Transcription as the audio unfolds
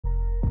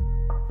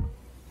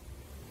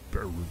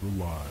Bear River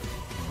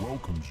Live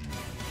welcomes you to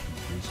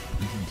this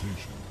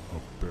presentation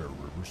of Bear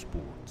River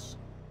Sports.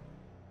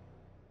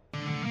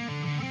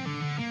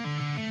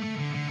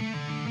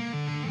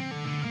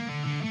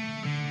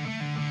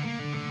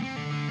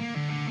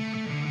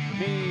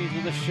 Meads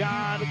with a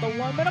shot at the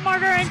 1 minute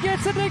marker and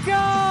gets it to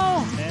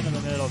go! Man in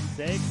the middle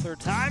takes her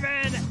time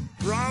in.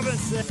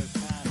 Robinson.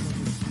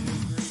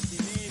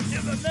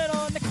 In the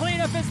middle and the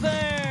cleanup is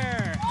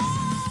there!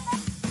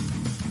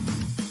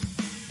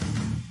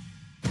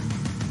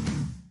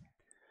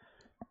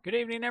 Good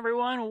evening,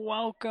 everyone.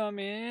 Welcome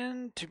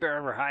in to Bear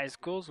River High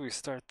Schools. We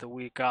start the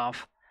week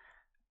off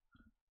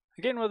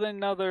again with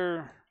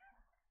another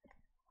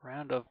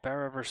round of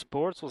Bear River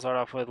Sports. We'll start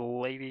off with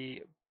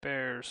Lady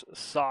Bears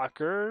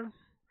soccer.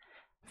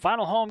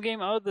 Final home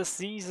game of the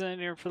season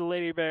here for the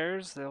Lady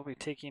Bears. They'll be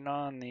taking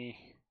on the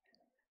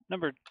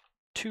number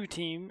 2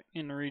 team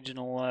in Region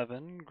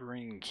 11,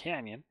 Green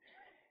Canyon.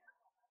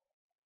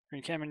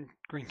 Green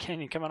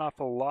Canyon coming off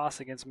a loss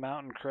against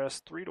Mountain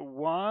Crest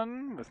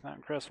 3-1, with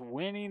Mountain Crest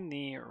winning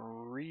the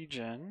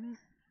region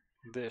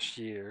this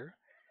year.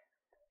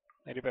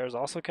 Lady Bears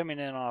also coming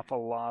in off a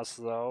loss,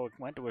 though.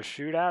 Went to a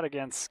shootout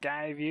against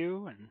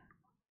Skyview, and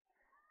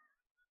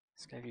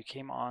Skyview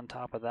came on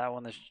top of that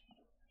one. The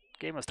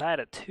game was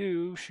tied at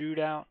 2.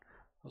 Shootout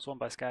was won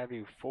by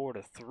Skyview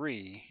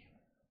 4-3.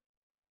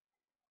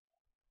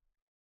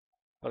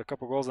 But a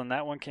couple goals in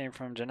that one came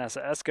from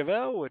Janessa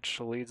Esquivel, which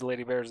leads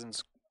Lady Bears in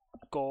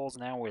goals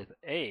now with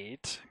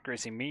 8.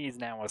 Gracie Meads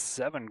now with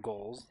 7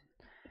 goals.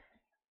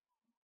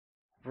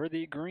 For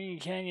the Green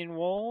Canyon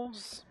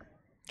Wolves,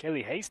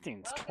 Kaylee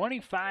Hastings,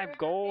 25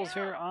 goals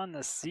here on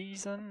the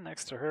season.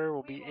 Next to her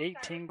will be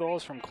 18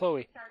 goals from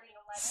Chloe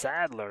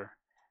Sadler.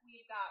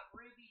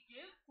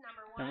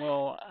 And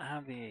we'll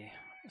have the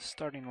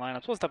starting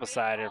lineups. We'll step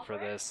aside here for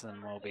this,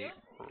 and we'll be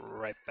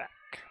right back.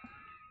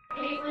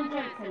 Caitlin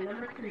Jensen,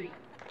 number 3.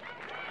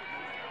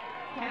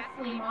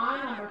 Kesley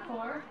Ma, number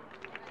 4.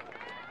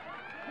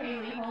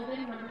 Kaylee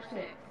Holden, number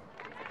 6.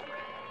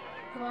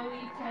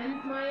 Chloe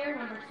Tensmeyer,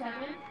 number 7.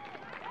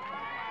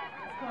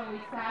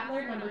 Chloe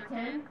Sadler, number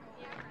 10.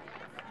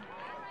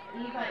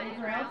 Eva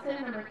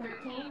Israelson, number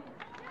 13.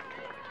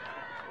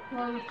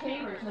 Chloe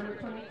Chambers, number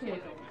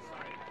 22.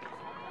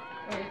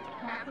 And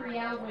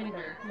Caprielle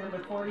Winder,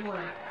 number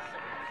 41.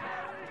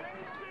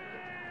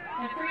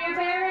 And for your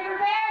Bear River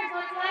Bears,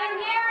 let's let them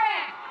hear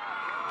it!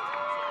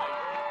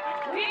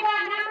 We've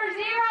got number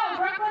 0,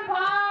 Brooklyn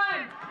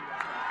Pond.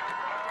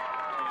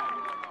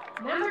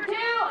 Number 2,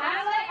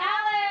 Adelaide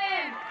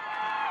Allen.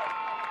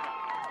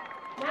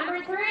 Number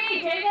 3,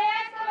 JJ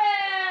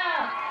Esquivel.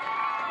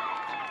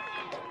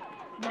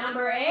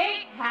 Number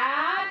 8,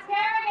 Haz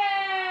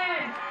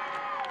Kerrigan.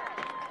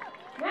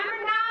 Number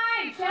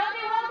 9,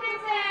 Shelby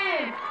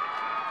Wilkinson.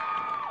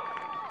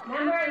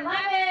 Number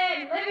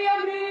 11, Livia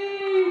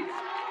Meads.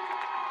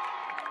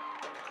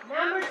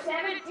 Number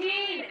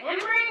 17,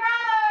 Emery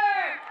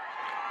Cutler.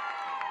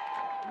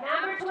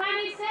 Number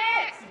 26,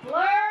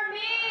 Blur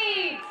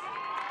Meads.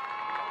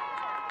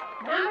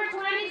 Number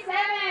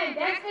 27,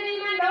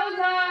 Destiny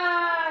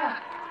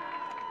Mendoza.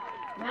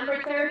 Number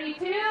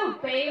 32,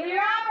 Bailey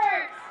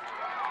Roberts.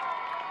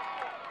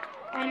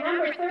 And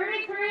number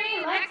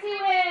 33, Lexi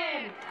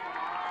Wynn.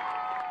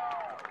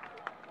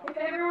 If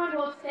everyone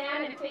will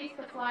stand and face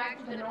the flag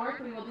to the north,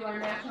 we will do our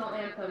national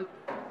anthem.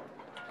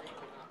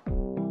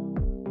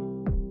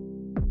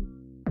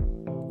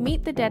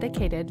 Meet the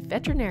dedicated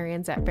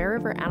veterinarians at Bear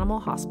River Animal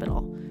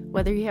Hospital.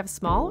 Whether you have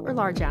small or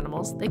large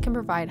animals, they can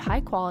provide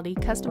high-quality,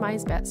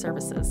 customized vet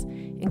services,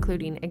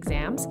 including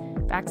exams,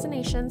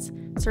 vaccinations,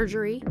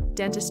 surgery,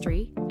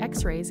 dentistry,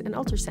 x-rays, and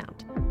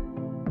ultrasound.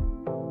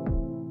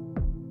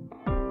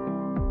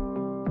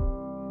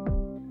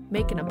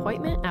 Make an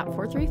appointment at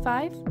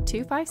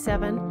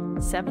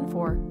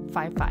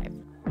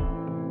 435-257-7455.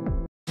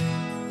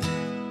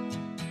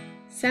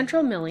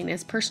 Central Milling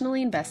is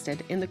personally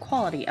invested in the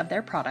quality of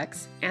their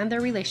products and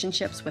their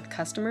relationships with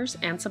customers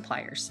and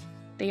suppliers.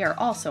 They are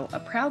also a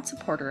proud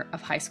supporter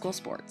of high school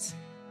sports.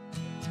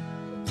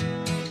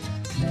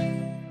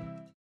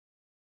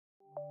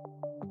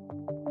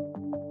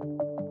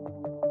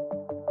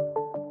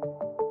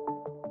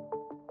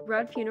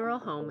 Rudd Funeral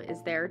Home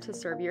is there to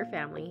serve your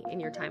family in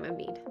your time of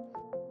need.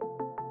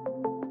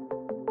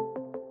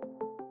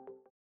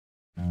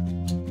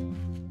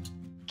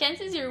 Kent's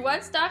is your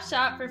one-stop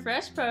shop for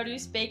fresh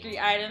produce, bakery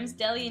items,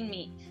 deli, and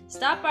meat.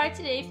 Stop by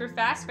today for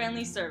fast,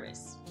 friendly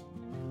service.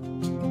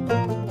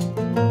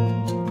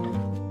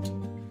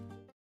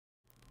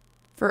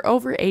 For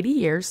over 80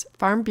 years,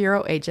 Farm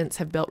Bureau agents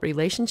have built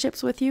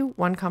relationships with you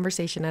one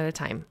conversation at a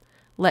time.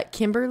 Let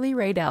Kimberly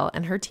Raydell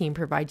and her team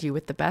provide you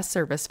with the best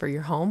service for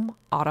your home,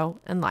 auto,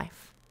 and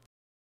life.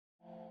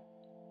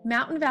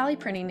 Mountain Valley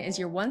Printing is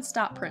your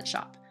one-stop print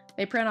shop.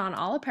 They print on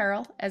all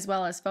apparel, as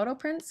well as photo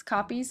prints,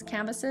 copies,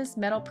 canvases,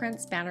 metal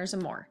prints, banners,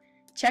 and more.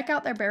 Check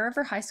out their Bear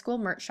River High School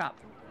merch shop.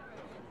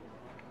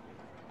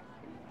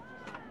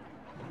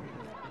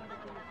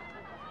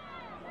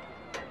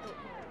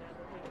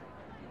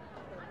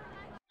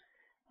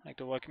 I'd like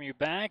to welcome you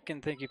back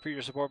and thank you for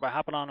your support by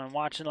hopping on and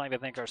watching. I'd like to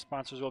thank our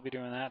sponsors. We'll be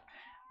doing that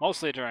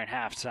mostly during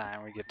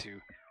halftime. We get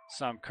to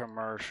some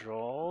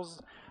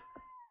commercials.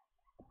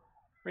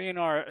 Bringing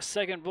our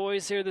second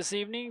voice here this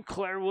evening,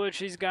 Claire Wood.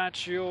 She's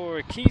got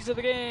your keys to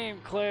the game.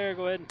 Claire,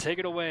 go ahead and take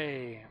it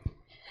away.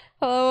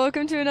 Hello,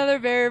 welcome to another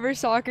Bear River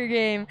soccer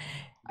game.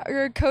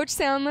 Our coach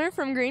Sandler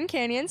from Green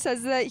Canyon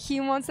says that he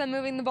wants them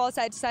moving the ball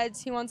side to side.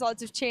 He wants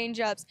lots of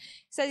change-ups.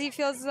 Says he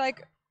feels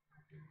like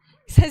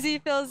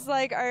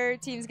our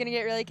team's going to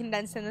get really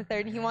condensed in the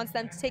third, and he wants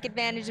them to take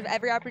advantage of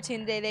every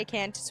opportunity they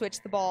can to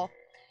switch the ball.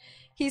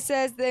 He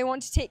says they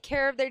want to take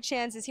care of their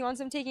chances. He wants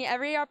them taking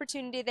every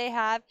opportunity they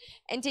have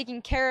and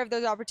taking care of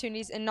those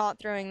opportunities and not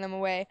throwing them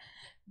away.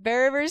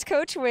 Bear River's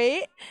Coach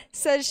Waite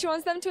says she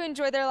wants them to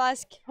enjoy their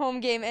last home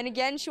game. And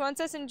again, she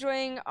wants us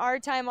enjoying our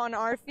time on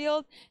our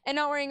field and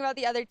not worrying about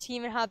the other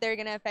team and how they're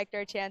going to affect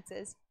our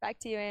chances. Back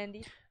to you,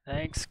 Andy.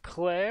 Thanks,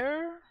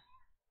 Claire.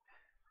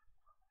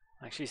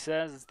 Like she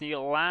says, it's the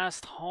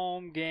last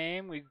home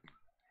game. We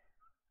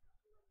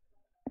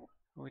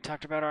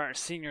talked about our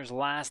seniors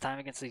last time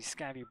against the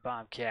Skyview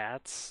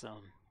Bobcats.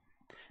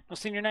 No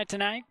senior night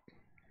tonight.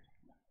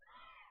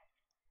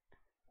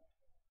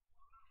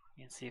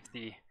 You can see if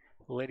the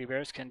Lady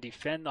Bears can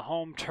defend the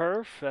home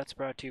turf. That's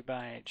brought to you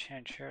by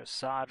Chanchera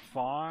Sod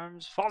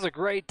Farms. Fall's a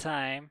great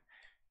time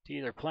to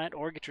either plant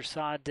or get your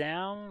sod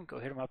down. Go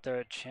hit them up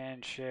there at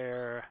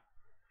Chanchera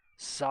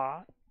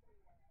Sod.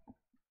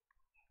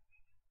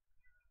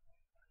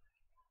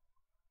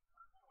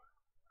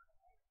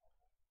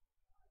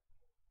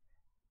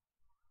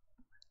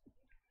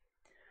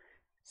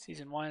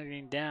 Season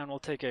winding down. We'll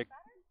take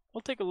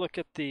a look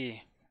at the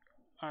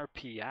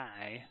RPI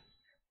a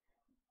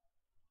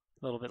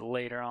little bit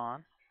later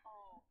on.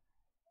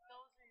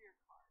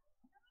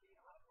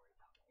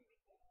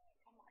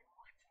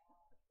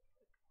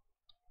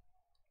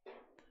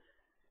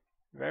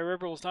 Bear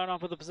River will start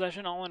off with a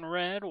possession, all in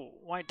red.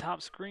 White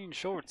top screen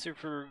shorts here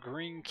for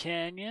Green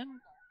Canyon.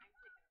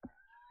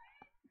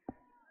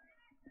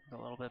 A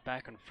little bit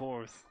back and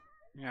forth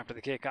after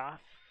the kickoff.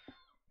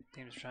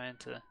 Team's trying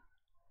to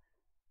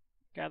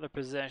gather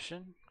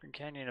possession. Green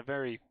Canyon a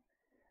very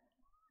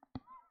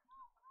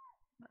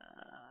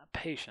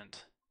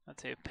patient. I'd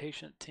say a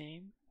patient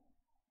team.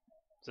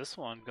 This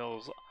one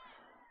goes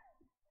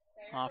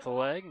off the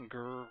leg, and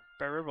Bear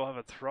River will have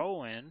a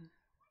throw in.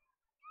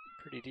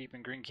 Pretty deep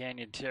in Green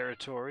Canyon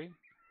territory.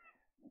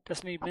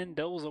 Destiny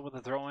Mendoza with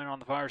a throw in on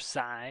the far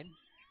side.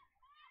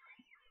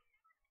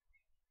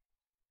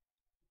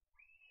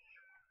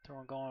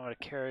 Throw going with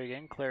a carry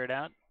again, cleared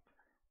out.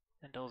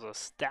 Mendoza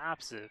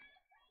stops it.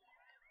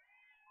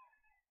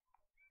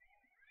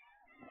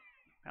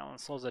 Allen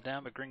slows it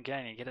down, but Green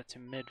Canyon get it to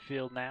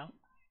midfield now.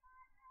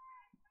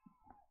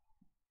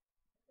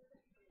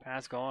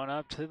 Pass going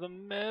up to the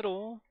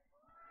middle.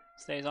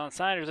 Stays on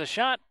side. There's a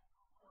shot.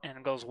 And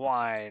it goes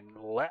wide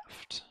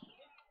left.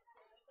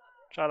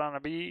 Shot on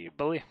a belief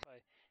by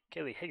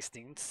Kaylee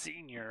Hastings,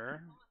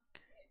 senior.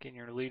 Getting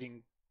your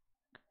leading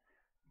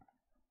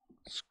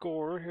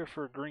scorer here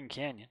for Green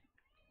Canyon.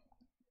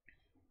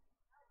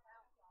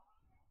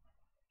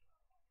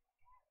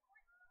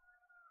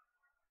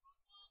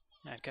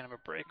 And kind of a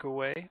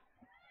breakaway.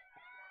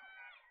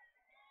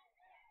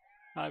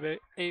 Not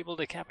able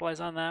to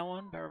capitalize on that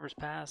one. Bear River's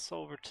pass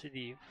over to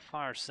the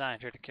far side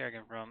here to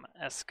Kerrigan from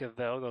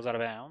Esquivel. Goes out of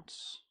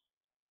bounds.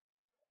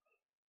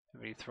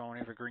 Somebody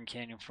throwing over Green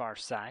Canyon far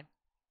side.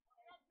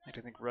 I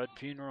think Rudd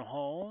Funeral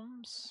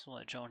Homes. We'll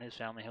let Joe and his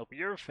family help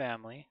your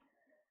family.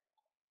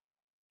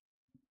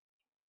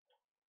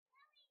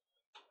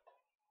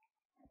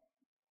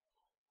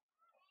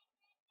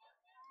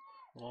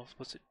 Wolves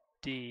puts it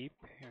deep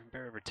here in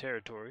Bear River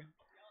territory.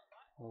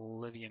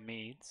 Olivia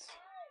Meads.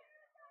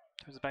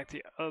 Turns it back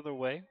the other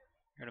way.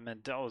 Here to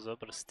Mendoza,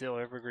 but it's still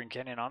Evergreen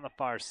Canyon on the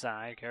far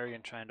side.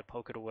 Kerrigan trying to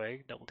poke it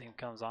away. Double team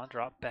comes on.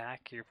 Drop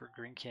back here for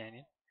Green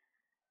Canyon.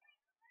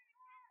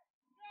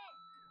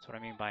 That's what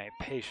I mean by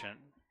patient.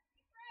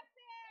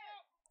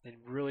 They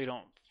really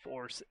don't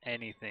force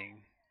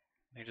anything.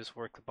 They just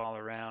work the ball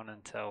around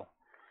until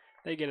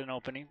they get an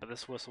opening. But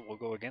this whistle will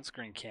go against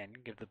Green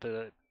Canyon. Give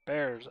the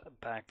Bears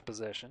back the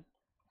possession.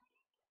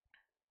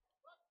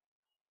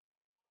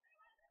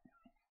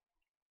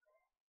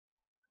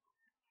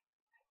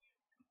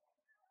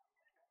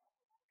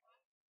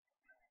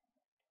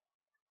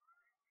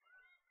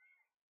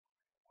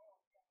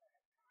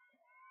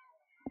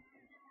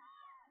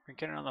 Green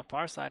Canyon on the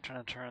far side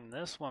trying to turn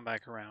this one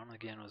back around.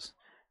 Again was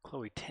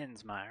Chloe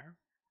Tinsmeyer.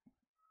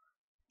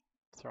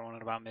 Throwing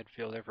it about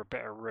midfield there for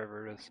Bear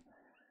River as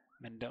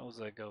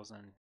Mendoza goes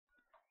and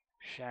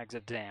shags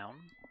it down.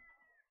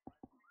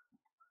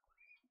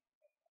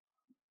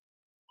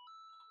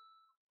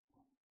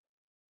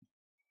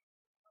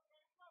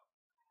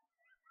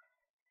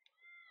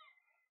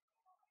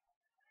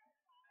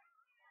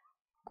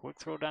 Quick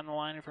throw down the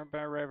line from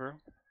Bear River.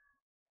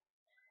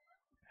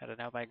 Headed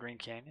out by Green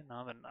Canyon.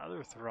 Now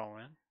another throw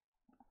in.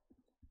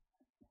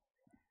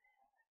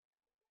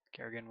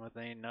 Kerrigan with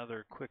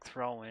another quick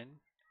throw in.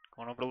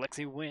 Going over to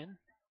Lexi Wynn.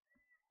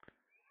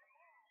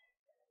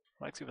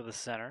 Lexi for the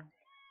center.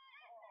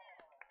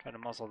 Trying to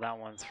muscle that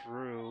one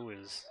through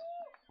is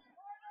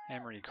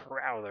Emery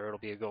Crowther. It'll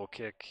be a goal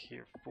kick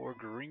here for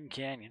Green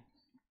Canyon.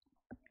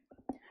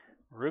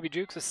 Ruby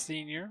Jukes, a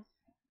senior.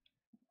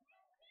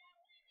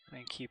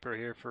 And keeper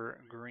here for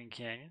Green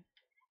Canyon.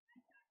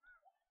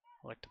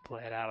 Like to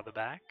play it out of the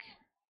back.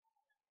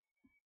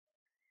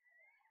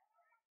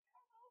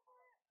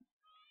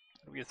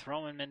 It'll be a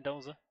throw in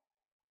Mendoza.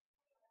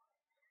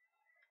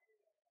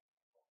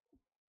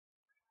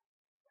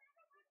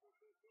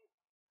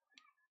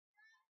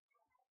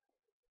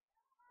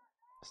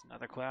 It's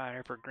another clear out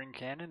here for Green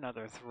Canyon.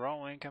 Another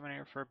throw-in coming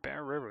here for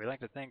Bear River. We'd like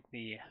to thank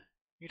the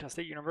Utah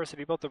State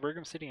University, both the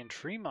Brigham City and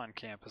Tremont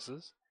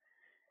campuses,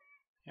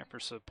 and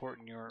for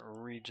supporting your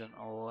Region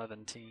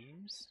 11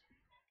 teams.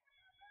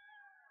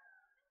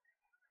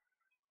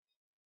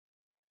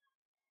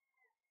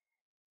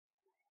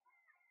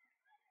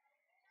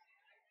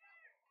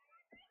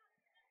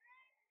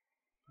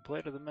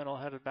 Play to the middle,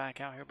 headed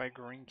back out here by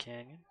Green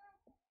Canyon.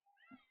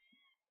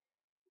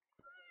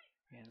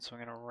 And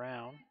swinging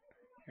around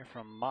here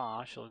from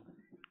Ma. She'll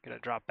get a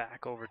drop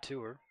back over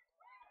to her.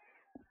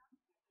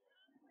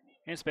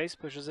 In space,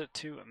 pushes it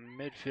to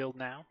midfield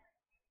now.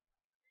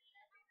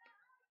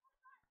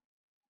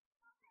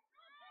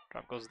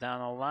 Drop goes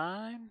down the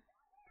line.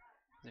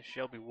 This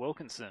Shelby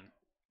Wilkinson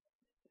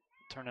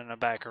turning it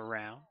back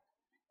around.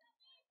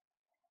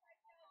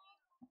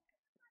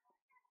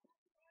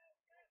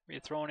 Be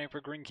throwing in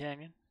for Green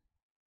Canyon.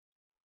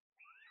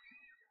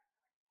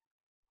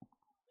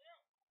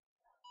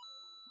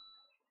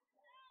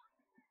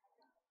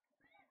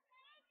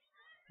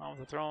 On with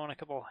the throw in a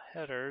couple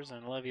headers,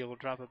 and Levy will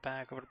drop it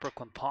back over to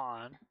Brooklyn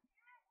Pond.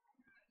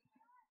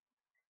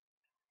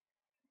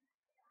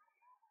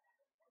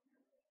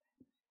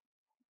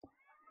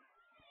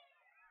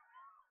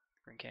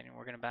 Green Canyon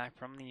working it back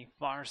from the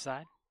far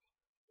side.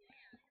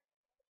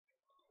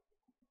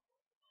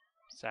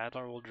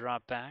 Sadler will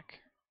drop back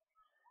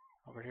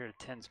over here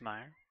to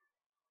Tensmeyer.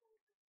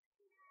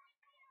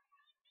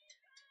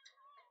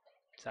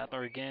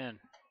 Sadler again.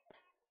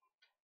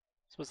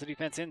 Supposed to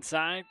defense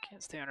inside,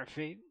 can't stay on her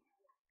feet.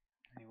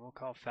 He will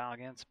call foul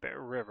against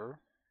Bear River.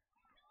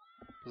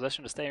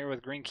 Possession to stay here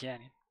with Green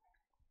Canyon.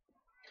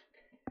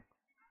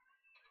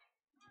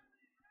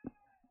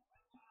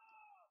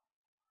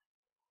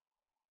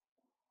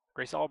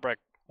 Grace Albrecht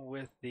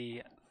with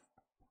the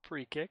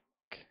free kick,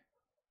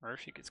 or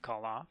she gets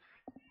called off.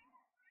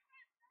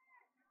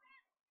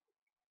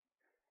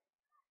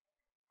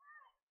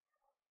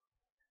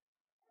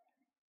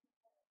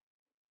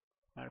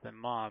 Might have been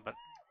Maud, but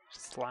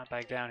slapped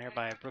back down here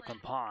by Brooklyn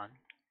Pond.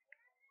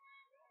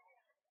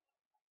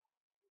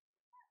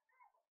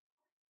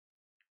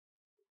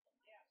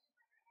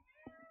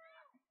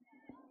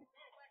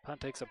 Punt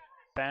takes a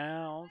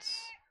bounce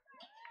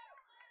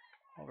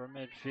over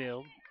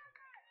midfield.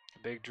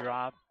 A big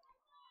drop.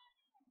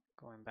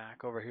 Going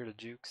back over here to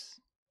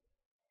Jukes.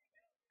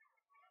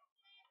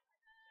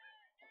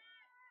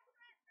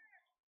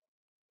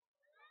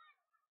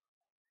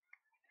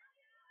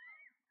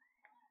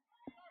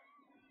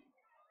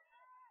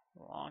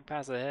 Long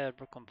pass ahead.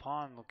 Brooklyn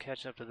Pond will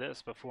catch up to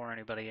this before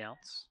anybody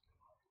else.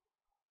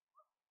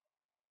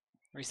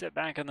 Reset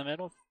back in the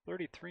middle.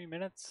 33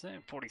 minutes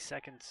and 40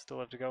 seconds still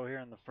have to go here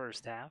in the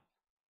first half.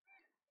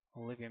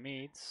 Olivia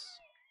Meads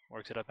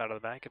works it up out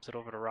of the back, gives it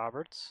over to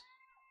Roberts.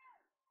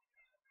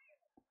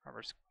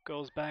 Roberts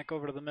goes back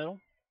over to the middle.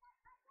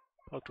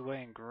 Poked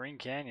away in Green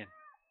Canyon.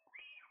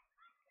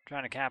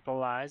 Trying to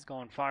capitalize,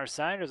 going far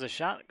side. There's a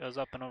shot that goes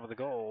up and over the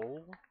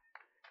goal.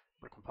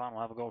 Brooklyn Pond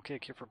will have a goal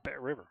kick here for Bear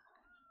River.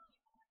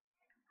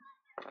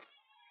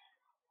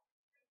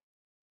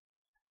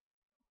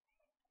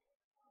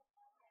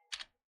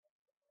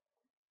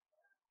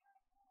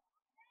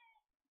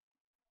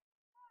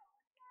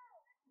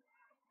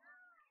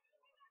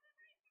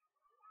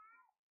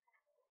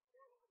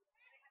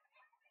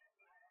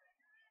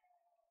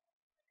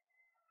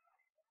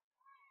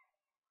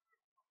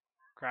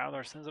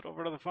 Crowther sends it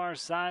over to the far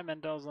side.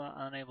 Mendoza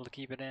unable to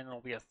keep it in. It'll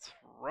be a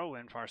throw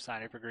in far side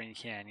here for Green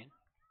Canyon.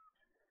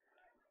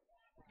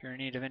 If you're in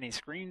need of any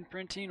screen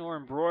printing or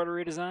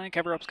embroidery design,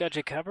 Cover Up's got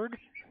you covered.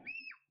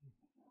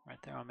 Right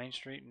there on Main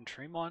Street in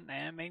Tremont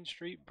and Main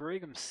Street,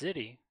 Brigham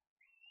City.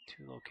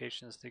 2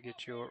 locations to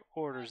get your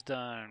orders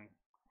done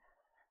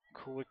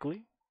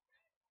quickly.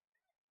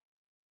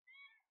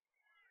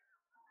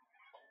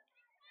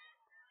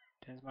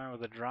 Tensmeyer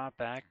with a drop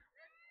back.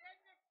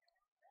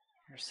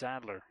 Here's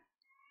Sadler.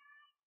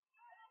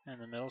 In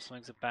the middle,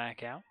 swings it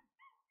back out.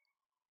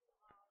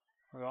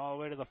 We're all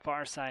the way to the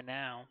far side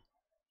now.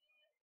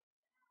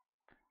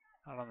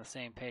 Not on the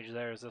same page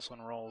there as this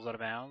one rolls out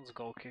of bounds.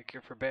 Goal kick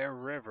here for Bear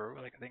River.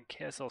 Like I think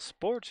KSL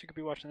Sports. You could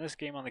be watching this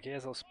game on the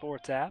KSL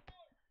Sports app.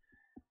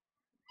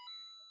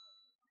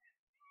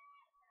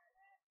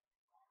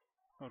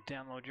 Go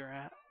download your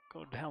app.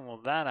 Go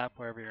download that app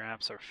wherever your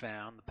apps are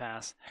found. The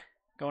pass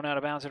going out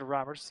of bounds to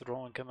Roberts. The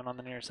rolling coming on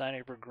the near side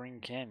here for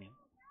Green Canyon.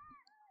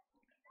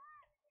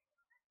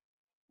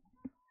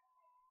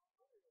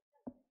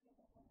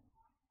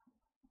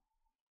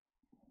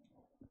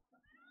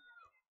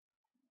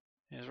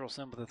 It's real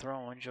simple to throw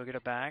one. She'll get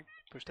it back,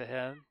 pushed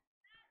ahead.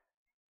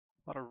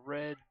 A lot of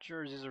red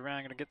jerseys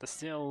around. Gonna get the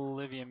steal,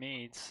 Olivia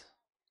Meads.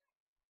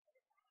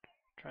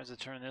 Tries to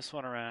turn this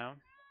one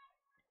around.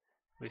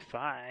 We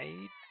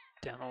fight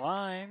down the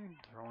line.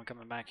 Throwing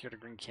coming back here to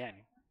Green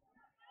Canyon.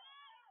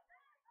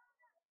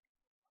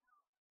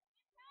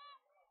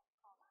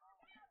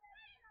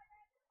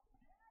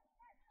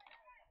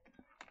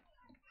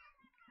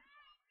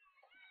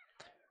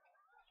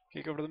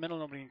 Kick over to the middle.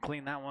 Nobody can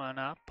clean that one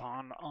up.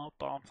 Up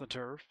off the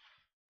turf.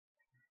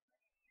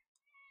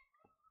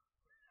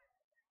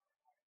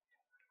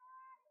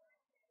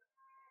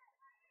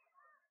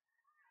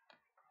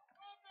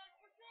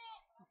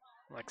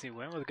 Lexi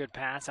Wynn with a good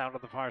pass out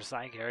of the far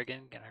side.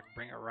 Kerrigan gonna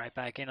bring it right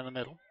back into the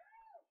middle.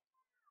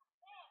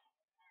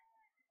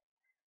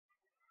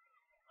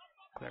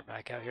 Clear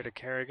back out here to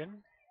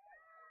Kerrigan.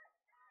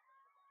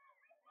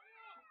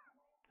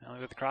 Now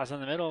with the cross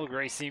in the middle,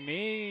 Gracie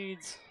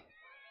Meads.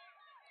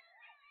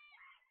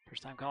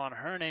 First time calling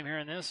her name here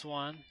in this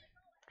one.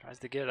 Tries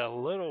to get a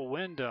little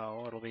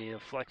window. It'll be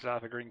deflected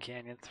off of Green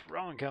Canyon.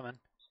 Throwing coming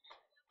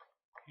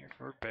here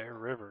for Bear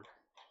River.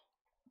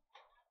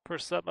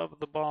 First sub up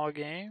of the ball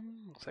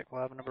game. Looks like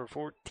we'll have number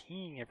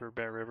 14 here for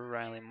Bear River.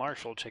 Riley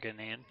Marshall checking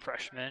in.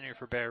 Freshman here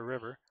for Bear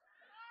River.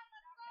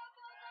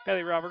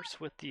 Bailey Roberts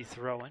with the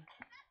throw-in.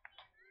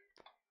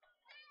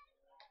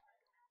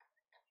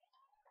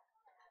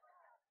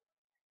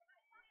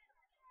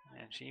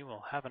 And she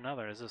will have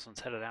another as this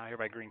one's headed out here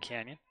by Green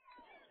Canyon.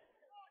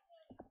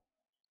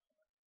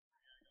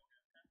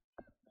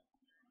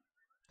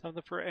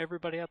 Something for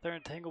everybody out there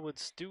in Tanglewood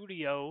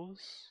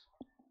Studios.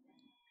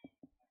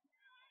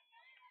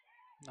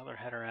 Another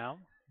header out.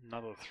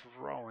 Another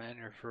throw in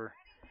here for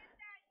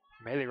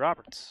Bailey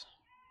Roberts.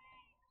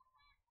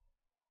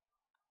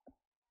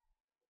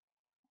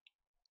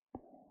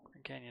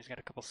 Green Canyon's got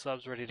a couple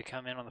subs ready to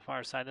come in on the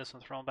far side. This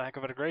one thrown back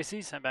over to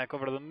Gracie. Sent back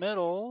over to the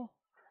middle.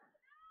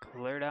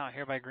 Cleared out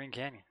here by Green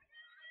Canyon.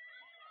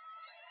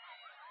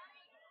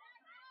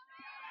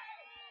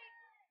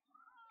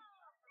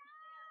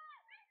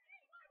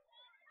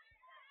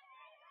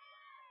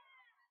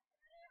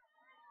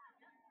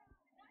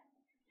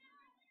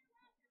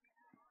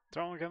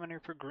 Throwing coming here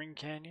for Green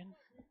Canyon.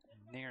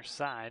 Near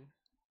side.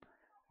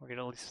 We'll get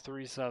at least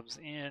 3 subs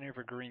in here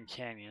for Green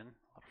Canyon.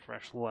 A lot of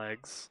fresh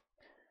legs.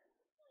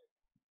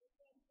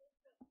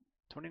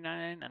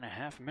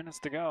 29.5 minutes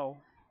to go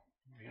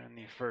here in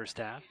the first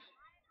half.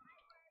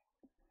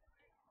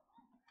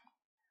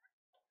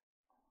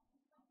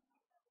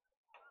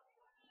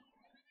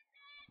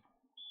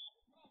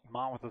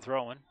 Mont with the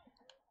throw-in.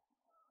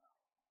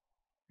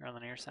 Here on the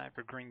near side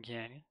for Green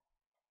Canyon.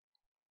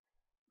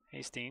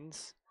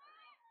 Hastings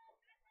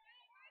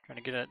trying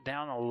to get it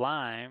down the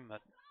line, but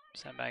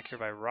sent back here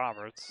by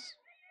Roberts.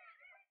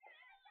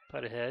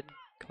 Put ahead,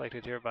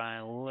 collected here by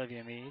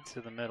Olivia Meads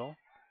to the middle.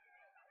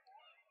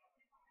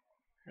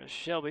 Here's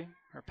Shelby,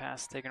 her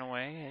pass taken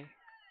away.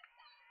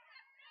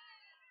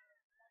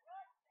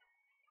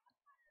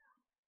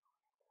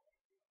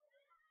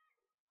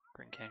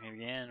 Green Canyon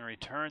again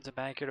returns it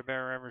back here to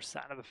Bear River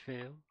side of the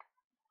field.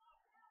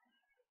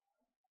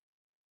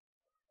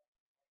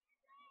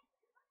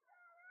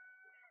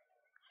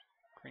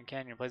 Green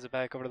Canyon plays it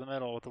back over to the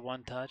middle with the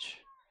one touch.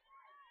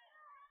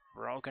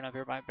 Broken up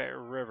here by Bear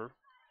River.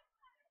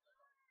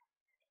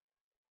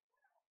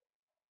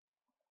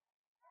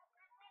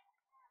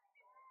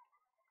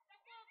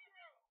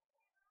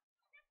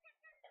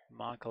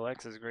 Mont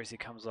collects as Gracie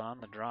comes on.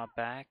 The drop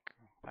back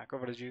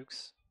over to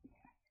Jukes.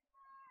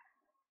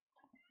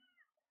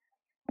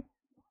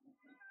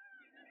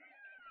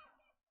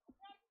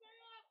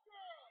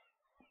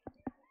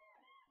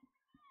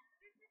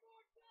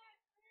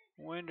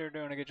 Winder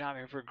doing a good job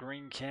here for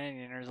Green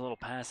Canyon. There's a little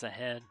pass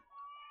ahead.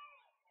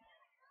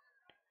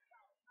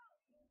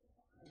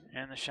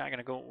 And the shot going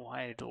to go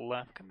wide to the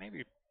left.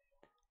 Maybe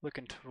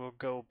looking to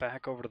go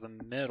back over to the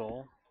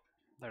middle.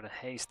 There to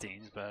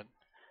Hastings, but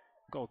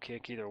goal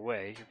kick either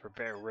way for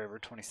Bear River.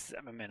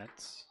 27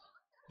 minutes.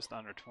 Just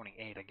under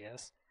 28, I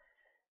guess.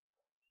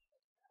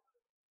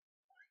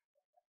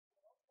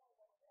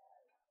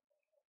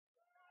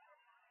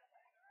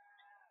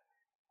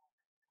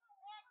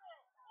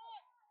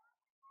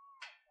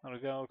 That'll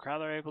go.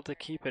 Crowther able to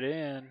keep it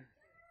in.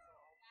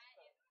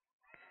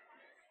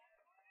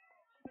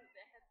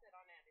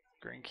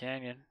 Green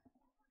Canyon.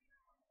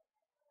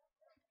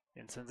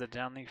 And sends it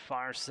down the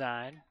far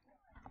side.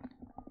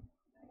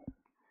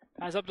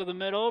 Pass up to the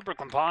middle.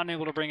 Brooklyn Pond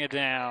able to bring it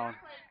down.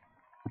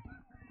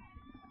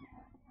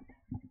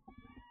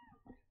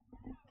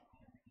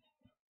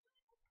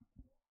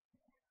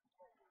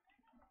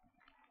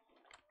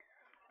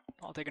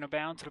 Ball taking a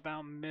bounce at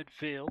about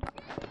midfield.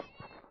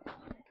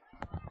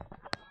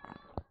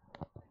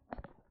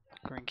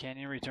 Green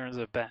Canyon returns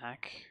it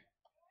back.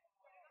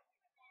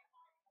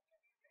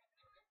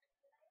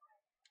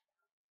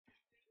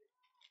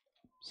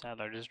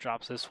 Sadler just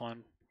drops this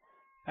one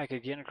back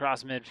again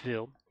across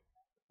midfield.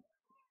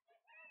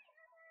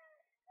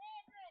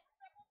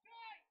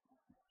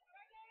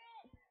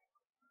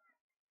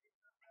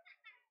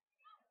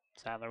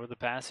 Sadler with the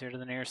pass here to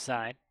the near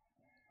side.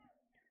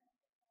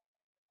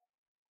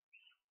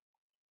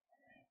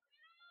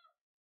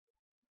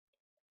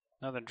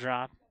 Another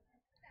drop.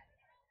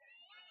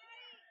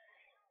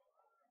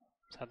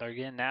 Sadler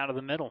again now to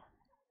the middle.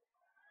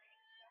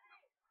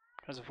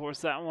 Tries to force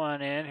that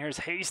one in. Here's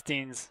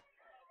Hastings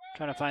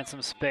trying to find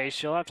some space.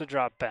 She'll have to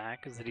drop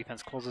back as the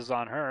defense closes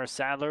on her.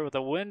 Sadler with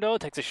a window,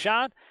 takes a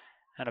shot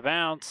and a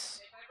bounce.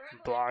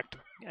 Blocked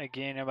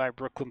again by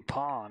Brooklyn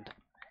Pond.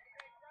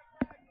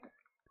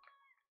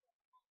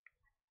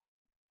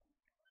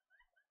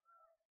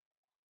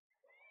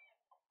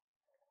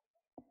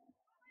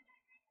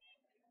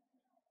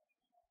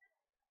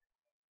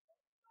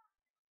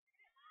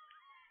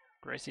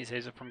 Gracie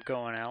saves it from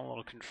going out. A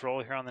little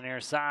control here on the near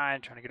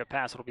side. Trying to get a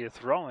pass. It'll be a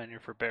throw in here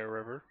for Bear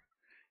River.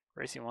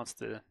 Gracie wants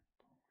to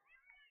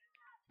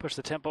push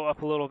the tempo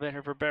up a little bit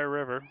here for Bear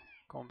River.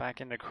 Going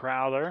back into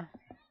Crowther.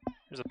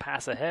 There's a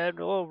pass ahead.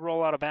 A little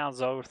roll out of bounds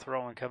though.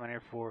 Throw in coming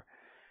here for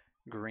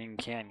Green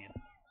Canyon.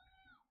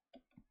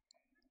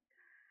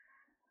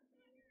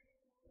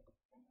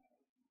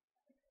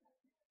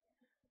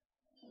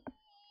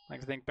 I'd like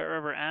to thank Bear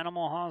River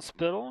Animal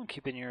Hospital,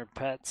 keeping your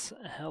pets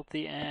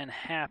healthy and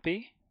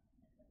happy,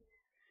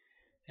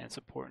 and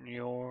supporting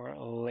your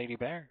Lady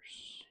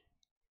Bears.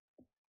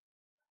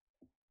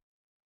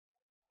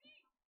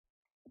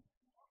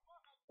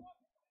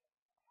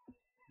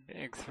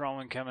 Big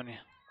throwing coming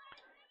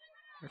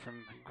here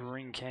from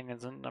Green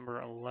Canyon's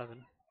number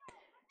 11.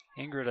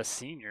 Ingrid, a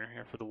senior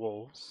here for the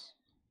Wolves.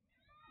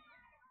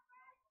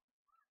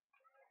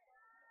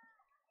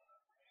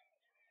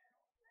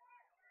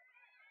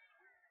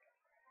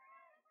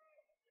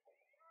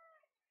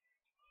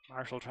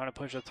 Marshall trying to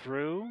push it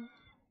through.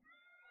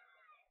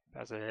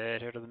 Pass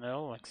ahead here to the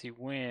middle. Lexi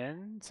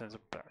Wynn sends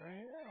it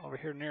over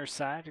here near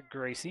side to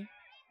Gracie.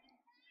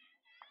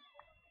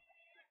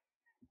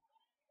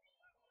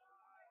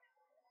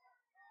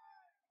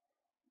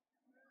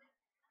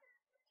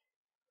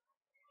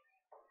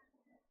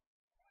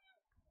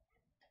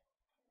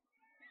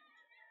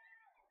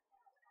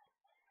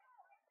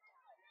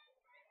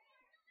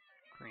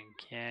 Green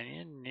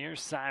Canyon near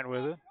side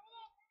with it.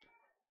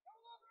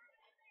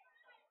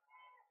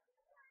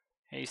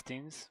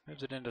 Hastings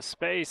moves it into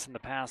space and the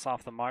pass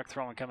off the mark.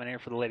 Throwing coming here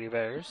for the Lady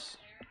Bears.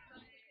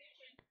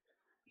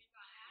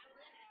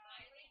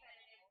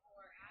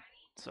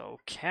 So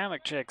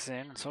Kamek checks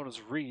in, and so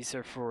does Reese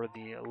here for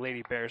the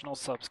Lady Bears. No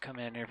subs come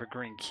in here for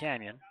Green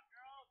Canyon.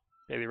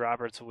 Bailey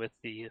Roberts with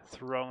the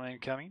throw in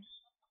coming.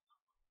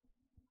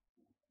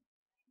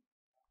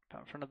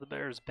 Out in front of the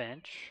Bears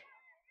bench.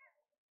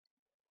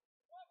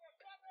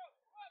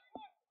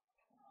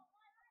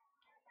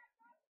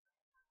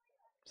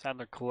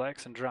 Sadler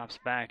collects and drops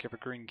back over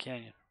Green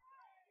Canyon.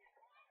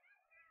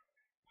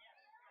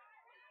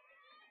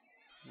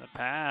 The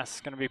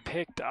pass going to be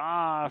picked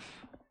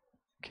off.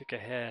 Kick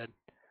ahead.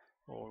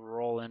 Will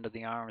roll into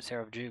the arms here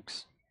of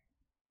Jukes.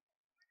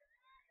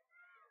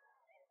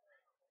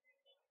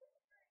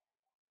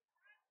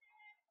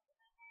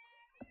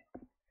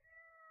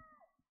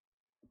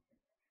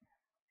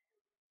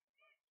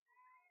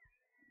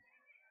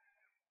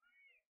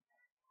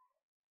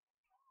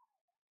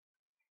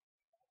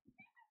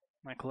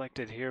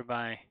 Collected here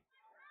by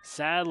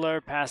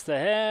Sadler, past the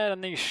head,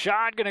 and the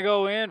shot gonna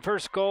go in.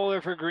 First goal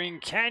there for Green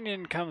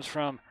Canyon comes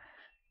from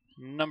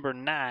number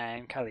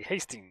 9, Kylie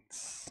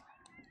Hastings.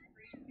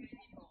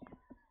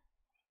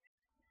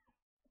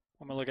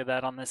 When we look at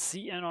that on the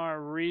CNR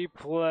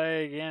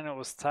replay, again, it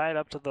was tied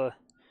up to the,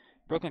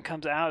 Brooklyn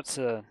comes out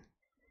to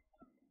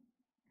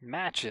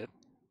match it,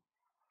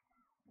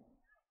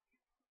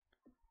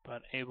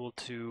 but able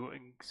to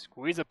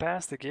squeeze it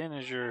past again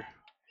as your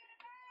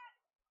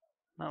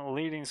not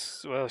leading,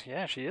 well,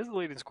 yeah, she is the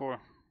leading scorer.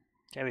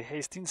 Kylie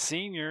Hastings,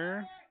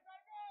 senior.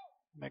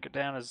 Make it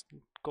down as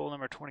goal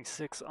number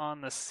 26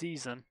 on the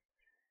season.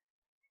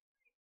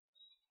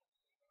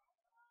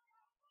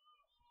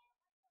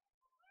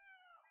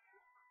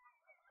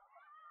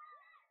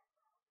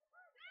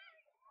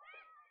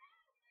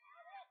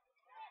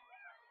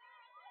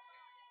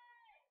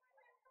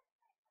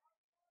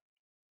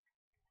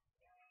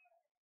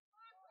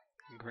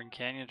 Green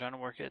Canyon trying to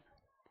work it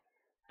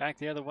back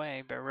the other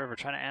way. Bear River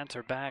trying to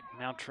answer back.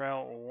 Now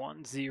trail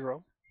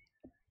 1-0.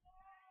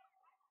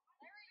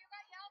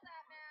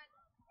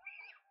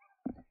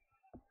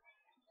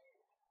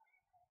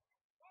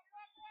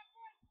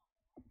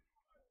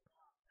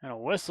 And a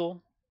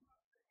whistle.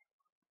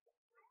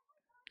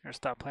 Gonna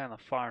stop playing on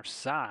the far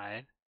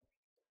side.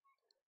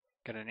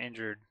 Got an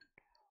injured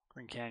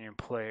Green Canyon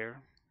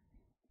player.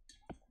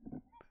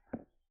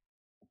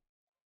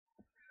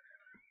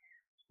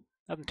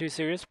 Nothing too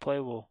serious. Play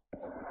will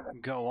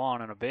go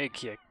on, and a big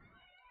kick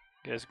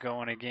gets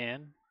going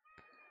again.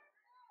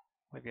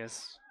 I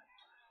guess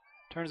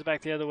turns it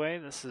back the other way.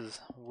 This is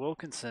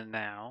Wilkinson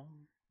now.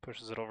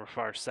 Pushes it over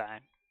far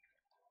side.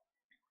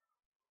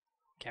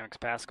 Kamek's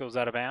pass goes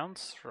out of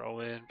bounds. Throw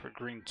in for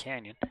Green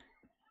Canyon.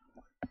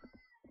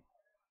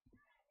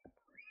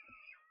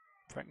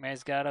 Frank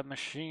May's got a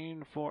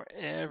machine for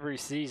every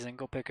season.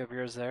 Go pick up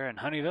yours there in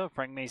Honeyville,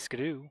 Frank May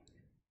Skidoo.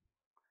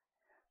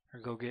 Or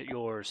go get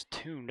yours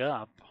tuned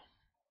up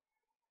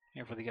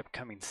here for the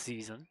upcoming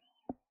season.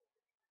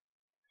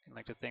 I'd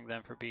like to thank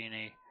them for being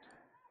a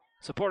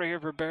supporter here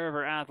for Bear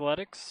River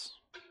Athletics.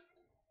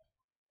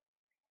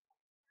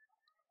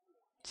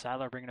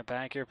 Sadler bringing it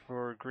back here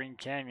for Green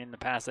Canyon. The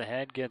pass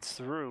ahead gets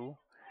through.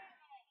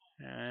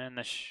 And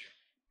the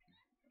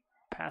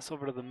pass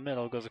over to the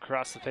middle goes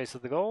across the face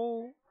of the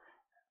goal.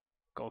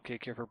 Goal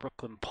kick here for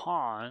Brooklyn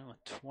Pond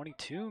with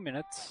 22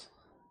 minutes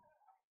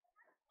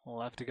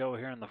left to go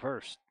here in the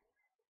first.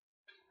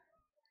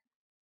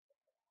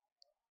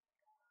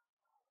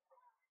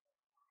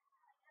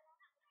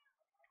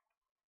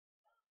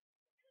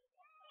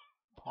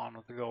 Pond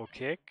with the goal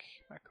kick.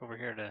 Back over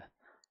here to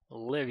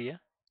Olivia.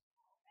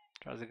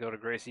 Tries to go to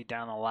Gracie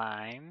down the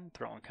line.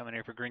 Throwing coming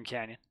here for Green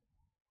Canyon.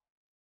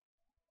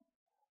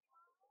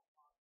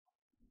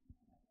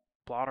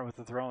 Blotter with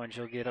the throw, and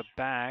she'll get it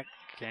back.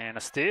 And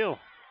a steal.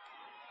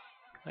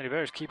 Lady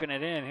Bears keeping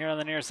it in here on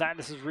the near side.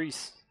 This is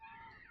Reese.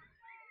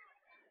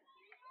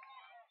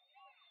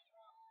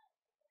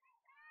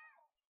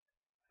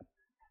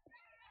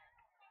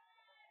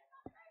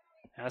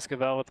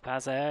 Escobar with the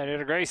pass ahead here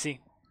to Gracie.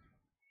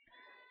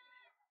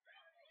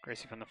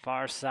 Gracie from the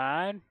far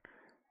side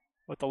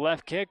with the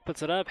left kick,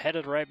 puts it up,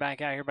 headed right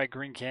back out here by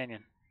Green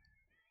Canyon.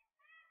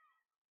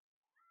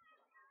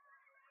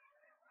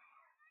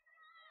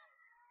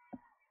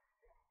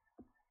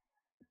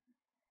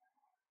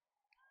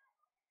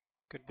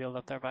 Good build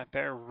up there by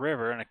Bear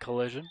River, and a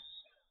collision.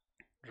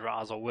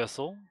 Draws a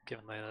whistle,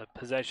 giving the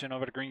possession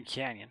over to Green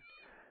Canyon.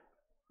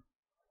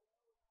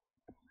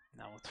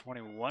 Now with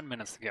 21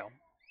 minutes to go.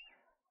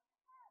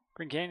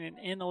 Green Canyon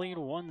in the lead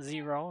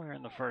 1-0 here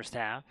in the first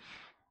half.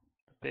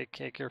 The big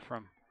kick here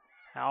from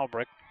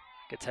Albrecht.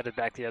 Gets headed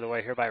back the other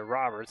way here by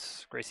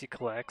Roberts. Gracie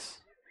collects.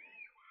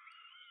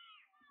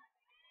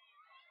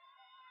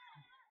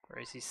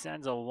 Gracie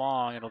sends a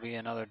long. It'll be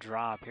another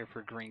drop here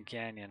for Green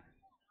Canyon.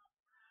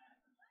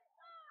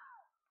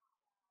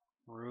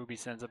 Ruby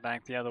sends it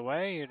back the other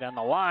way. You're down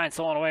the line.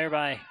 Stolen away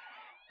by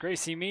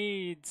Gracie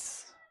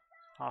Meads.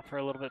 Off her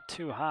a little bit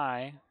too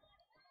high.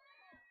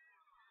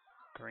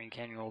 Green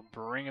Canyon will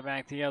bring it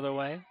back the other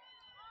way.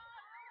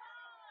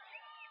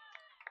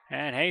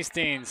 And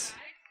Hastings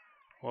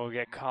will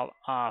get called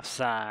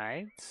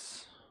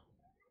offsides.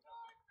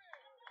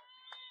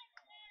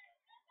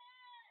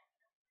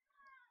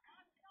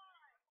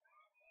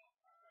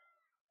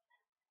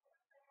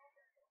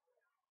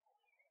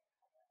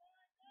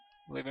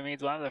 Olivia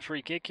Meads will have the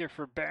free kick here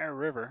for Bear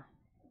River.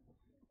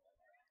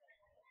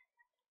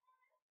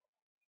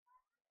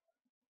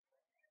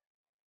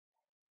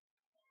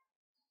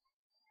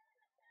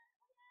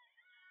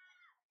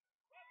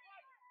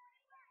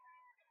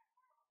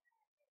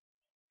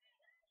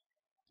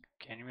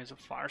 Canyon is a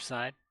far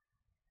side.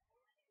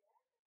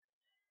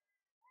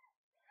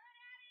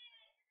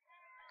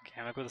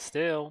 Kamek with a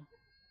steal.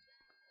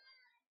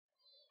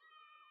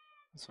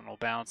 This one will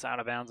bounce out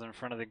of bounds in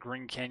front of the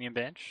Green Canyon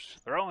bench.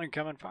 Throwing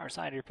coming far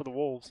side here for the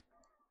Wolves.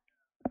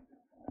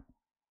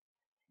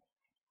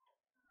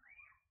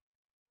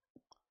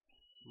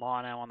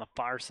 Law now on the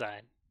far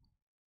side.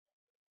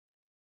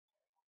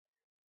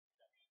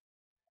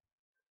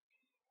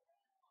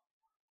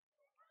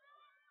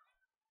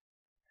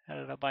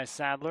 Headed up by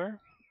Sadler.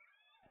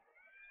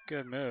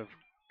 Good move.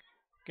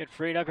 Get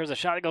freed up. Here's a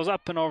shot that goes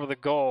up and over the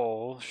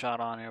goal. Shot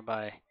on here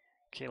by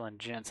Kaylin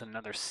Jensen,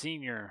 another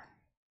senior.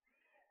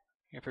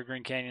 Here for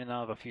Green Canyon, they'll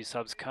have a few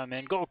subs come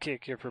in. Goal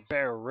kick here for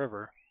Bear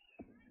River.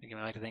 You can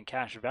like to thank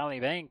Cache Valley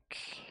Bank.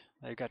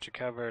 They've got you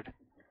covered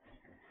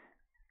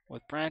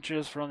with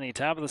branches from the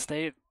top of the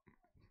state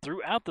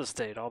throughout the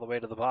state all the way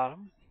to the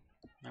bottom.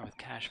 Now with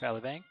Cache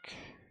Valley Bank,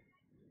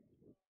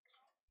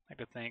 I'd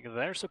like to thank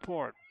their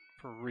support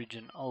for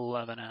Region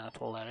 11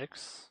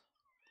 Athletics.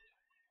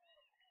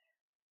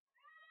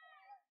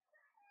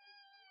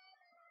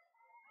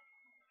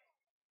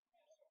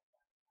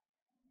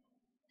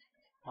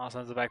 Law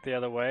sends it back the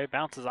other way.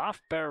 Bounces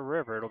off Bear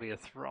River. It'll be a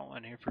throw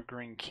in here for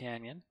Green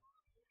Canyon.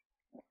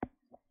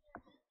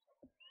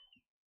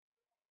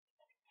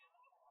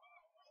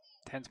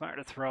 Tensmeyer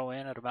to throw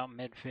in at about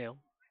midfield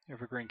here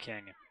for Green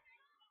Canyon.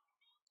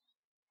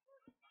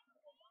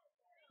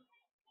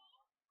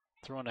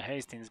 Throw into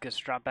Hastings. Gets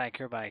dropped back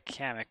here by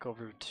Kamek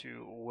over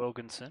to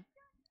Wilkinson.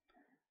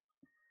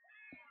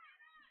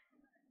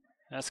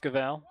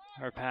 Esquivel.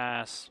 Her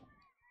pass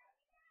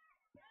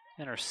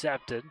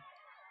intercepted.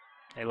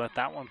 They let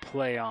that one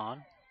play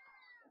on.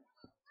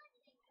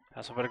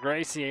 Pass over to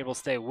Gracie, able to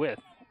stay with.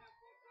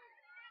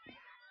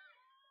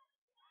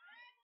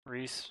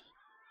 Reese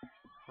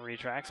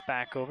retracts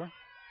back over.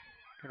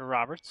 Here to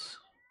Roberts.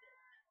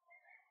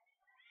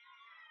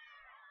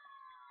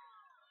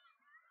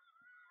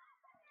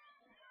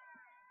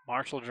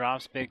 Marshall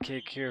drops, big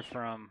kick here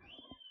from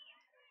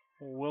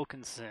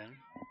Wilkinson.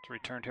 It's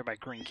returned here by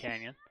Green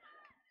Canyon.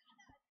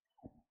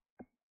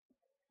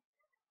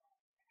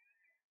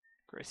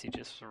 Gracie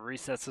just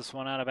resets this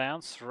one out of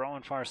bounds.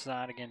 Throwing far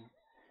side again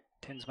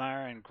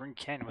Tinsmeyer and Green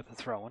Canyon with the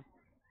throw-in.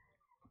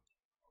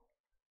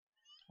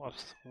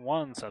 Whoops,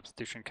 one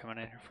substitution coming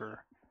in here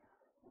for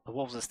the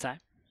Wolves this time.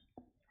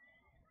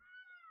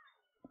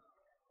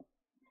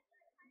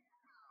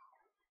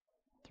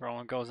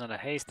 Throw-in goes into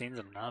Hastings,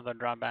 another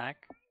drop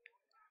back.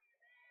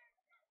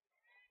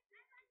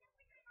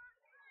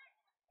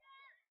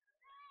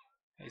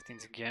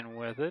 Hastings again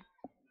with it.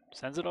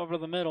 Sends it over to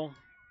the middle.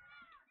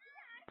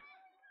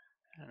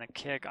 And a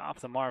kick off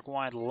the mark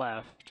wide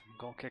left.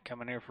 Goal kick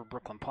coming here for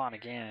Brooklyn Pond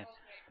again.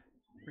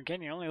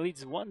 Virginia only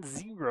leads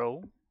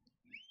 1-0.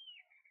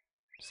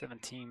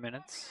 17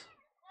 minutes.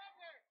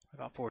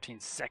 About 14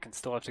 seconds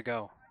still left to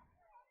go.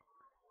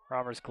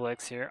 Roberts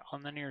collects here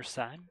on the near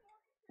side.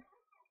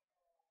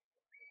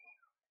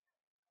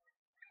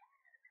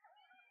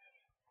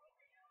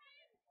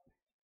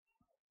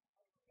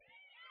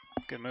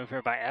 Good move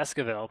here by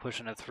Esquivel,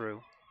 pushing it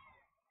through.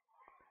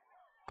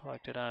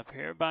 Collected up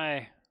here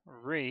by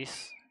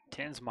Reese.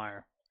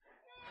 Tinsmeyer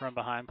from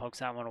behind pokes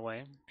that one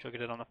away. She'll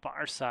get it on the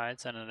far side,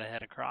 send it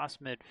ahead across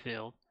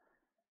midfield.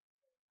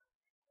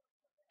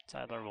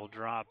 Sadler will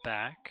drop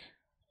back.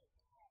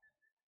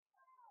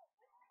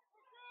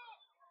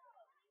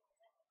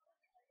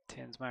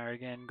 Tinsmeyer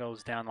again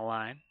goes down the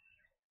line.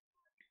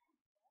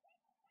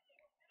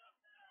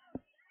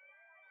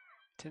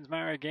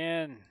 Tinsmeyer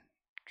again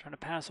trying to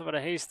pass over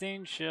to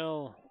Hastings.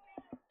 She'll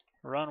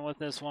run with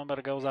this one, but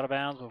it goes out of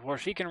bounds before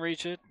she can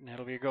reach it. And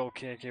it'll be a goal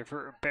kick here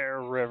for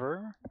Bear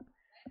River.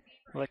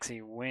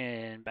 Lexi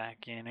Wynn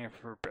back in here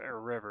for Bear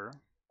River.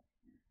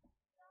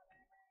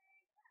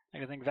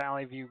 I think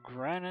Valley View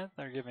Granite,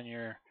 they're giving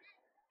you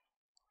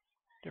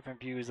different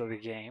views of the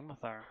game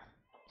with our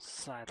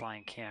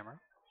sideline camera.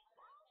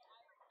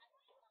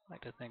 I'd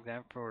like to thank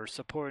them for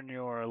supporting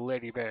your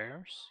Lady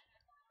Bears.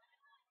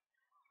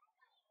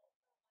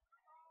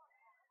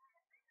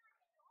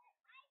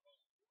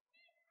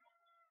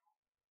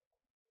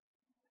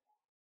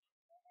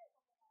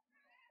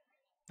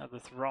 Another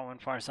throw in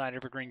far side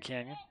here for Green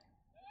Canyon.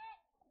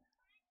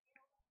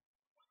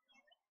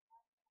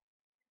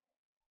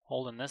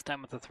 Holden this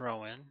time with the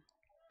throw in.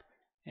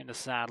 Into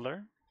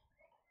Sadler.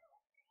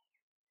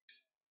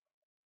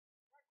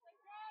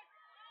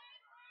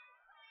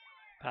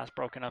 Pass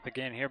broken up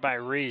again here by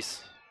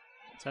Reese.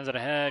 Sends it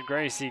ahead.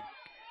 Gracie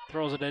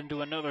throws it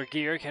into another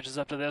gear. Catches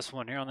up to this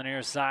one here on the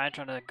near side.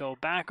 Trying to go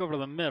back over to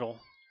the middle.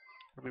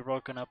 It'll be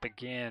broken up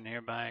again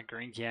here by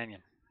Green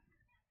Canyon.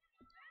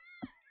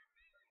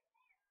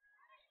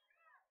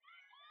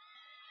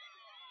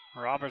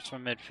 Roberts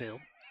from midfield.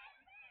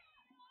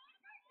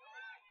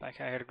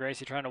 Back out here to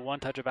Gracie, trying to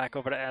one-touch it back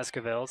over to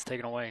Esquivel. It's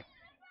taken away.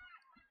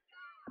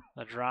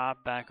 The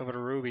drop back over to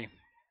Ruby.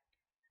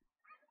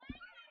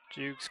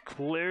 Jukes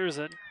clears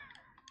it.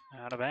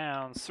 Out of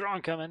bounds. Throw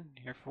coming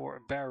here for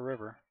Bear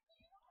River.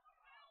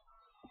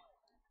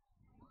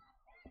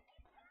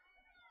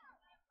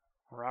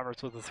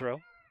 Roberts with the throw.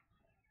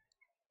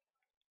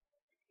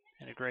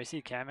 Into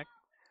Gracie. Kamek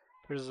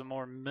pushes it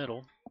more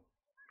middle.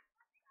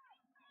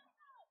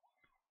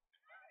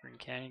 Green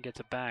Canyon gets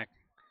it back.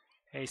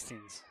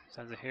 Hastings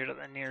sends it here to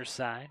the near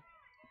side.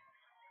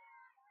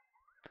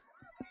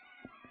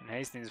 And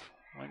Hastings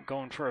went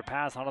going for a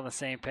pass, not on the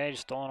same page.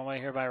 Stolen away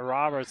here by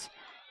Roberts.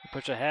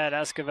 Push ahead,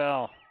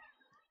 Esquivel.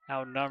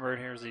 Outnumbered,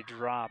 here's the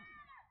drop.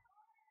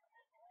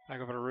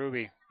 Back over to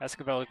Ruby.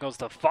 Esquivel goes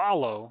to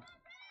follow.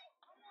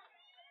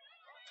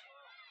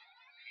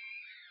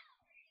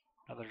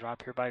 Another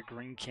drop here by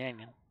Green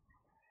Canyon.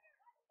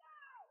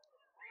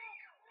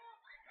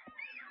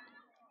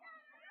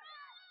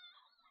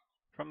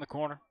 From the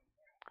corner,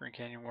 Green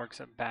Canyon works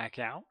it back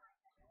out.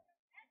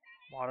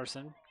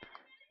 Watterson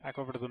back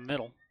over to the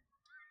middle.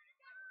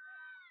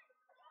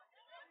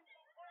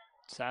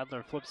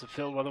 Sadler flips the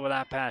field with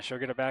that pass. She'll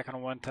get it back on a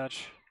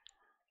one-touch.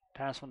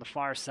 Pass from the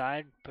far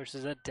side,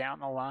 pushes it down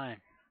the line.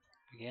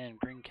 Again,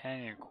 Green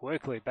Canyon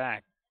quickly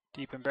back,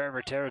 deep in Bear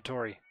River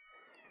territory.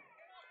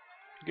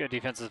 Good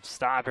defensive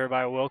stop here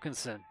by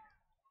Wilkinson.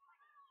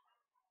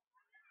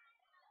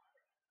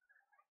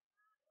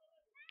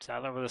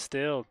 Sadler with a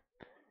steal.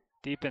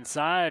 Deep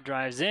inside,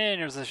 drives in.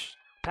 There's a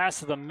pass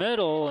to the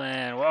middle,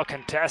 and well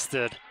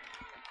contested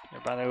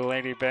here by the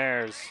Lady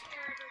Bears.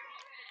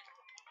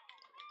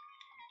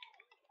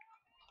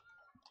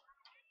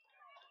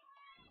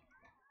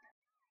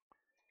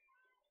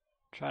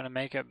 Trying to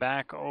make it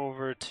back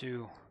over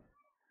to,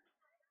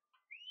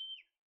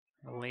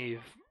 I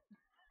believe,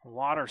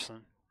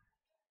 Watterson.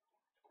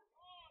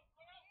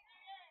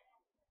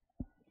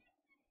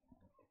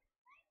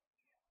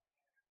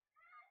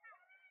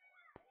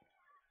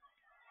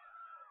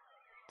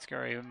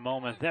 Scary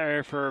moment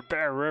there for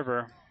Bear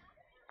River.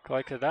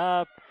 Collected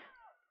up.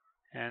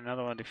 And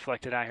another one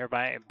deflected out here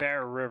by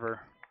Bear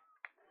River.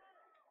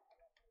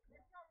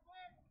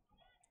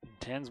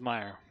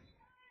 Tinsmeyer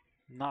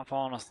not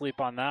falling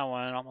asleep on that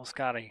one. Almost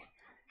got a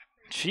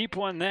cheap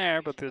one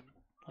there, but the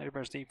Lady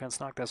Bears defense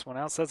knocked this one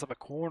out. Sets up a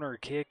corner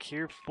kick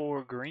here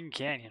for Green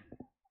Canyon.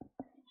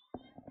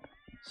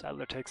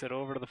 Sadler takes it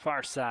over to the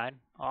far side.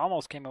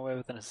 Almost came away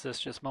with an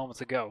assist just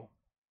moments ago.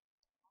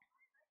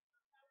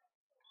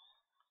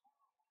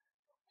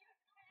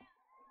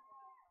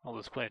 I'll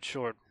just play it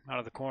short, out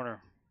of the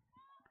corner.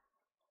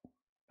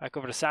 Back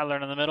over to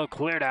Sadler in the middle,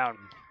 cleared out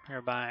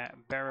here by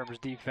Bear River's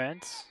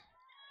defense.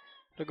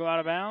 To go out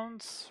of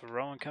bounds.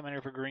 Rowan coming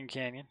here for Green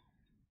Canyon.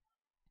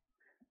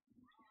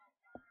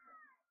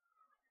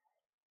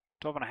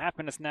 12.5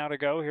 minutes now to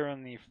go here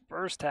in the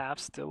first half.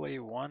 Still a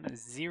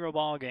 1-0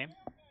 ball game.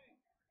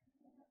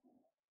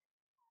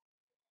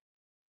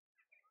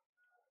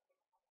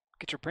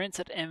 Get your prints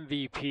at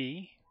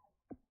MVP.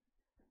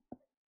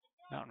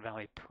 Mountain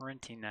Valley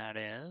Printing, that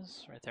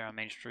is. Right there on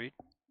Main Street.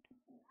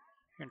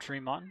 Here in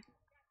Tremont.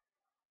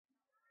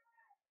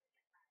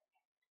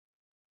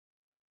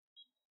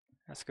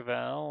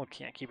 Esquivel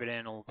can't keep it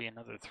in. It'll be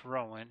another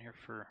throw in here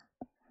for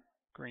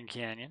Green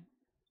Canyon.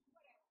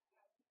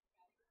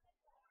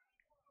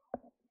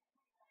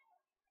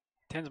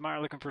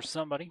 Tensmeyer looking for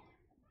somebody.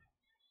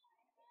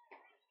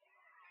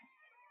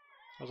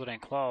 Those it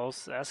ain't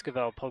close.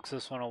 Esquivel pokes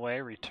this one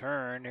away.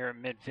 Return here at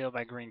midfield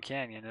by Green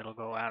Canyon. It'll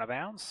go out of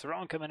bounds.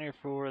 Throwing coming here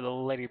for the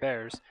Lady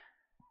Bears.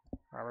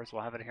 Roberts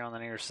will have it here on the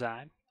near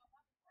side.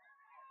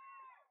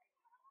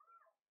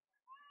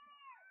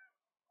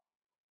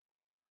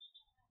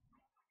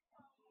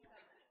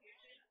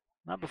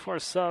 Not before a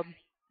sub.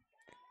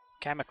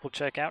 Kamek will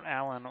check out.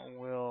 Allen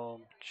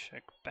will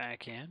check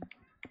back in.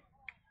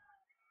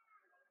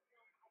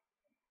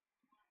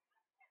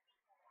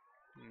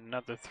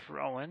 Another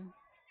throw in.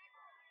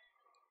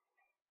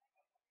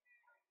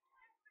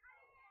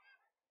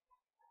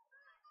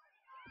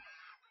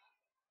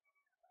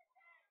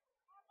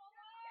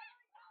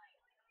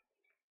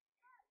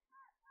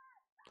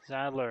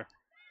 Sadler.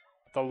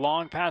 The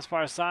long pass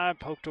far side,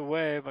 poked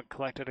away, but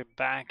collected it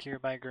back here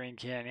by Green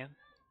Canyon.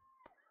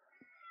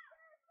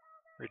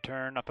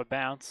 Return up a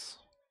bounce.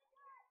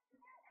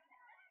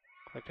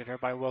 Collected here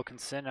by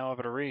Wilkinson. Now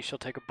over to Reese. She'll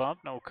take a bump.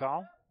 No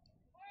call.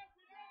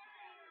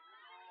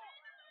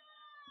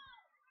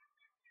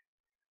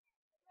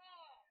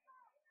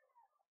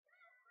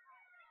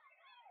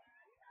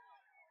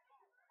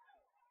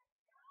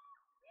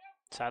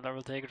 Sadler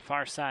will take it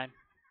far side.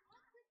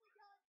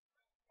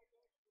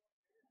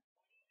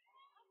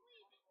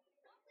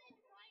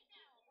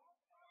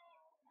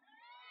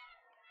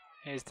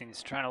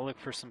 Hastings trying to look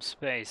for some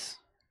space.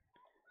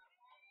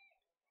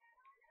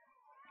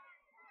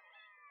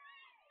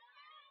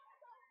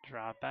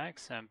 Drop back,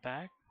 sent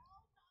back.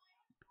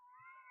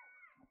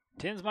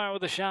 Tinsmeyer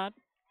with a shot.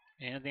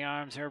 In the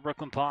arms here,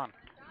 Brooklyn Pond.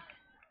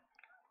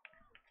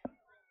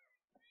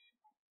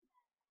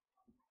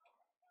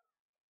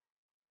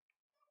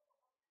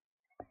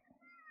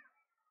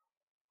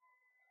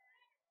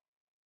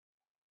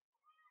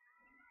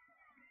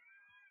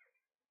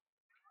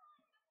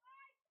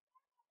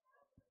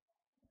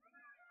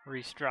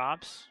 Reese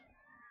drops.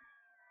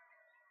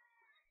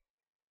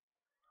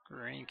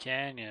 Green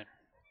Canyon.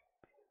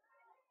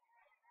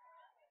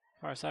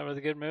 Far side with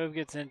a good move,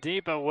 gets in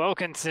deep, but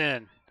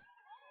Wilkinson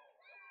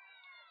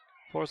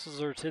forces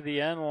her to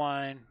the end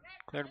line.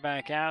 Cleared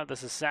back out.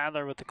 This is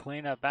Sadler with the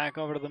cleanup, back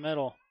over to the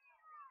middle.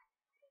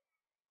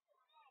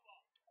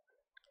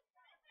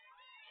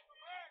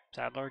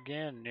 Sadler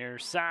again, near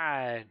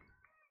side.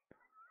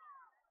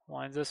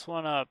 Winds this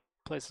one up,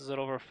 places it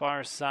over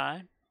far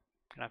side.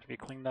 Gonna have to be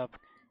cleaned up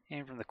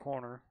in from the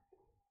corner.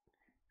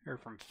 Here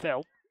from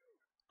Felt.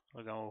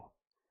 We'll go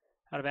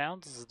out of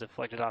bounds. This is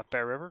deflected off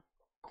Bear River.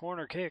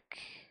 Corner kick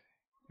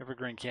over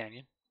Green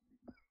Canyon.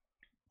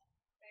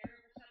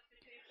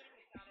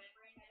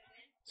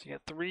 So you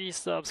got 3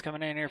 subs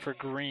coming in here for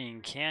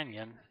Green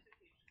Canyon.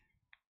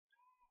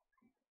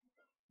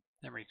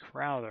 Emery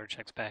Crowther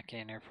checks back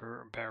in here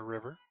for Bear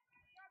River.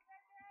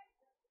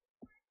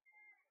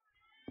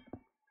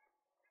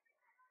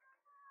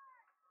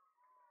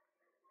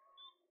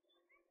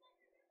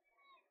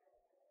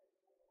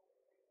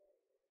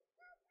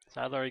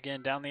 Sadler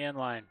again down the end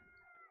line.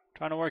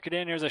 Trying to work it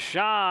in. Here's a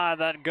shot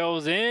that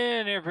goes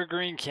in here for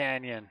Green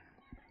Canyon.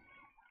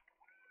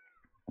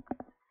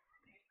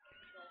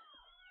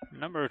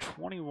 Number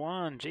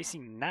 21,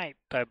 JC Knight,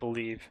 I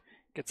believe,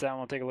 gets that one.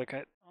 We'll take a look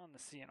at on the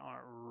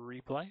CNR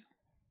replay.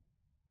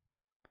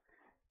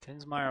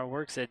 Tinsmeyer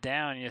works it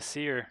down. You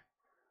see her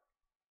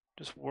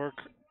just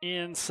work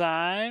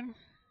inside.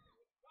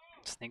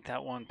 Sneak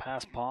that one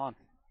past Pond.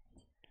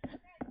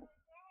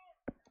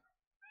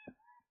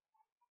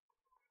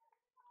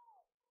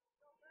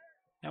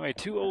 Now a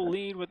 2-0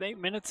 lead with 8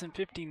 minutes and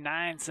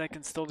 59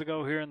 seconds still to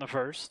go here in the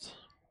first.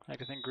 I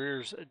think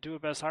Greer's do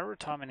it best hard.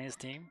 Tom and his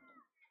team.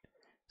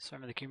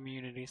 Serving the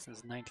community since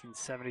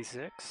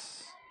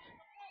 1976.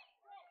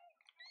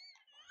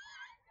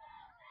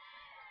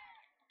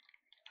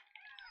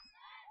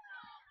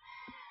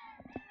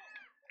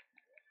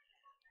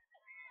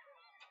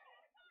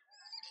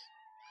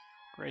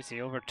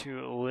 Gracie over to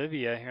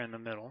Olivia here in the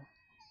middle.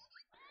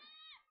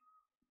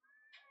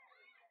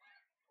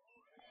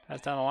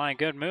 Pass down the line,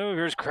 good move.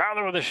 Here's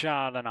Crowther with a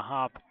shot and a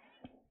hop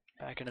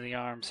back into the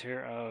arms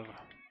here of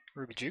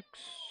Ruby Jukes.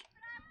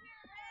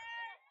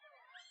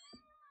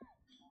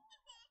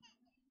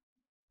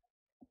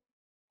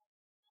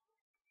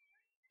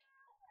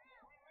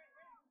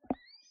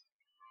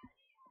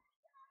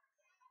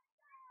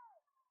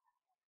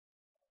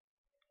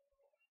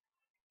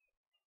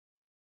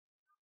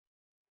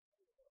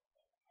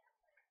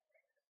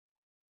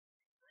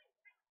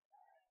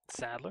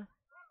 Sadler.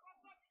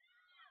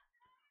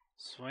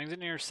 Swings it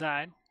near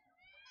side.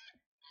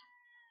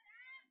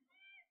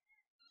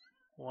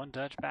 One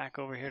touch back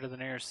over here to the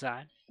near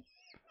side.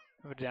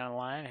 Move it down the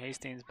line.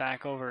 Hastings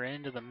back over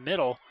into the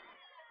middle.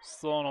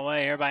 Stolen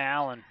away here by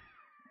Allen.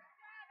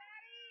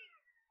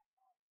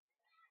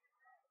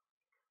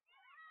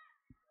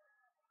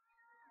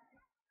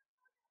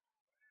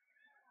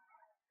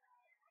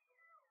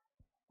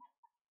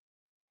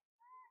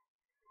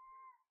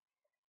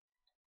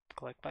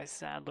 Collect by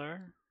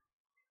Sadler.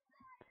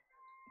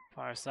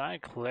 Far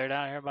side, cleared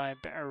out here by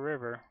Bear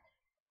River.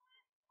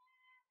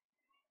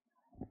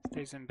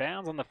 Stays in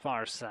bounds on the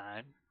far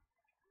side.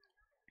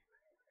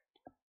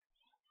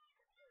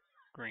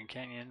 Green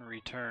Canyon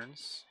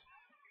returns.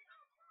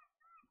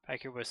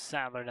 Back here with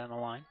Sadler down the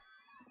line.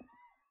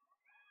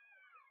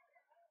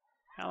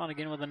 Allen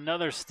again with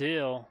another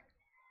steal.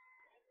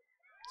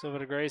 It's over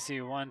to Gracie,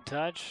 one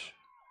touch.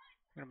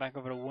 Going back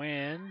over to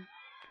Wynn.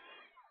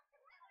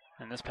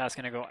 And this pass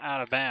going to go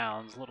out of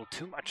bounds. A little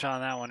too much on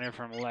that one here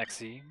from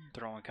Lexi.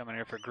 Throwing coming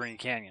here for Green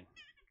Canyon.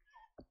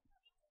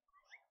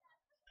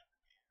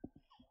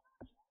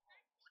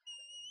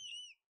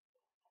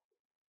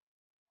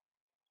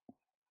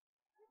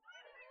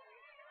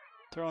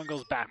 Throwing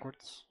goes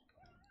backwards.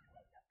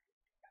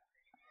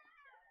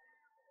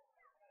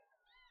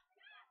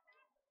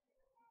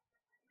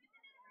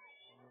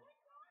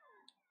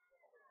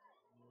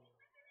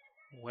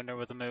 Winder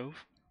with the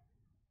move.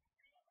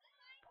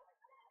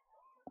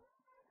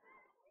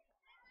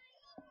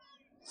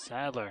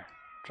 Sadler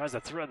tries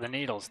to thread the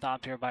needle,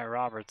 stopped here by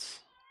Roberts.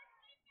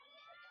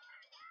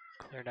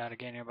 Cleared out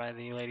again here by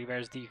the Lady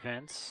Bears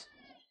defense.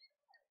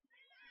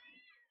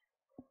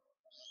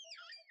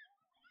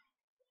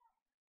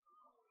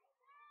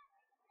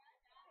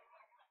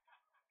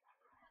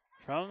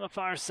 From the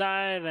far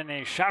side, and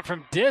a shot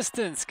from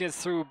distance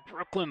gets through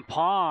Brooklyn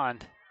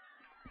Pond.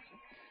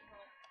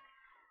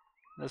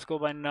 Let's go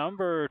by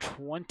number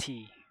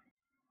 20.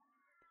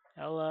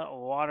 Ella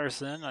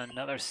Watterson,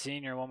 another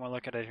senior. One more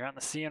look at it here on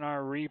the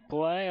CNR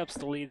replay. Ups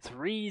the lead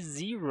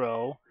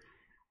 3-0.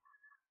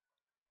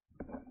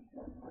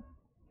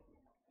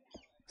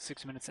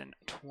 6 minutes and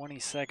 20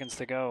 seconds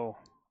to go.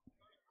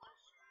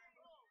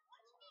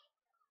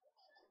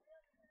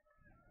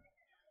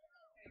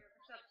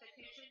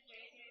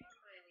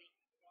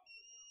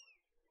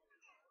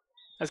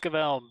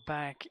 Esquivel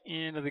back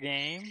into the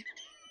game.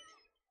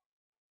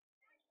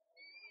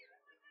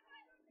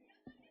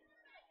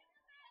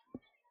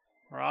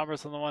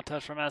 Roberts on the one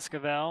touch from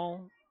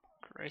Esquivel.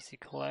 Gracie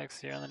collects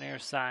here on the near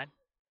side.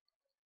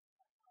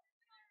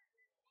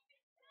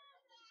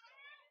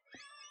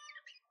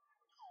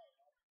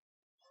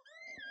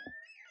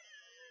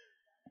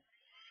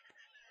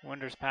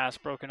 Winder's pass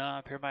broken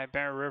up here by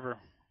Bear River.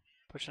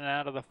 Pushing it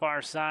out to the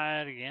far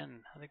side.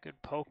 Again, another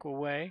good poke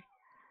away.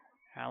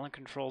 Allen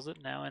controls it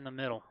now in the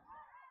middle.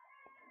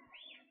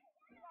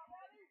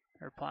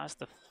 Herplas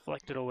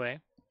deflected away.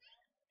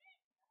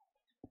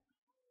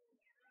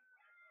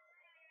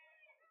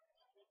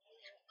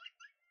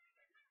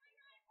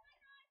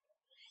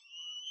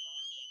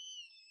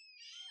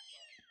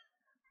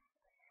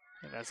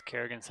 And that's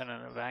Kerrigan sending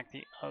it back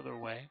the other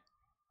way.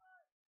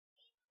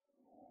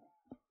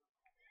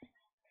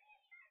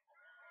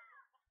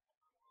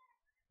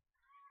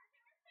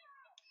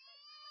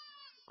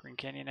 Green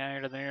Canyon now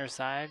here to the near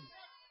side.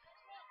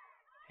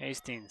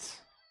 Hastings.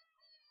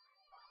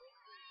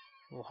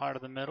 A little hard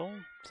of the middle.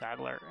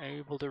 Sadler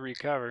able to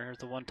recover. Here's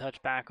the one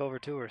touch back over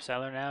to her.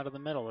 Sadler now to the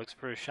middle. Looks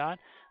for a shot.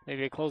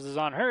 Maybe it closes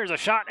on her. Here's a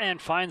shot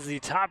and finds the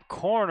top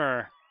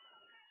corner.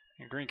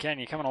 And Green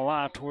Canyon coming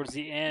alive towards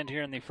the end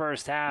here in the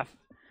first half.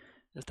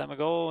 This time a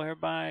goal here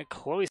by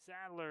Chloe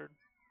Sadler.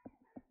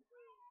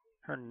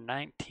 Her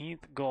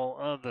 19th goal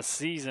of the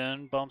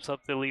season. Bumps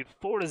up the lead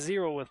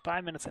 4-0 with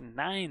 5 minutes and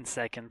 9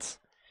 seconds.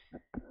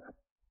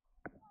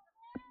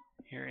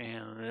 Here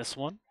in this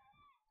one.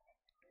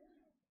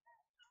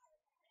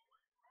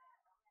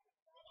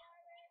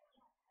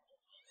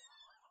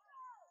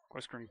 Of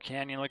course, Green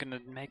Canyon looking to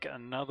make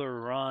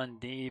another run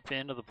deep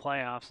into the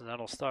playoffs, and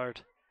that'll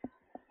start,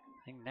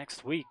 I think,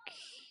 next week.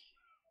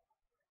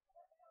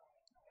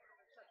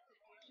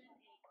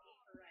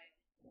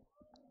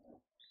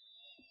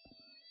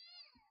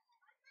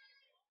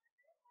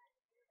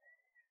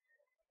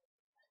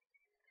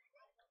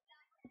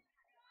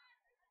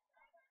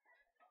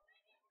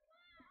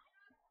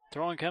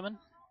 Throwing coming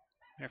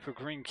here for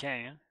Green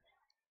Canyon.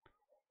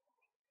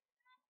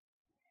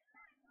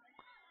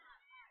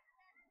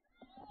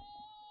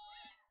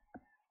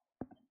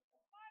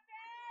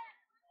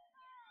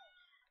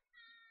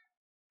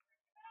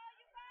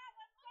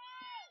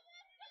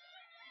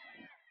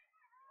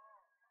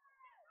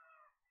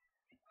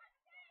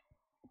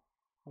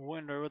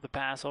 Winder with the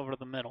pass over to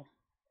the middle.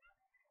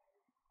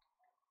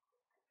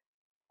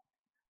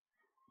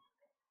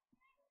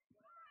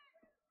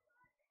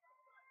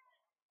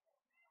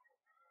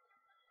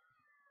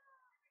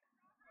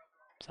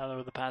 Sadler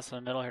with the pass in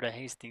the middle here to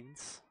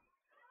Hastings.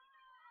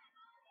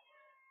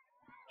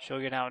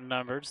 She'll get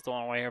outnumbered,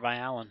 stolen away here by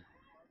Allen.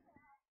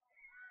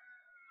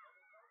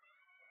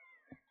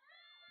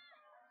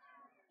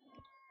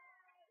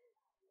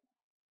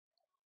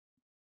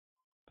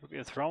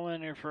 a throw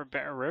in here for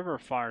Bear River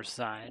far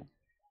side.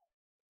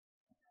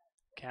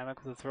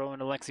 Kamek with a throw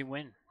into Lexi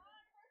Wynn.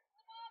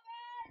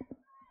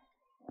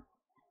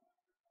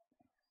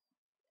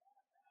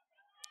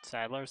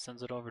 Sadler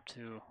sends it over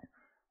to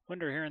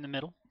Winder here in the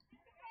middle.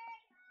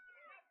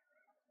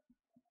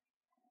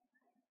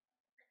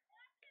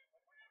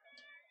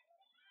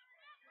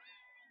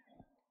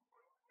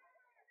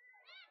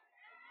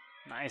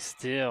 Nice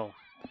steal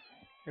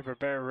here for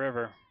Bear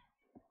River.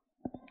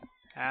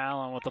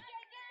 Allen with the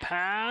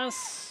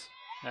pass.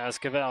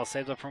 Esquivel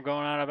saves it from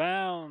going out of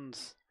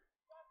bounds.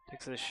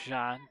 Takes a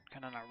shot,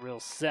 kind of not real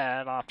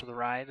set, off to the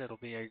right. It'll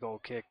be a goal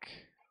kick.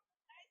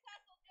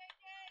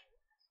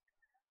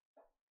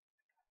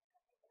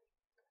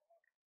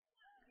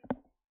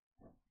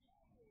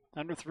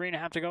 Under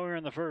 3.5 to go here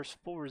in the first.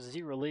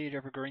 4-0 lead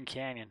over Green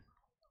Canyon.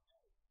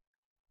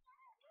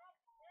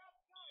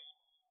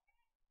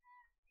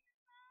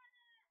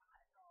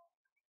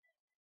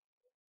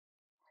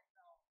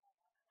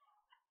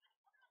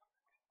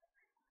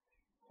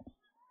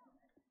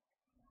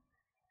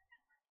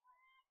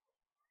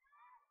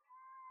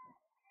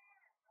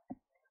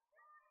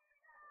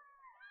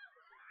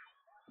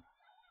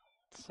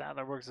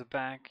 Sadler works it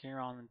back here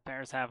on the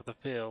Bears half of the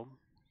field.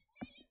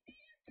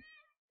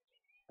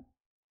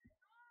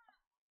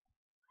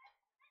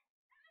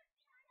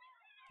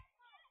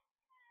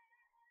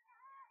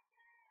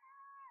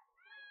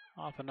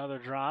 Off another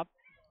drop.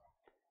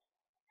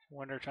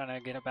 Winder trying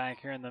to get it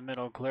back here in the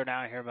middle. Cleared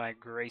out here by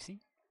Gracie.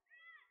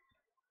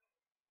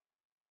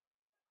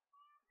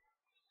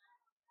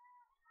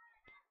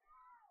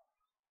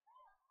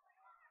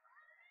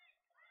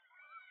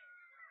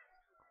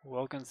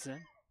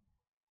 Wilkinson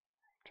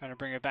trying to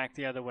bring it back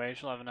the other way.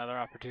 She'll have another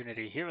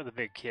opportunity here with a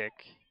big kick.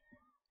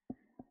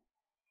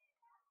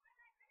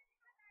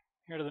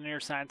 Here to the near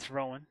side,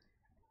 throwing.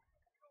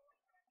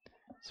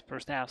 This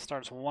first half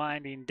starts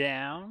winding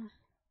down.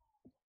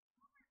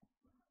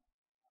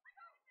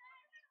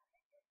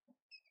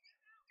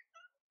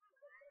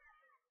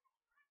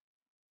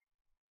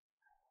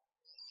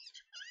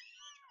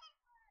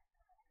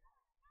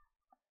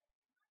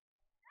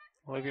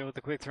 Olivia with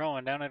the quick throw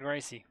in down at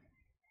Gracie.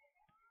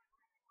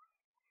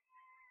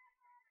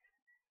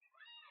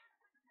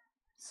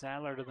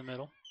 Sadler to the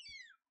middle.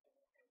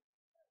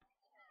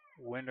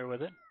 Winder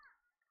with it.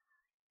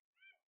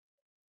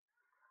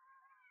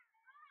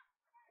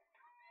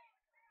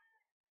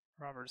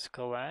 Roberts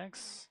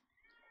collects.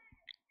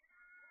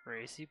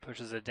 Gracie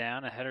pushes it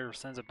down. A header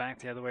sends it back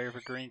the other way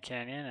over Green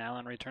Canyon.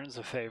 Allen returns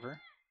the favor.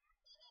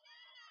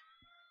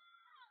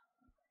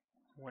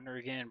 Winder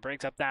again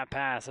breaks up that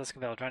pass.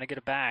 Esquivel trying to get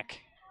it back.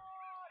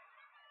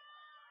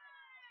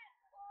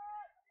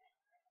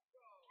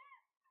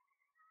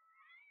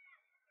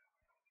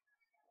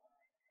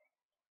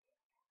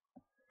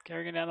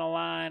 Carrigan down the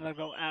line. They'll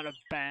go out of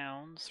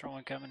bounds.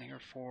 Throwing coming here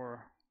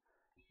for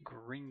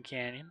Green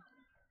Canyon.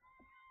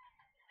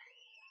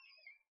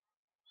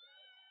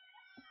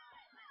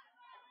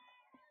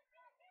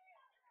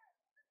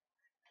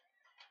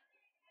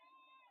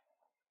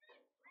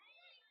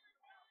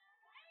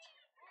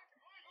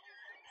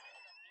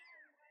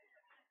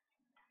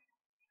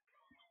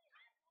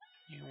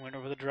 Winder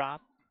with a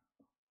drop.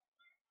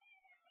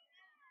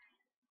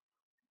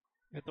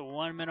 At the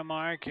 1 minute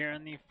mark here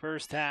in the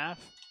first half.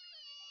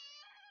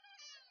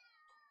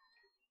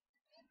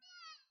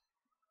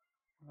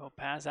 We'll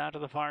pass out to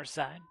the far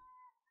side.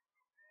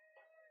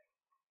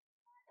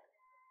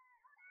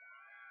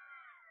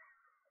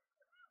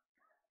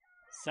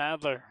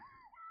 Sadler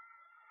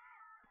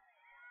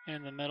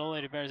in the middle.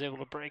 Lady Bears able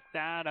to break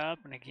that up.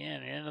 And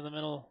again, into the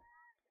middle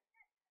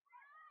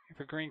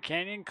for Green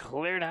Canyon.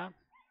 Cleared out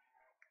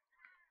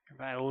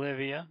by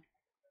Olivia.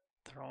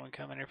 Throwing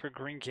coming in for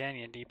Green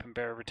Canyon deep in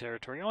Bear River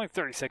territory. Only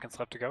 30 seconds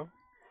left to go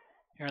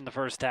here in the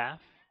first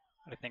half.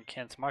 I think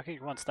Kent's Market,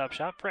 your one-stop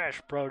shop.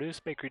 Fresh produce,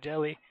 bakery,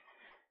 deli,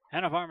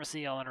 and a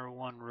pharmacy all under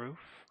one roof.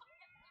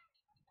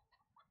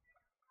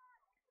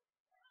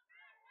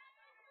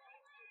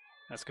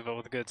 Esquivel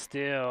with a good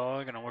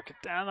steal. Going to work it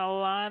down the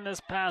line.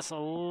 This pass a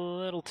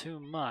little too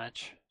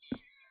much.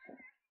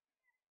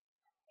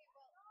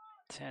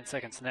 10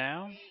 seconds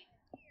now. 7,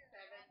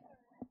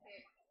 6,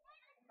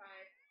 5,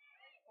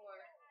 4,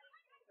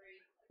 3,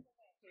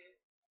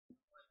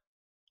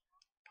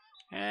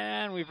 2.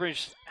 And we've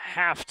reached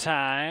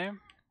halftime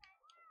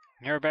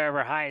here at Bear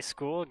River High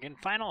School. Again,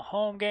 final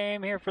home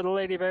game here for the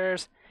Lady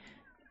Bears.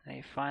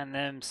 They find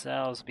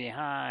themselves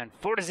behind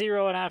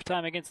 4-0 at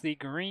halftime against the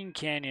Green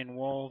Canyon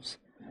Wolves.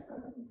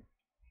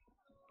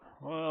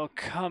 We'll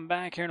come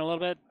back here in a little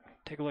bit,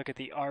 take a look at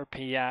the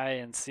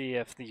RPI and see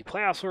if the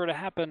playoffs were to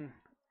happen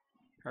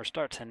or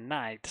start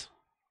tonight.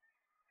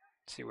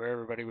 See where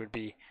everybody would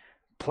be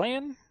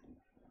playing.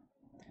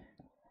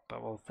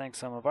 But we'll thank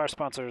some of our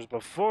sponsors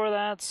before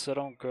that, so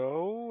don't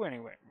go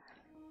anywhere.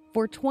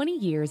 For 20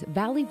 years,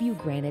 Valley View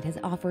Granite has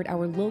offered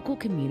our local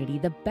community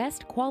the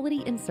best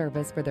quality and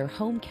service for their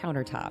home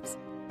countertops.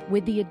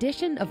 With the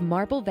addition of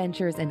Marble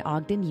Ventures in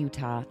Ogden,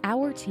 Utah,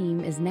 our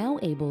team is now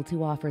able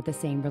to offer the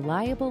same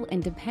reliable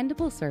and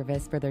dependable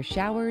service for their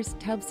showers,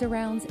 tub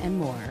surrounds, and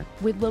more.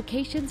 With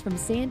locations from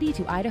Sandy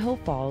to Idaho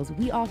Falls,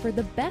 we offer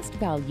the best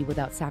value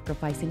without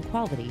sacrificing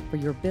quality for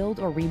your build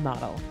or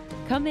remodel.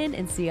 Come in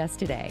and see us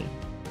today.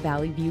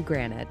 Valley View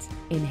Granite,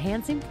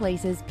 enhancing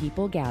places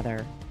people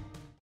gather.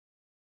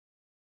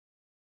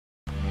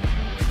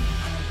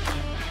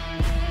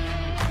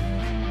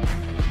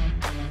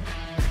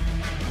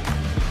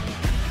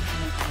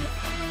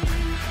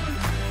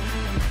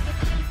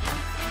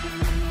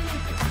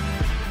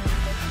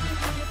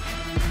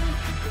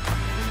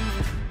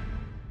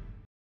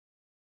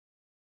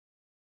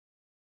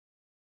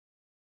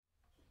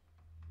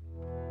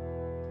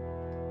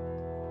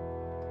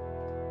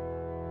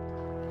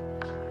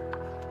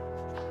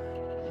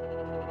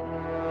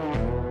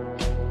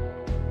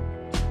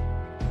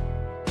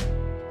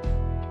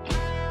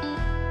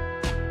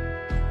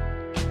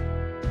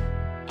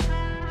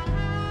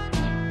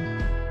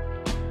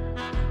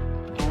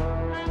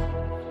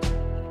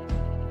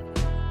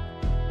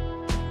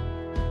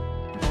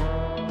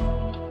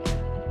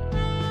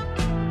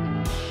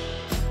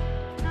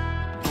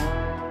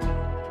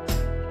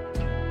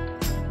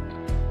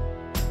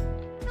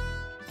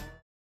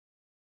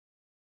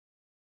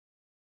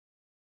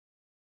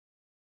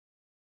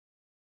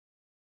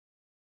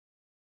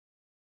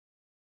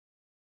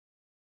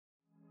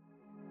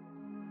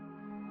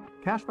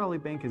 Cache Valley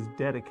Bank is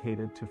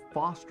dedicated to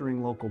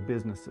fostering local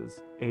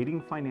businesses,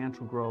 aiding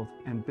financial growth,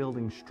 and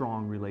building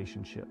strong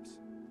relationships.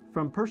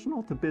 From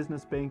personal to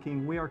business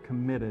banking, we are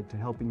committed to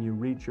helping you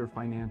reach your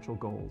financial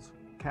goals.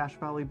 Cache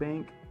Valley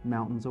Bank,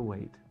 mountains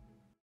await.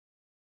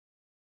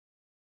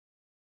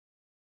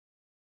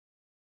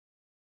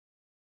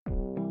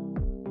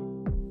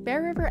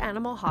 Bear River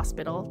Animal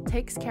Hospital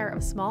takes care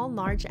of small and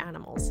large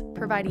animals,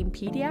 providing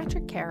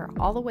pediatric care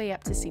all the way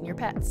up to senior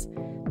pets.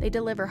 They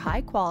deliver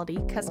high-quality,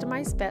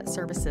 customized vet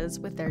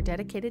services with their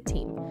dedicated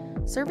team.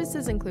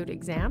 Services include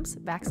exams,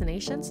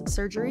 vaccinations,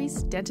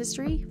 surgeries,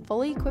 dentistry,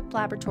 fully equipped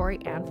laboratory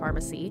and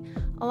pharmacy,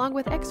 along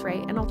with x-ray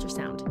and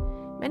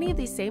ultrasound. Many of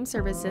these same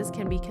services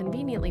can be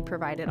conveniently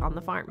provided on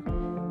the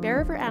farm. Bear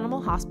River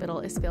Animal Hospital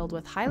is filled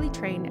with highly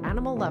trained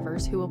animal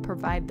lovers who will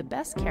provide the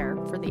best care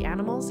for the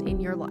animals in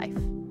your life.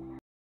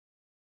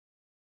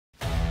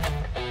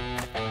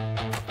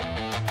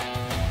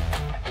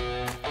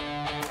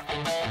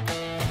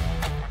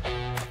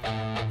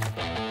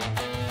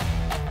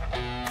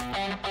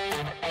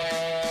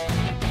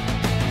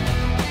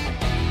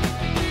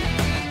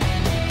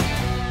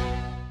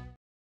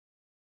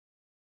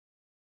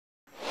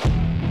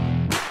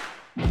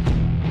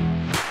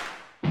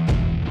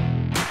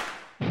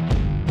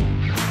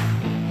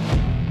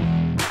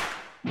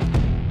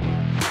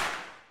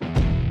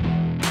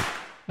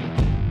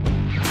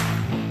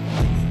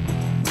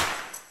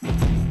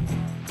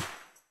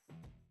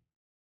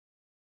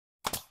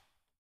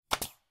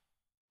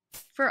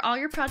 For all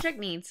your project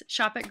needs,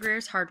 shop at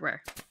Greer's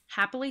Hardware,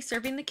 happily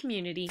serving the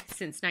community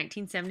since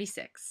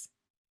 1976.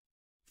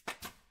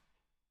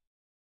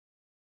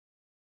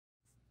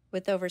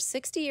 With over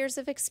 60 years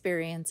of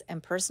experience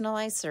and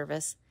personalized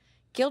service,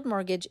 Guild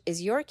Mortgage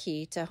is your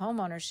key to home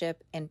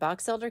ownership in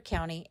Box Elder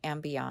County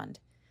and beyond.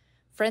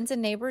 Friends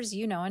and neighbors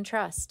you know and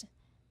trust.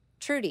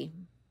 Trudy,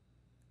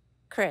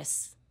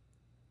 Chris,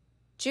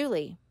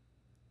 Julie,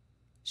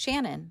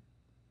 Shannon,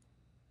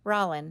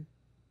 Rollin,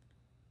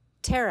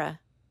 Tara,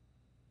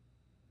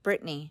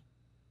 Brittany,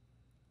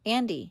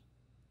 Andy,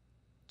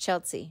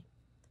 Chelsea.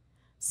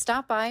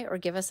 Stop by or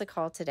give us a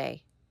call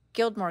today.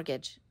 Guild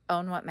Mortgage,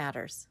 own what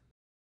matters.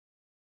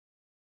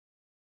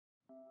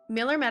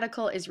 Miller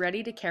Medical is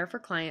ready to care for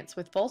clients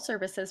with full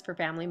services for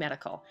family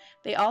medical.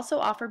 They also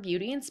offer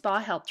beauty and spa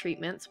health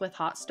treatments with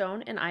hot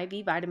stone and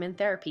IV vitamin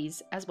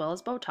therapies, as well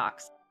as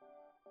Botox.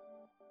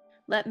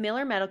 Let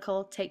Miller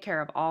Medical take care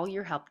of all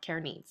your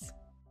healthcare needs.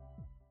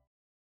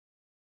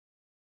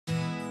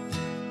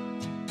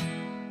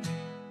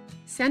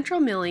 Central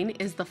Milling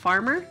is the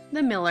farmer,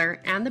 the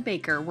miller, and the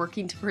baker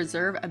working to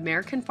preserve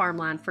American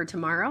farmland for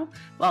tomorrow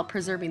while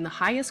preserving the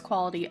highest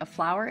quality of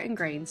flour and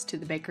grains to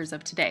the bakers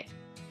of today.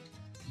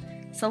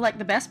 Select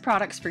the best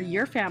products for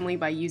your family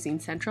by using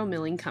Central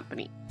Milling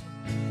Company.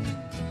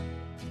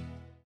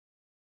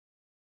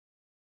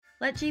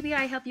 Let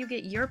GBI help you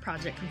get your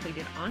project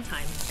completed on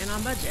time and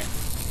on budget.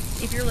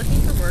 If you're looking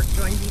for work,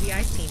 join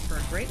GBI's team for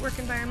a great work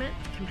environment,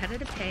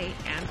 competitive pay,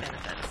 and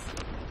benefits.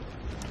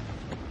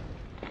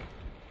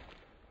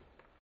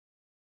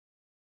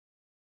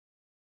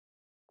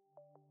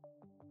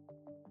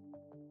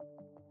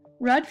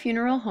 Rudd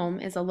Funeral Home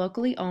is a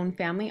locally owned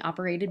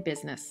family-operated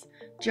business.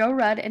 Joe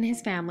Rudd and his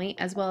family,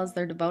 as well as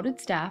their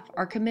devoted staff,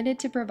 are committed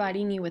to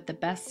providing you with the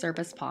best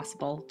service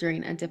possible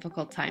during a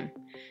difficult time.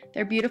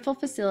 Their beautiful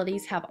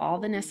facilities have all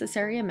the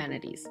necessary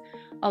amenities.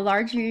 A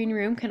large viewing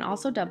room can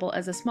also double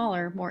as a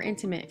smaller, more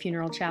intimate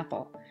funeral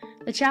chapel.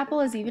 The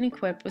chapel is even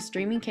equipped with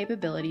streaming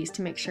capabilities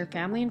to make sure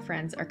family and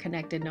friends are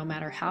connected no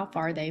matter how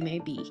far they may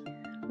be.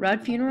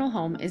 Rudd Funeral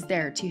Home is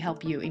there to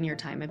help you in your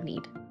time of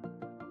need.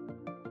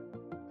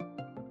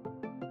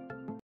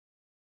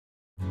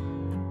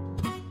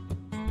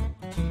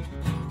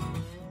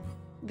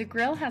 The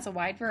grill has a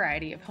wide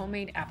variety of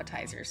homemade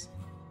appetizers.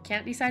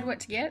 Can't decide what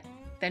to get?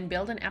 Then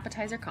build an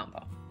appetizer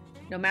combo.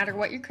 No matter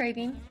what you're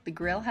craving, the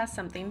grill has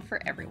something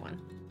for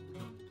everyone.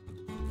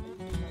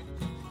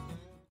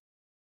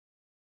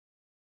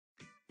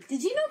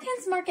 Did you know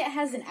Kent's Market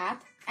has an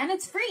app? And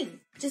it's free.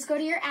 Just go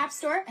to your app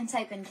store and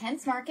type in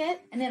Kent's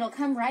Market and it'll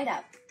come right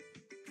up.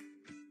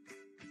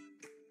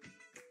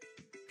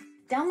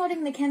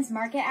 Downloading the Kent's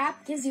Market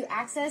app gives you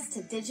access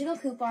to digital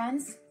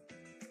coupons,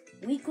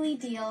 weekly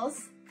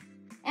deals,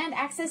 and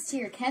access to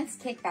your Kent's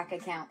Kickback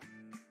account.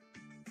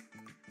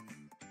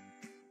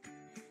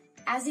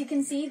 As you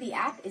can see, the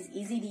app is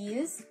easy to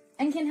use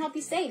and can help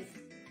you save.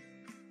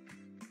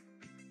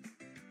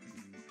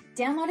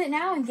 Download it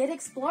now and get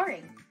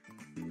exploring.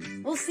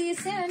 We'll see you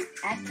soon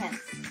at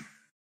Kent's.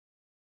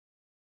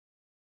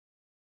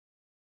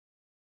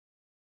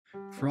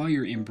 For all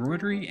your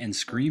embroidery and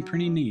screen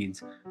printing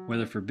needs,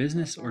 whether for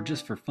business or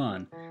just for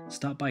fun,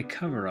 stop by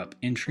Cover Up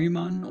in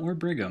Tremont or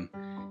Brigham.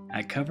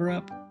 At Cover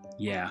Up,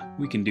 yeah,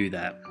 we can do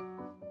that.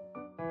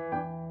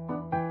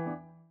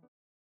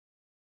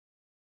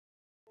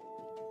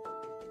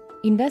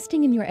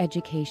 Investing in your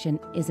education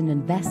is an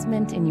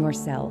investment in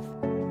yourself.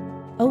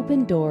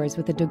 Open doors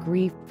with a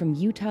degree from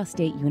Utah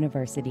State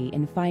University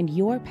and find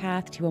your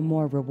path to a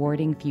more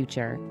rewarding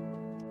future.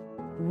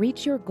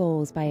 Reach your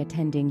goals by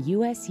attending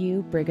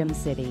USU Brigham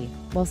City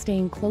while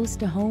staying close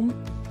to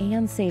home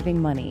and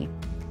saving money.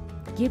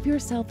 Give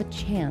yourself a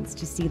chance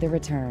to see the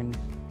return.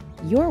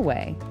 Your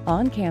way,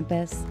 on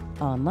campus,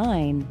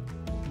 online.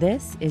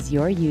 This is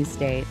your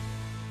U-State.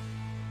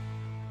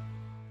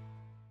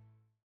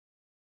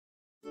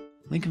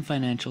 Lincoln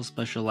Financial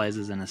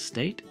specializes in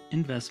estate,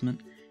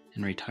 investment,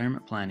 and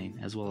retirement planning,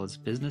 as well as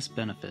business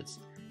benefits.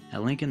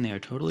 At Lincoln, they are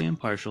totally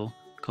impartial,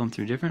 comb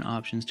through different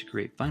options to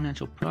create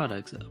financial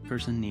products that a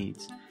person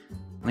needs.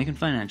 Lincoln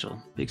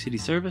Financial, big city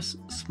service,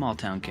 small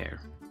town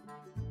care.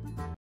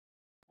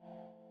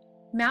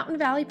 Mountain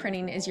Valley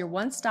Printing is your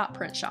one-stop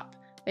print shop.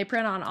 They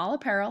print on all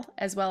apparel,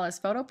 as well as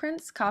photo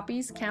prints,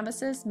 copies,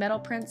 canvases, metal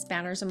prints,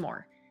 banners, and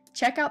more.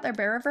 Check out their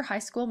Bear River High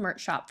School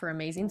merch shop for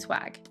amazing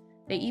swag.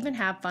 They even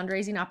have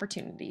fundraising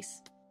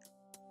opportunities.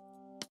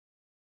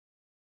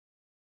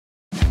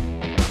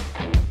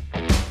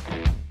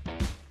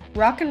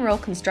 Rock and Roll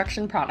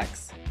Construction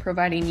Products,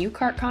 providing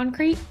U-Cart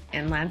concrete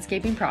and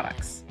landscaping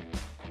products.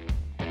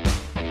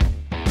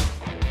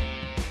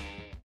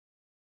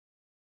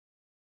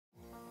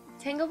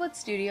 Tanglewood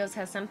Studios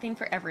has something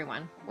for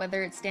everyone,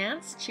 whether it's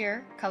dance,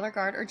 cheer, color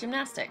guard, or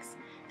gymnastics.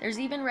 There's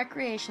even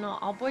recreational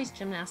all-boys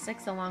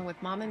gymnastics along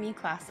with Mamma Me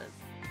classes.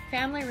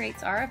 Family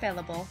rates are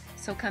available,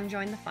 so come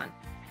join the fun.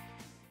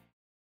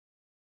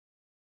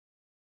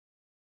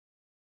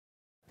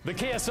 The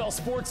KSL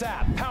Sports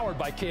app, powered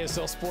by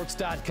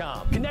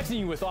KSLSports.com, connecting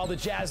you with all the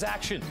Jazz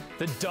action,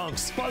 the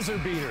dunks, buzzer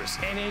beaters,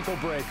 and ankle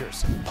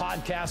breakers,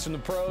 podcasts from the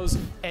pros,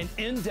 and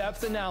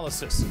in-depth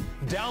analysis.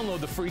 Download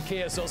the free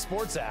KSL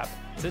Sports app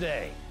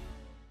today.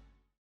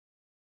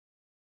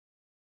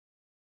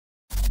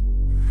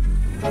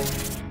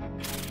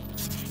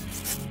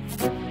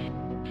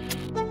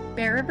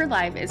 Bear River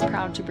Live is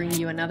proud to bring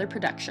you another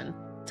production,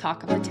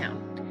 Talk of the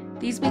Town.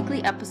 These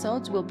weekly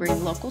episodes will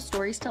bring local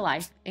stories to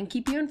life and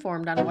keep you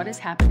informed on what is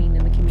happening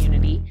in the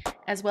community,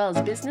 as well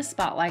as business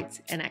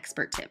spotlights and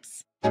expert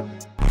tips.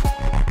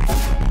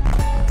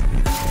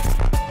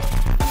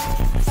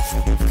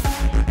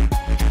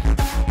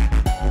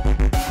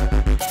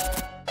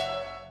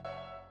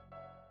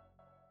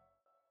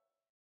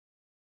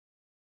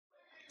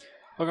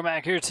 Welcome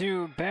back here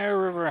to Bear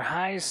River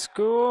High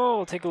School.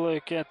 We'll take a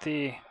look at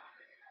the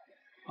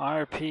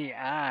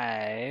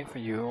RPI for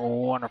you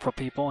wonderful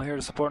people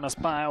here supporting us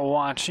by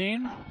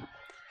watching.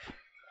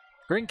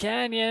 Green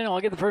Canyon will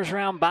get the first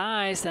round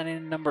bye, standing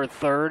in number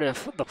 3rd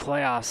if the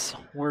playoffs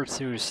were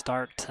to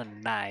start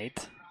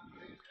tonight.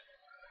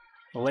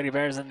 The Lady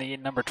Bears in the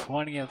number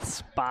 20th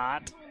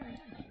spot.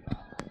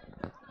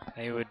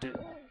 They would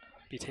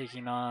be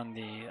taking on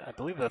I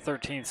believe the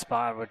 13th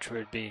spot, which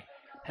would be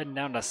heading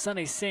down to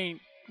sunny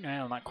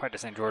not quite to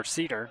St. George,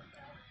 Cedar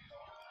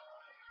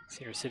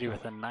City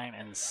with a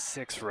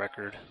 9-6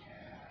 record.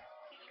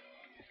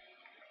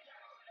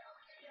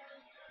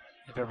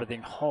 If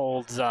everything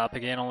holds up,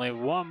 again, only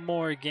one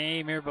more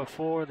game here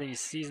before the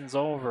season's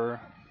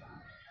over.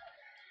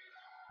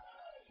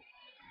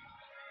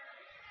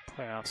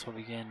 Playoffs will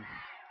begin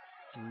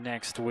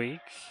next week.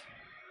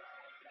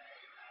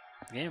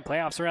 Again,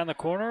 playoffs around the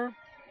corner.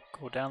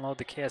 Go download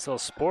the KSL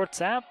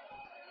Sports app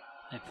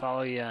and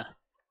follow you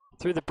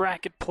through the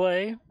bracket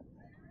play.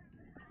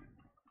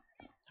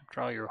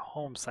 After all your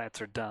home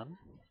sites are done.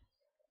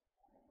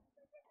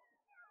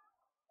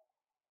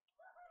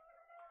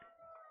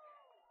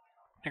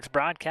 Next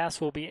broadcast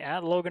will be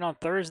at Logan on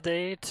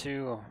Thursday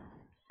to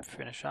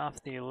finish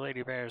off the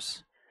Lady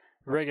Bears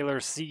regular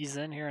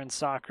season here in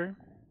soccer.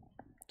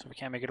 So if we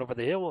can't make it over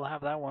the hill, we'll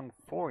have that one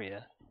for you.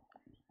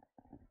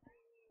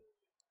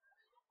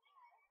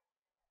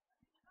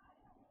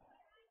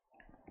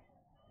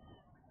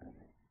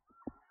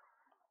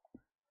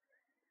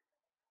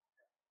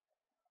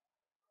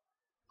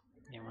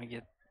 And we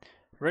get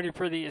Ready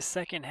for the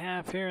second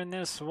half here in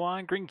this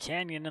one. Green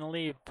Canyon in the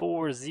lead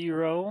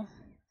 4-0.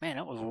 Man,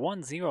 it was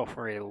 1-0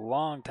 for a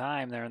long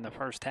time there in the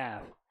first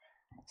half.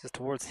 Just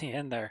towards the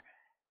end there,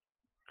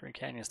 Green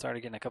Canyon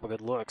started getting a couple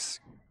good looks.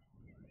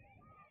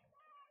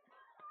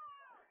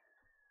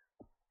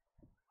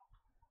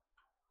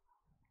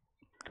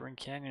 Green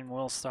Canyon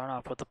will start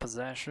off with the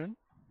possession.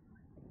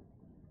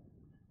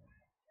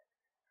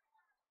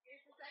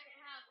 Here's the second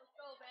half. Let's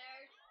go,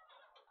 Bears.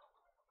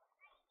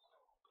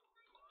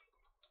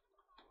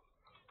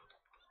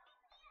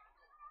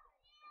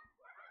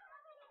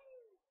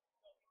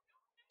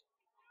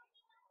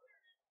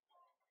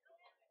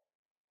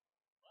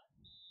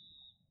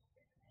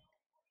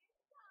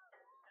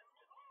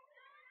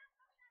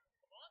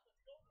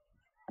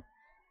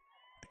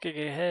 Kick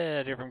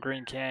ahead here from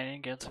Green Canyon,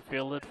 gets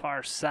fielded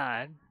far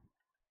side.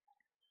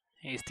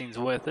 Hastings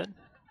with it.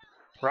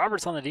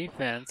 Roberts on the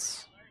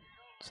defense.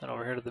 Sent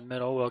over here to the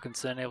middle.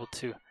 Wilkinson able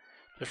to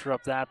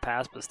disrupt that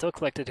pass, but still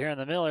collected here in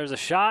the middle. There's a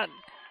shot.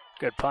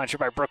 Good punch here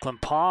by Brooklyn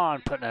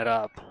Pond, putting it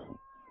up.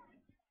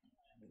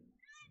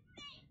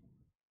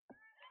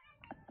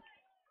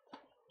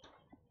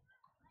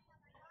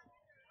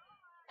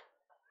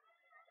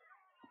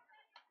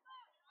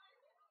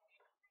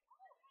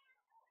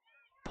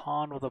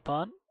 Pond with a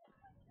punt.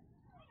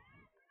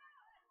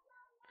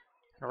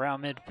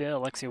 Around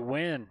midfield, Lexi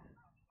Wynn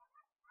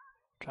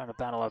trying to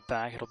battle it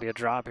back. It'll be a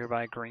drop here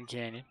by Green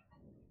Canyon.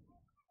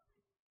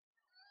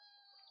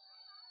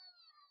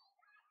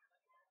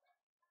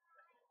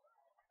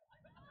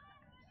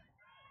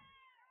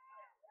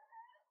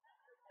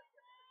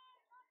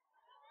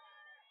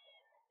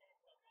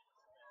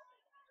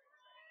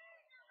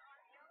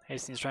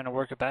 Hastings trying to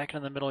work it back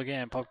in the middle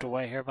again. Poked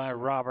away here by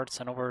Roberts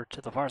and over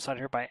to the far side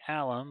here by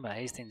Allen, but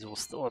Hastings will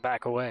steal it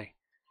back away.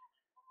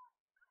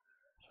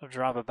 So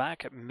drop it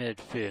back at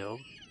midfield.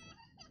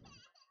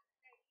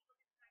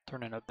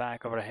 Turning it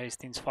back over to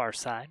Hastings' far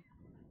side.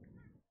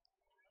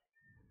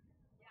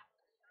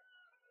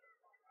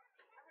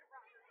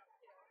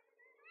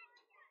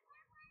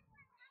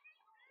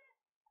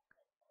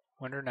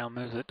 Winder now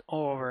moves it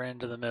over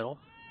into the middle.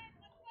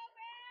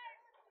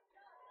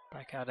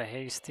 Back out to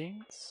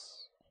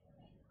Hastings.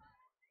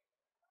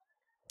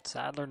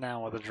 Sadler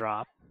now with a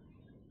drop.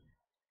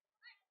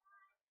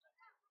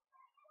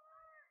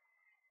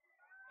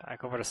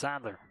 Back over to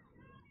Sadler.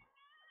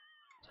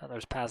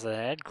 Sadler's pass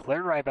ahead.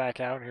 Cleared right back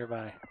out here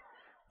by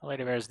the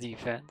Lady Bears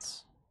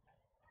defense.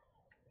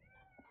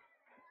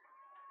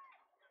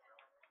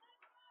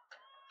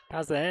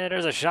 Pass ahead.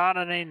 There's a shot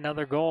and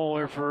another goal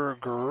here for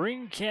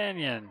Green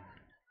Canyon.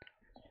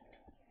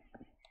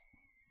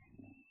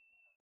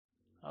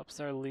 Ups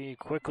their lead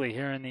quickly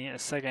here in the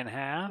second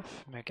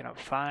half, making it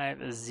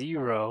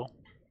 5-0.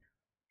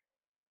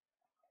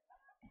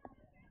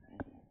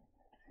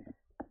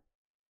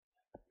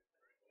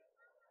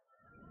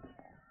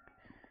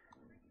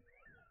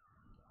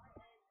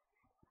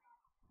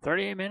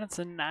 .38 minutes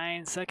and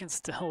 9 seconds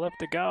still left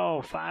to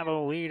go.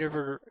 5-0 lead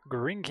over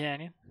Green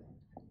Canyon.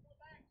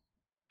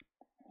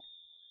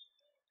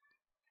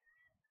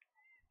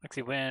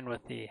 Lexi Wynn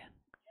with the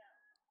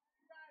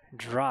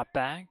drop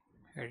back.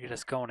 Here to get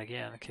us going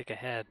again. Kick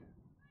ahead.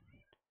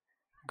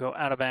 Go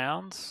out of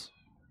bounds.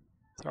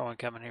 Throwing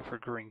coming here for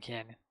Green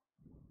Canyon.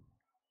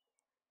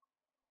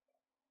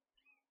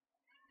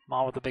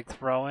 Maul with a big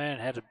throw in.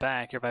 Headed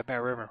back here by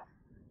Bear River.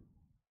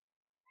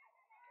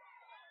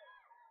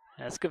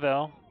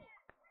 Esquivel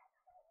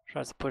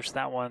tries to push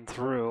that one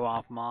through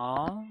off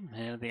Maul.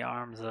 Into the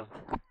arms of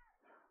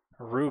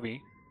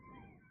Ruby.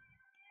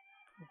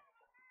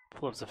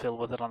 Flips the field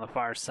with it on the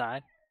far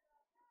side.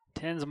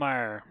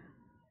 Tinsmeyer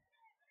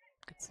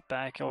gets it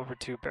back over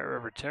to Bear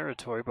River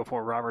territory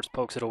before Roberts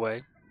pokes it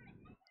away.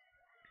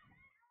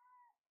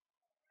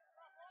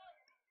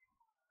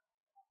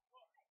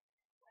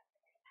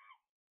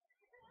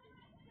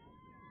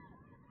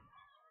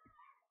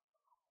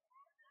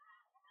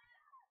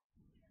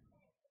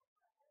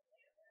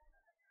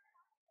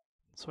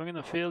 Swinging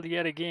the field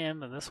yet again,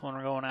 but this one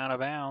we're going out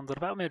of bounds. At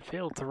about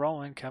midfield,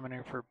 throwing coming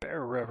here for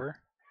Bear River.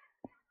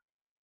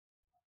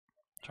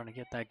 Trying to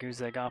get that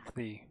goose egg off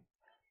the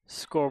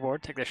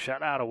scoreboard. Take the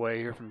shutout away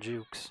here from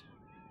Jukes.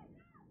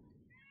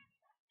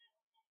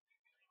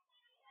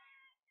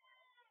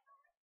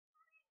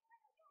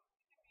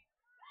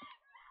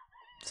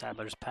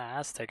 Sadler's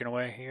pass taken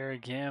away here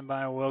again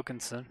by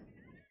Wilkinson.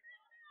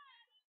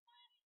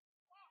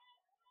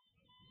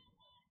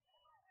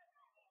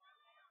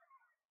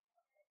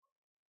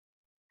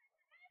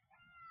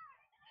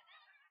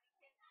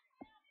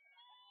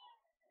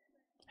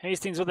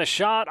 Hastings with a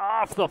shot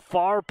off the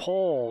far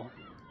pole.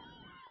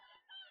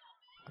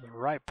 The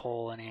right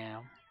pole,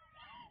 anyhow.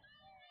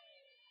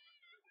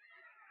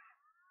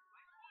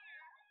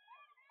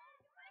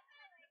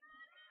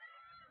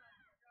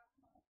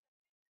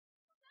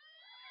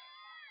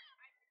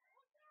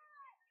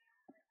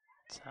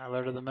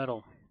 Sadler to the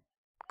middle.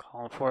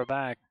 Calling for it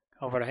back.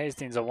 Over to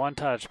Hastings, a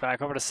one-touch.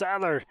 Back over to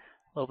Sadler.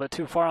 A little bit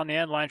too far on the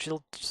end line.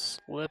 She'll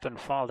slip and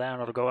fall down.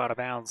 It'll go out of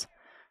bounds.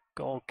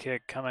 Goal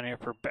kick coming here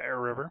for Bear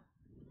River.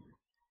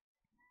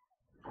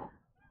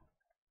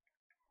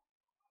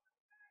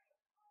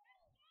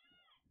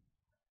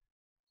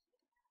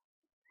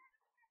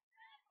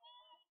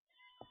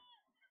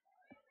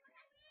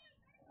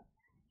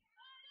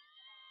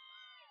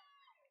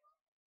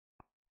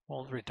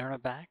 We'll return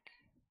it back.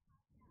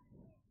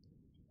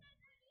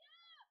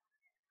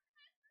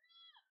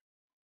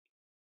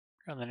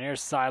 On the near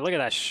side, look at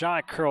that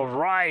shot curl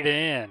right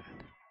in.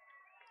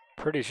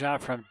 Pretty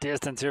shot from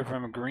distance here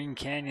from Green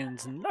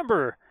Canyon's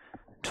number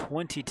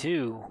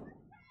 22.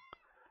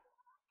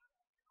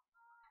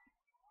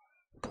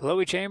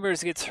 Chloe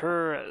Chambers gets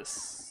her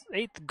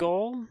 8th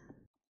goal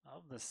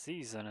of the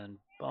season and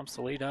bumps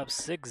the lead up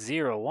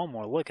 6-0. One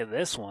more look at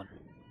this one.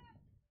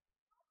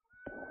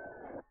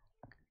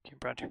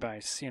 Brought to you by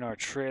CNR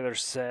Trailer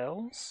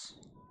Sales.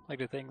 I'd like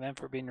to thank them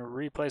for being a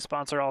replay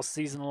sponsor all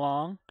season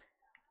long.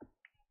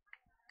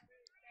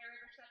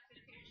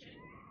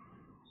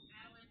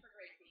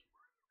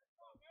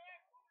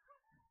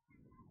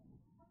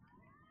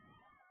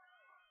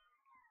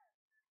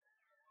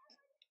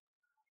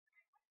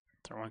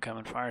 Throw one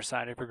coming far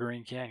side for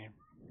Green Canyon.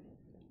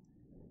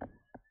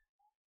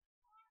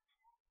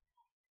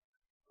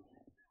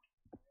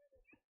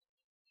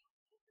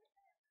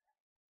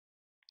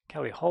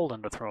 Kelly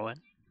Holden to throw in.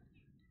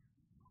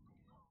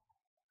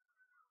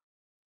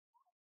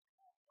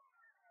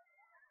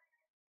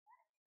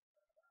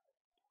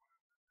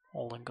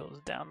 Holden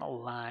goes down the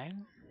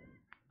line.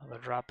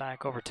 Another drop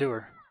back over to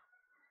her.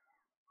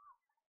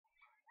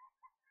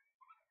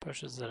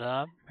 Pushes it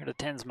up. Here to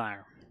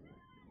Tensmeyer.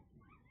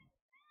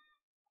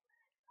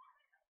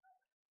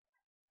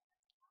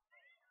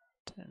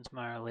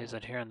 Tensmeyer leaves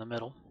it here in the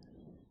middle.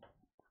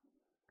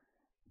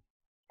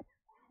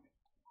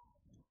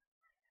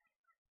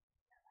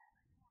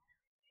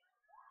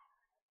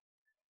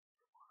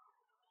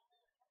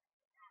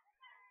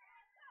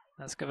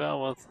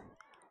 Esquivel with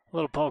a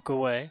little poke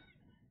away.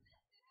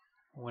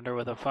 Winder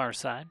with a far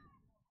side.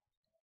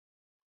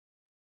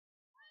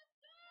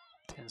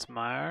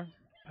 Tensmeyer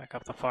back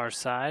up the far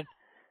side.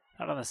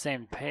 Not on the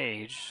same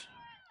page.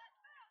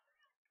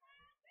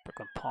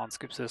 Brooklyn Pond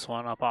scoops this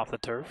one up off the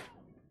turf.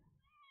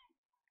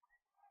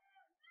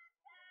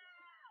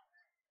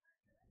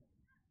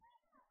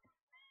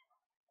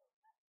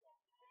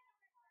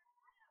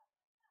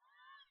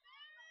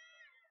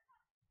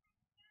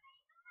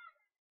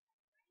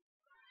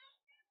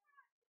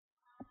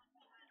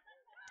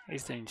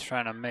 Hastings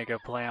trying to make a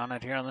play on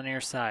it here on the near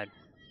side.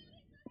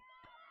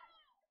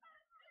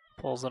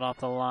 Pulls it off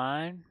the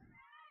line.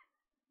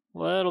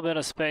 Little bit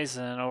of space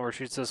and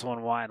overshoots this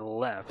one wide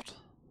left.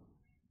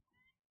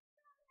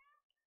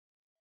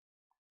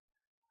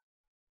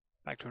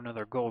 Back to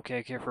another goal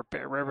kick here for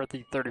Bear River at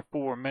the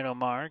 34-minute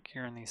mark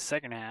here in the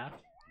second half.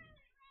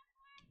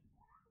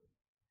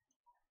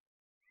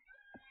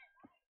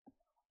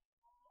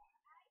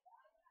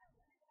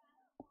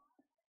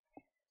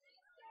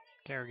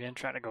 Kerrigan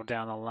trying to go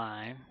down the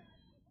line.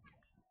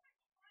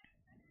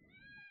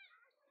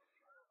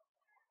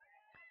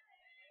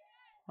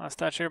 Last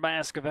touch here by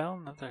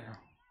Esquivel. Another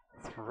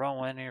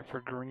throw in here for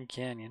Green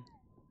Canyon.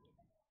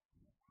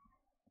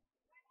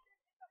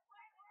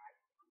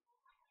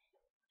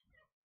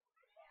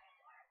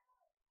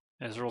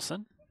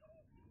 Israelson.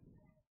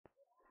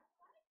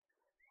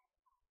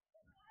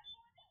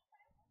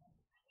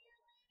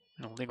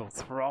 An illegal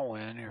throw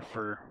in here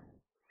for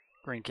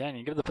Green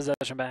Canyon. Give the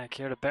possession back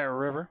here to Bear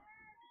River.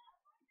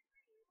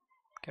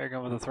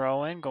 Kerrigan with a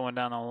throw in, going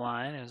down the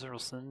line.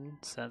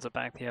 Israelson sends it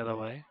back the other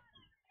way.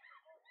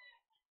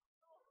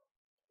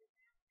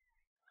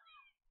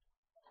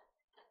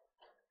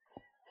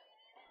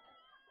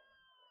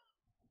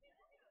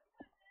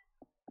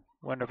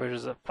 Winder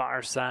pushes it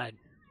far side.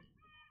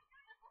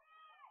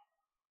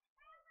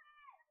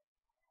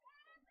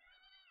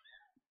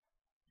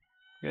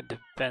 Good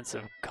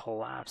defensive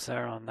collapse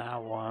there on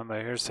that one,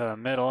 but here's to the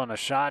middle and a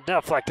shot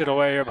deflected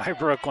away here by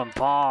Brooklyn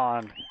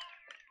Pond.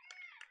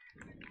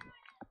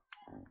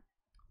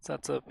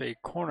 Sets up a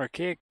corner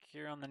kick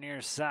here on the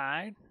near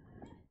side.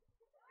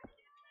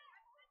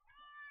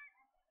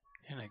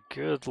 And a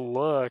good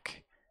look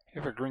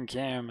here for Green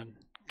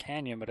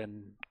Canyon, but a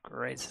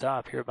great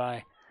stop here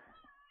by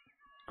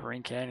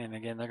Green Canyon.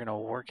 Again, they're going to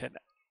work it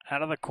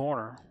out of the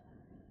corner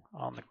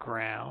on the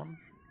ground.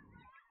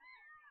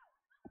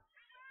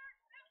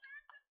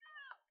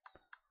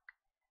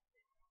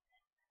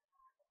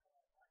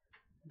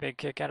 Big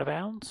kick out of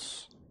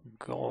bounds.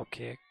 Goal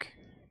kick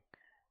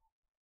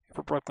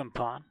for Brooklyn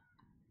Pond.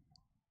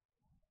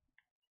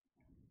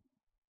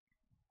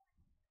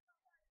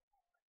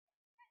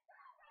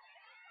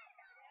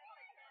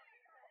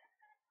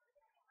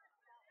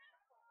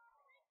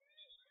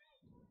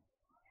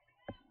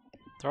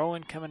 Throw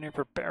in coming in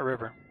for Bear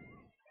River.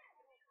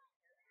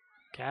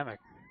 Kamek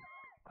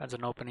finds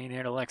an opening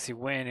here to Lexi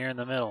Wynn here in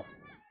the middle.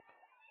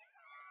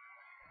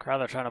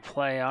 Crowther trying to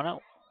play on it.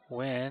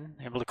 Wynn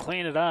able to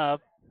clean it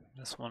up.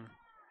 This one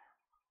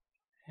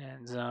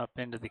ends up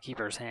into the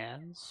keeper's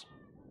hands.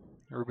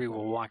 Ruby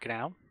will walk it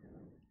out.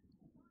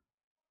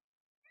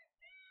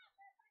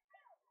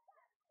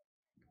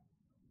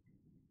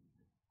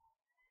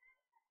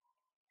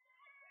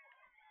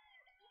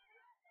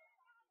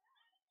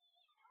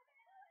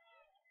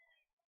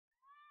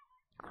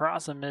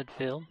 Cross the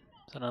midfield,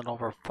 send it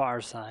over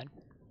far side.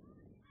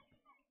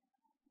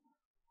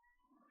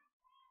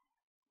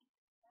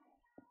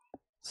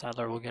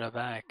 Sadler will get it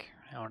back.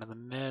 Out in the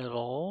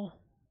middle.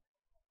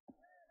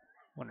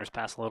 Winner's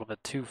pass a little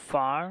bit too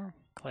far.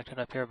 Collected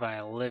up here by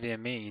Olivia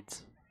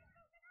Meads.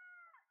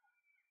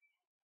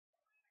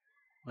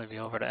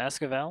 Olivia over to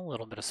Esquivel, a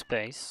little bit of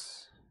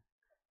space.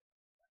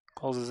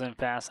 Closes in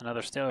fast,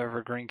 another steal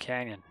over Green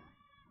Canyon.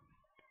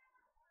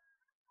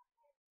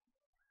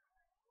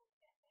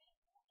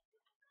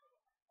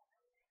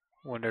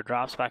 Winder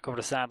drops back over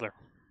to Sadler.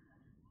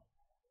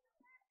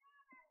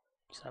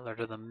 Sadler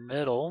to the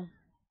middle.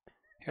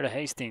 Here to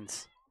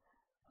Hastings.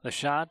 The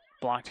shot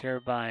blocked here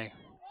by...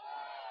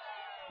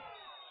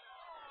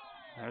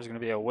 There's going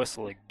to be a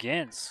whistle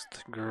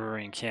against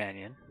Green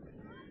Canyon.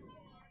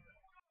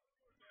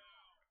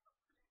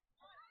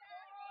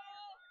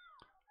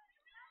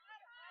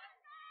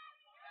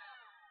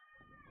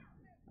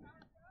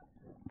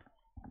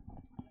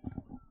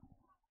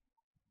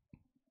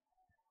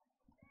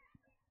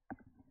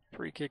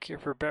 Free kick here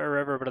for Bear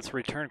River, but it's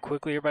returned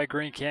quickly here by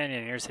Green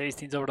Canyon. Here's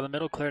Hastings over to the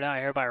middle, cleared out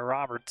here by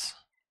Roberts.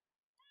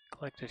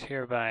 Collected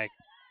here by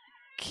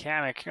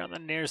Kamek here on the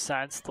near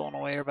side, stolen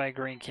away here by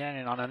Green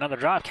Canyon on another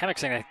drop.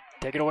 Kamek's going to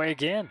take it away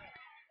again.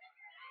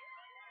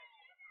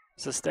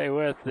 So stay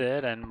with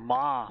it, and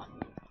Ma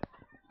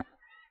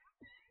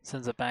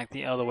sends it back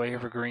the other way here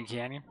for Green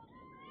Canyon.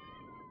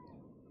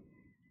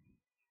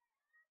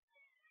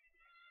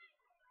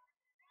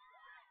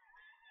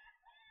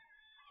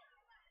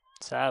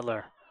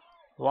 Sadler,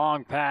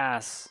 long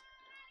pass,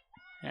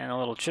 and a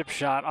little chip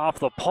shot off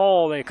the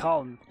pole. They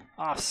call him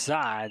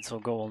offside, so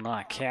goal will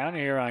not count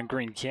here on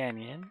Green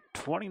Canyon.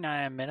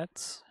 29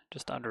 minutes,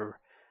 just under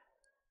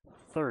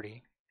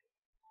 30.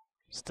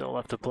 Still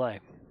left to play.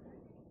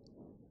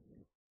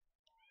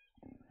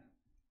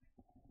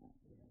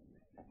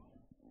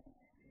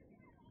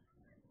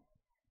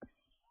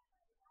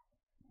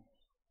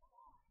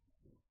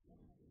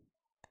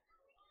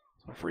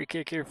 So free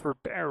kick here for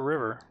Bear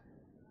River.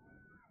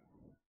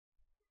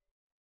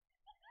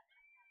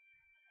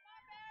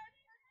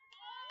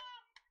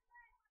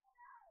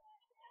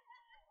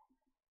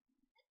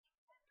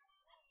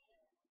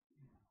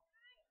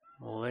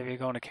 Olivia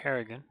going to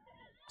Kerrigan.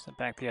 Sent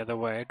back the other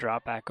way.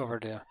 Drop back over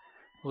to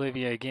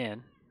Olivia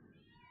again.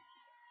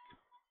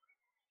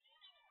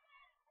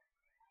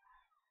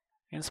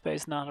 In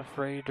space, not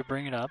afraid to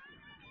bring it up.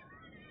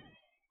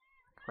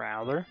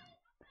 Crowther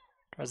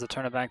tries to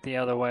turn it back the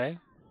other way.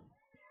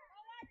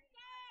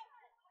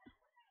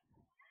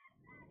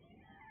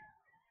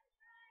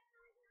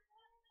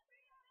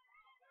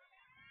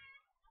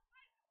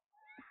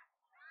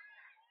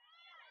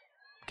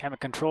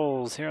 Kamek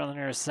controls here on the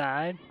near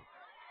side.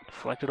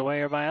 Deflected away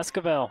here by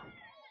Esquivel.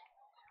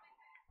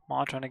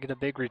 Ma trying to get a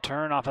big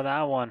return off of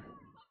that one.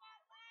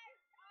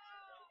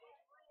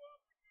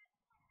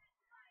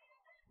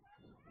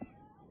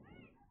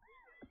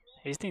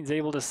 Hastings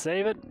able to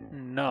save it?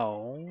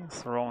 No.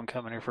 Throwing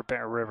coming here for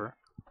Bear River.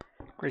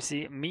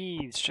 Gracie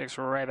Meads checks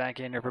right back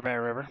in here for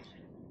Bear River.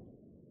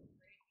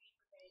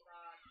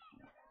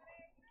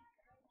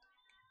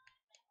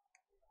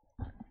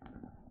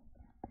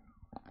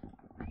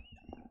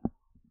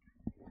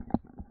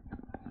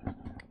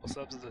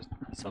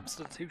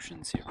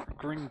 Substitutions here for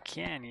Green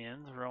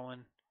Canyon.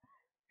 Throwing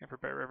here for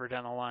Bear River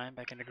down the line,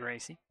 back into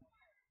Gracie.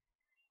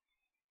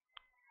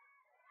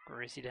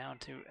 Gracie down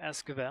to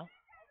Esquivel.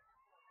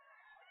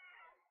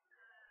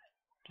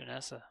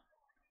 Janessa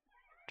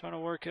trying to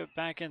work it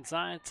back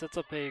inside, sets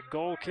up a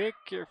goal kick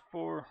here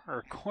for,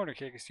 or corner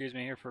kick, excuse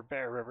me, here for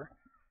Bear River.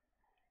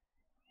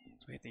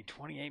 So we hit the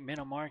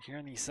 28-minute mark here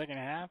in the second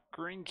half.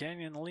 Green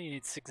Canyon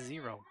leads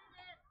 6-0.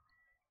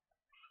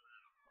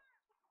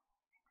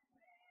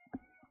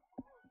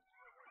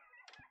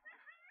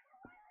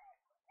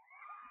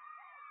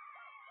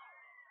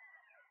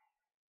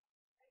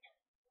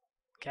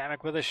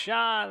 Kamek with a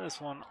shot. This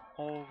one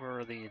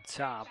over the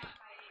top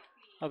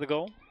of the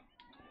goal.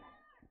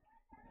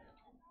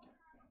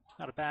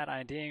 Not a bad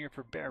idea here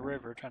for Bear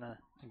River, trying to,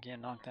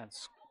 again, knock that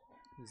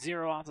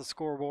 0 off the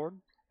scoreboard.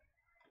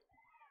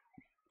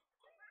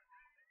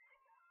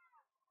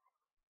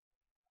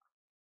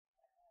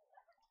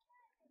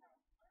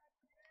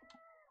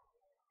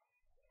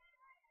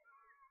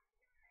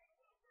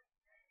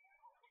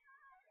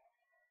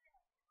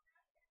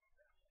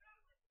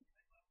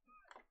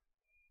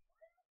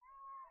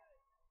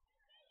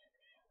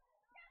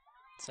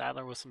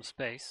 Sadler with some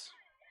space.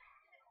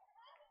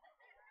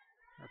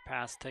 Her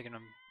pass taking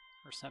him,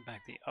 or sent back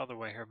the other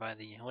way here by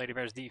the Lady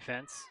Bears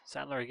defense.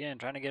 Sadler again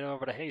trying to get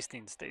over to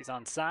Hastings. Stays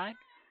on side.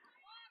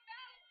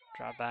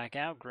 Drop back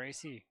out.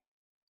 Gracie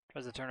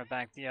tries to turn it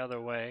back the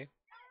other way.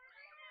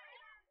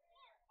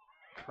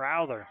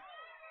 Crowther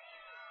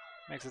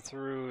makes it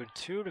through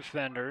 2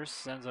 defenders.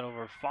 Sends it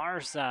over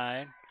far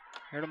side.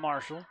 Here to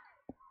Marshall.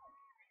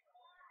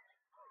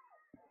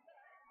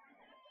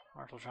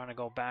 Marshall trying to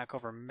go back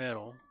over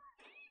middle.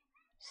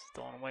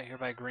 Stolen away here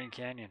by Green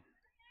Canyon.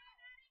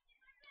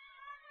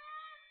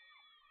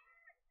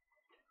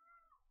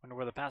 Wonder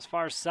where the pass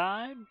far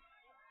side.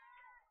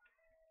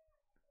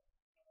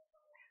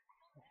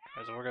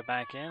 Tries to work it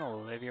back in.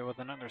 Olivia with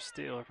another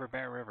steal for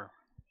Bear River.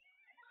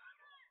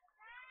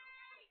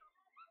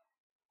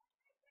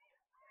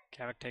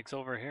 Kavik takes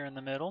over here in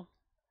the middle.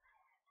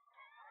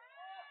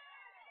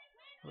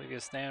 Olivia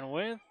stand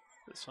with.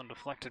 This one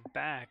deflected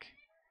back.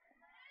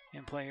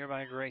 In play here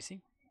by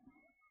Gracie.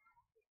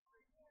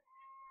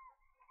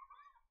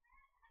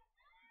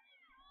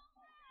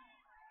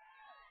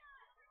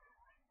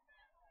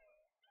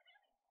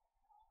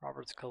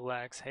 Roberts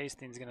collects.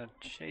 Hastings going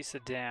to chase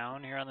it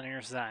down here on the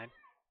near side.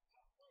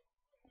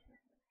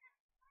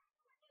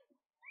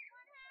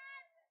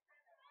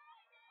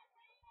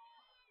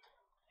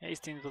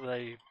 Hastings with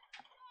a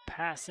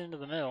pass into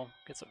the middle.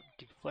 Gets it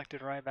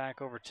deflected right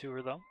back over to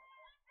her, though.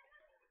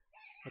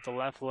 With the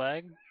left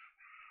leg. Going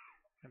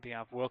to be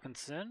off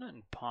Wilkinson,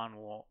 and Pond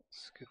will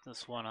scoop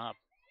this one up.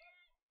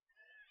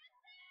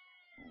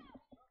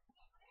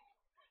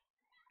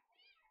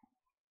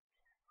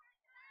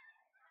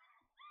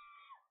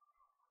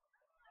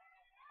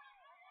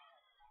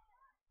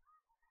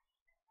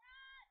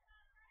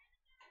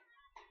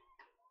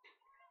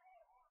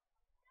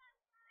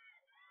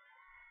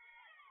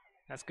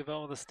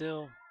 Esquivel with a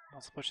steal.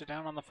 Wants to push it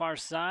down on the far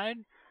side.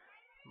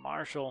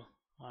 Marshall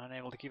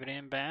unable to keep it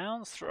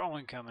inbounds.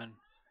 Throwing coming.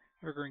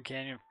 Evergreen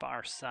Canyon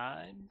far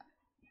side.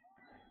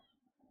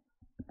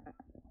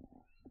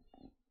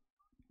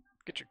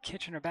 Get your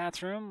kitchen or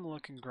bathroom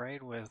looking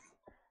great with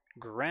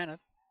granite.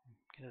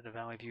 Get it to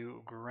Valley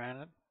View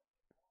Granite.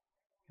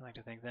 I'd like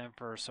to thank them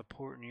for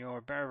supporting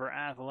your Bear River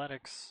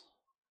athletics.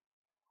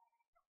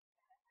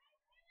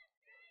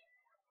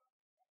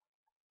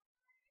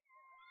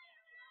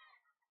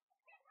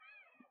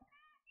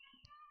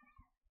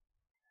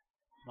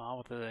 Maul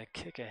with a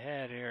kick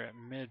ahead here at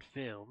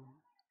midfield.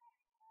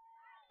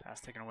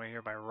 Pass taken away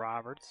here by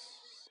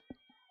Roberts.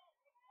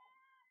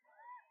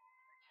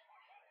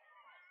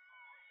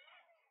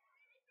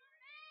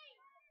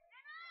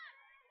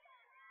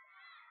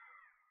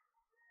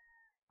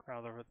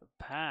 Crowther with the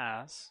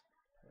pass.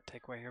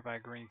 Take away here by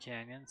Green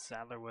Canyon.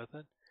 Sadler with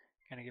it.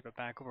 Gonna give it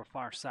back over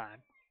far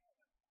side.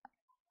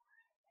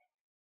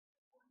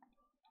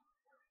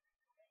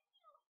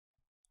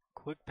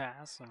 Quick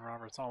pass, and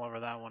Roberts all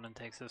over that one and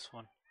takes this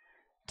one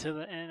to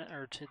the end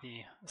or to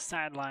the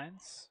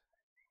sidelines.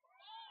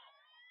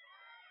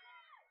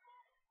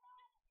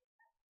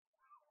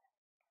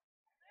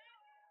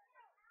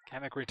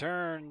 Kamek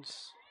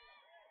returns.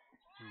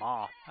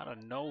 Ma out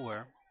of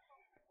nowhere.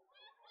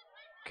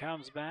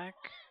 Comes back.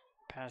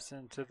 Pass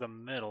into the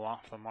middle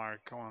off the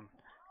mark. Going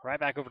right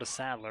back over to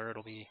Sadler.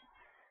 It'll be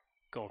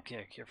goal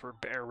kick here for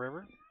Bear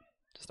River.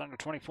 Just under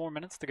 24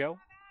 minutes to go.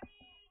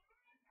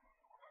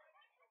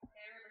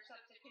 Bear River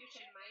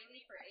substitution,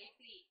 Miley for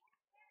AC.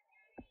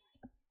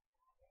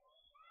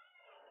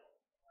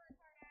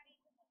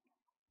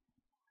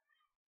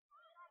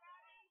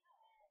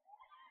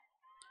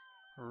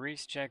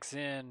 Reese checks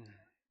in.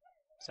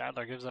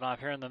 Sadler gives it off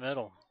here in the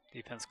middle.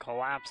 Defense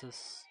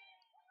collapses.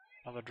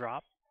 Another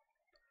drop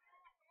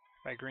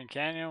by Green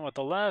Canyon with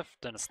the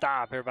left, and a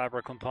stop here by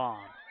Brooklyn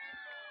Pond.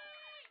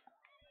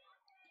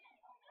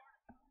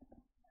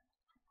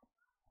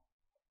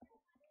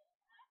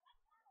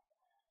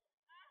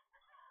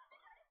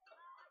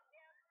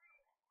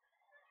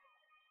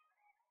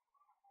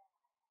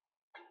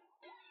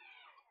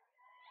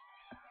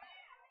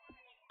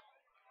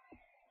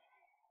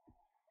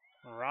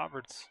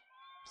 Roberts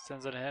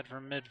sends it ahead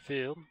from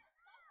midfield.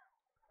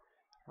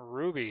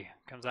 Ruby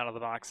comes out of the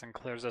box and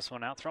clears this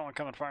one out. Throwing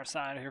coming far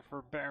side here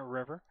for Bear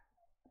River.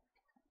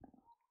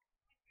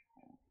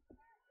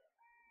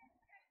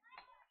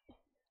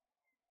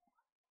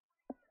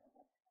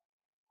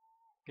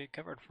 Get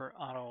covered for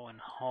auto and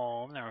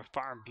home. There with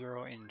Farm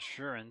Bureau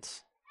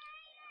Insurance.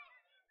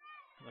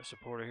 Another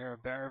supporter here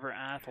of Bear River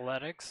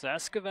Athletics.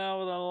 Esquivel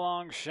with a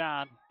long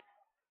shot.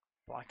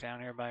 Blocked down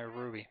here by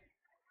Ruby.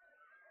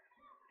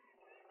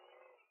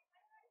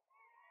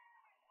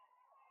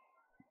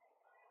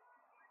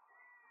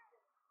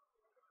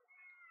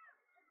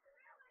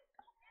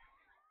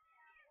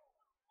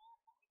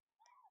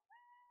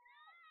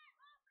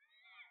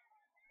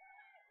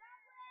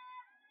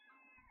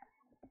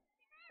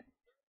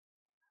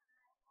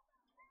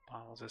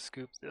 I'll just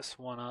scoop this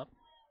one up.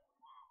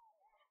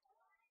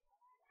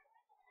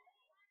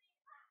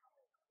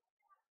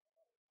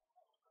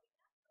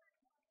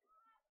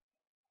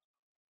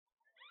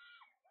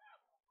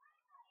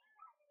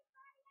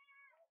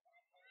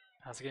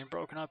 That's getting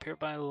broken up here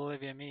by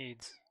Olivia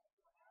Meads.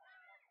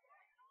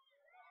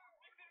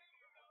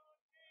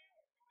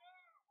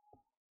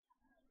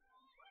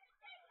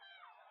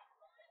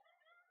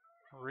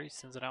 Reese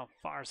sends it out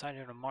far side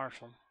here to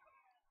Marshall.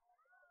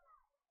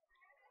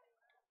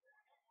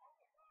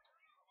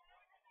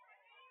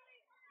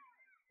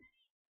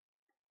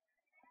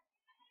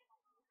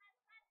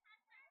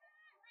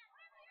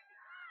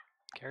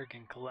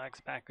 Kerrigan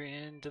collects back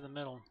into the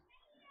middle.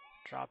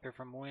 Drop here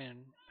from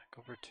Wynn. Back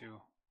over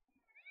to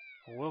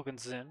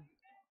Wilkinson.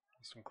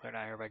 This one cleared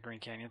out here by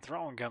Green Canyon.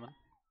 Throwing coming.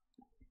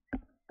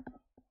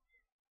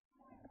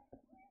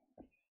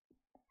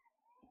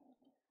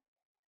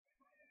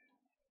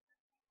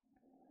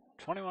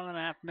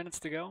 .21.5 minutes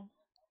to go.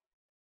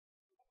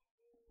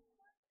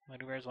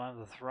 Lady Bears will have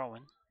the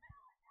throw-in.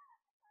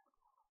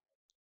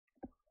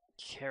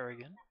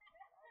 Kerrigan.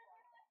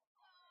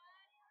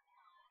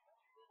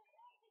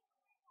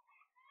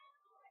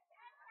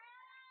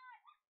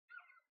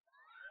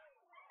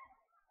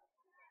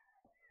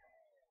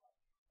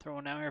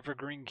 Throwing out here for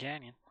Green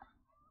Canyon.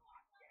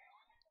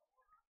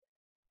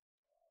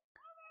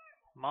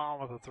 Ma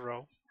with a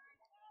throw.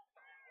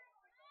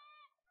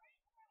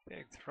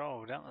 Big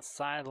throw down the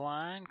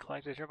sideline,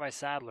 collected here by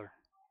Sadler.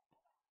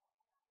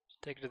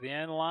 Take it to the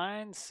end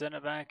line, send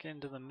it back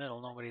into the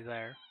middle, nobody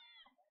there.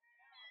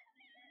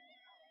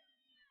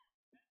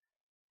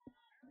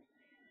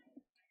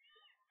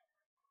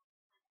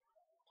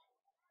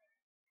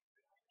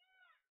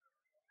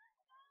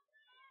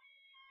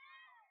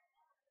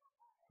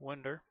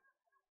 Winder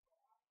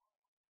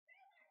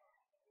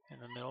in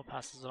the middle,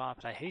 passes it off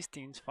to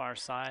Hastings, far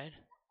side.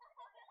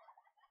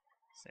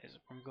 Saves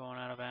it from going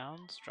out of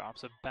bounds,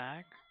 drops it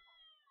back.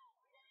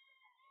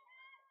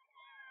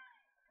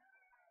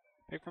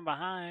 Pick from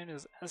behind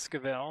is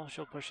Esquivel.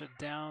 She'll push it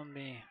down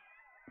the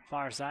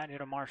far side here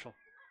to Marshall.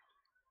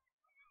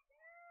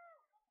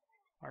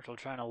 Marshall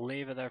trying to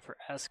leave it there for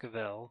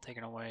Esquivel,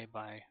 taken away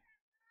by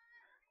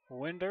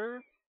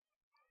Winder.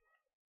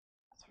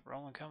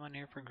 Throwing coming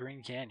here for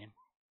Green Canyon.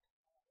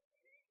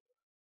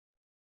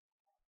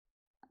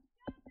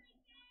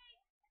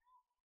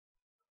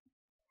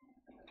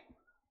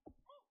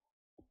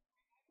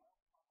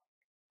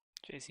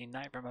 JC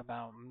Knight from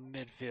about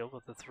midfield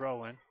with the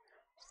throw in.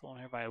 Thrown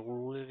here by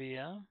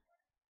Olivia.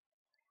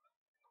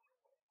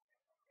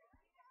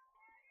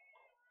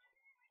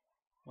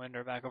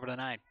 Winder back over to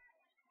Knight.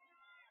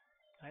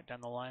 Knight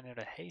down the line there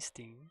to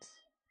Hastings.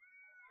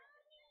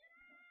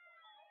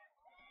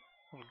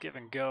 Little give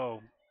and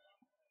go.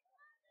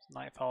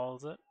 Knight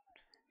follows it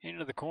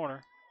into the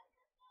corner.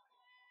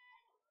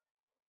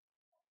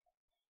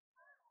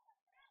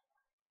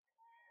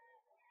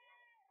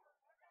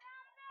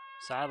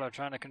 Sadler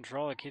trying to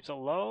control it, keeps it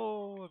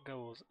low, it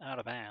goes out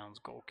of bounds.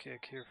 Goal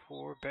kick here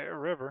for Bear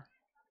River.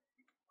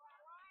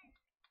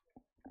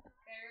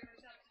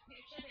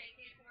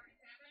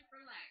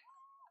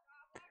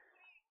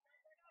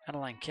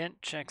 Adeline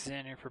Kent checks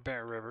in here for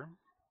Bear River.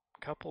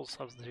 Couple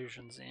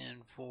substitutions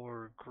in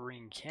for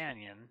Green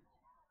Canyon.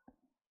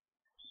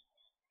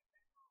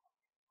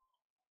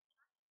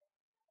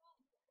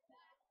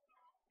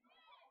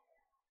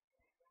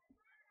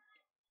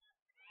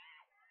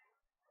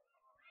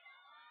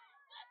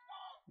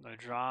 The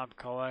drop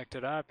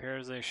collected up.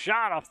 Here's a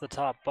shot off the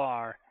top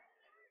bar.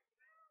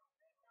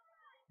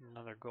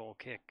 Another goal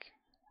kick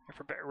here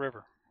for Bear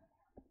River.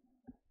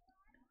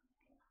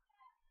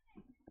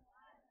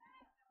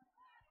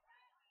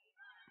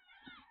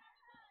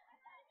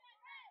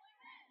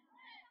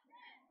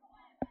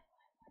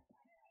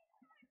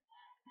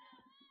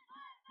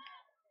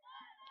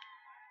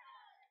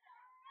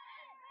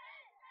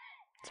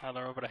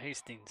 Tyler over to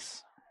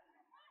Hastings.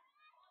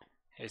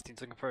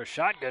 Hastings looking for a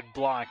shot. Good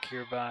block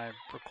here by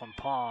Brooklyn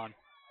Pond.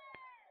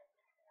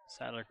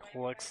 Sadler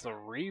collects the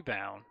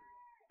rebound.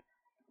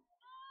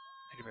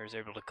 Lady Bears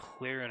able to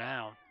clear it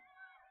out.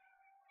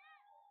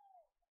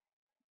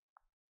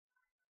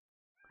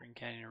 Green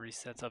Canyon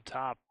resets up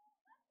top.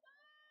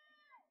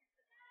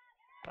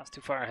 Pass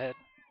too far ahead.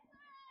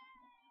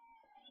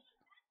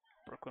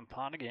 Brooklyn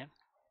Pond again.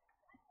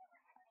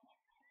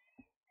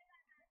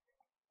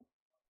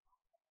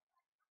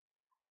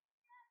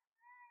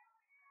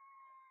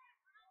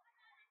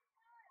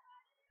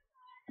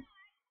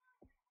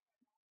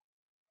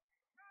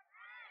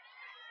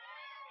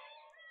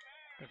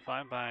 Good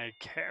find by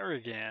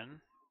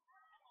Kerrigan.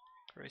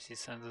 Gracie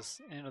sends us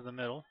into the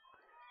middle.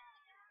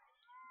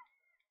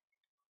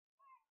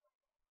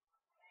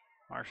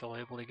 Marshall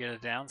able to get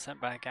it down,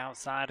 sent back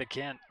outside to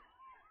Kent.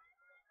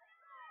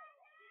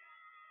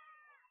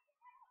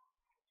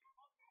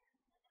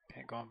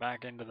 Kent going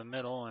back into the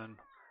middle, and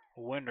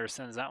Winder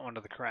sends that one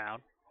to the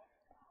crowd.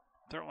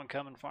 Third one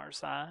coming far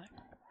side.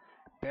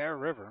 Bear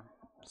River,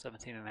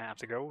 17.5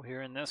 to go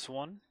here in this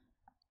one.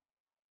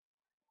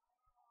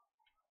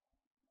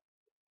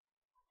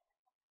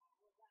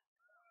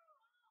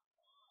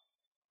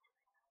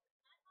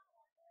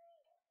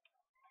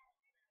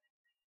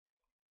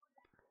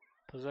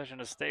 Possession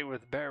to stay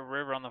with Bear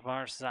River on the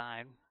far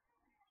side.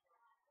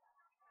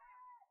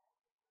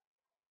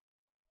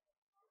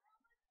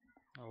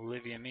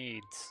 Olivia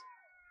Meads.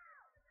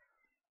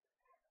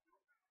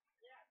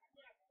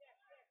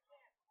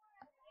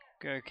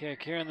 Good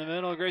kick here in the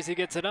middle. Gracie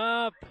gets it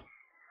up.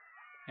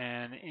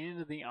 And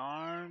into the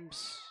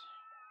arms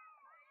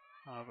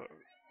of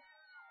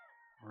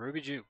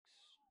Ruby Jukes.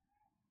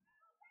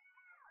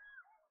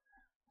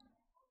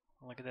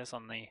 Look at this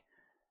on the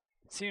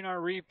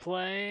CNR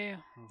replay.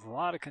 There's a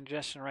lot of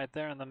congestion right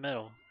there in the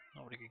middle.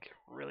 Nobody could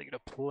really get a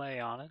play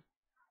on it.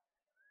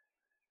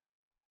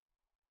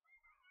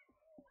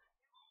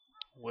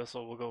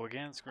 Whistle will go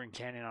against Green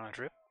Canyon on a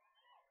trip.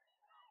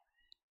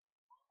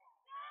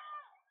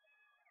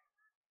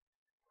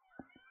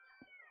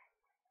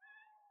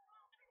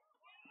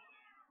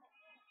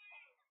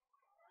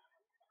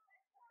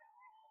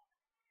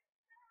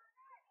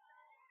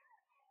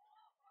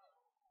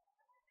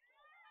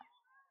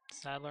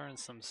 Sadler in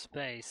some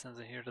space, sends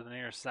it here to the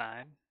near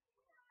side.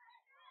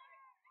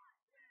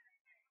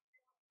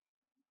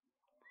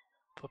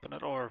 Flipping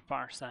it over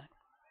far side.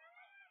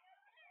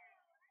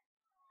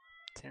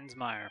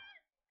 Tinsmeyer.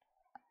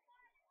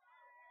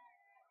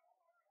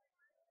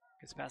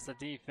 Gets past the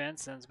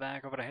defense, sends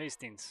back over to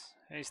Hastings.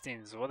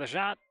 Hastings with a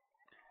shot.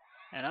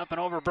 And up and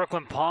over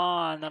Brooklyn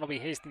Pond. That'll be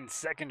Hastings'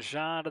 second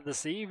shot of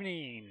this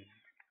evening.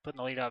 Putting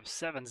the lead up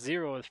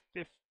 7-0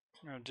 with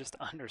just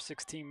under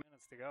 16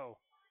 minutes to go.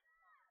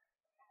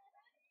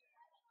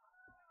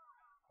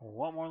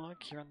 One more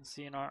look here on the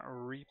CNR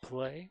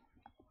replay.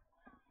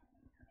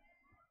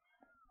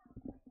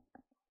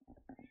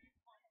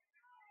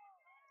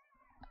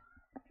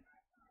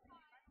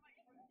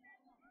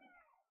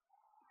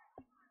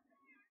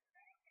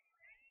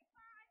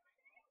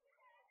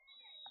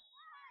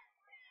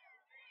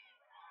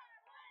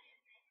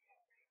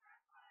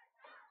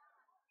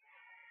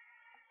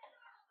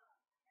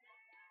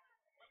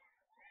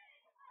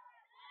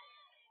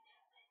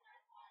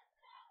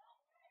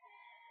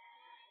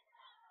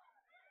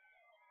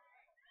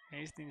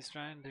 Hastings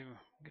trying to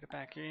get it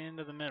back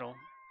into the middle.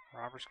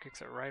 Roberts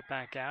kicks it right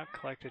back out.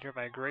 Collected here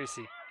by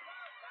Gracie.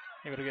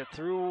 Able to get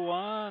through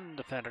one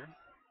defender.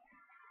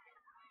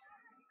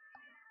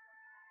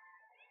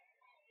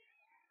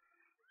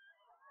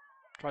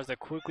 Tries to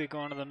quickly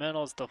go into the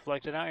middle. It's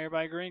deflected out here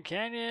by Green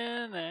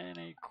Canyon. And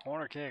a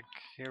corner kick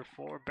here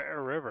for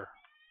Bear River.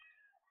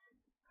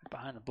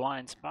 Behind the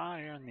blind spot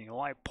here in the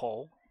light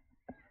pole.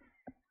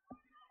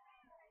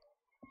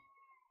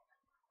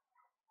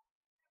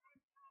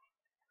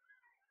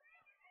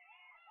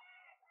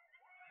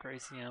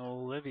 Gracie and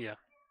Olivia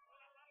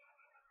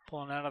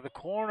pulling out of the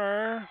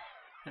corner,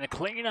 and the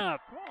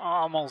cleanup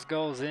almost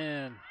goes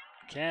in.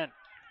 Kent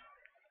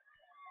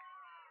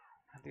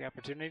had the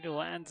opportunity,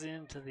 lands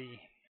into the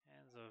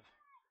hands of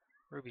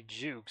Ruby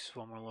Jukes.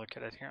 One more look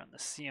at it here on the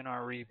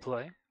CNR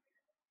replay.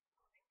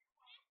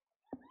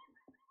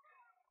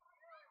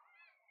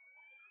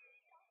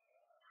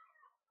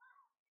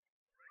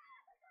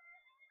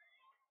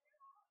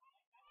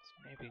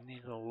 Maybe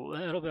needed a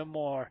little bit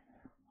more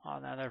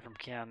on that there from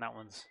Ken. That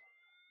one's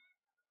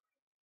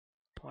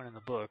point in the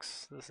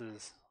books. This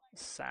is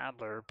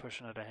Sadler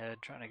pushing it ahead,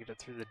 trying to get it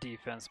through the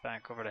defense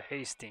back over to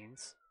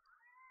Hastings.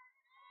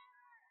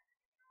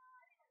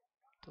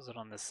 Does it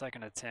on the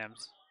second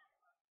attempt.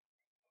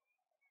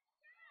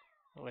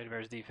 The Lady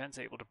Bears defense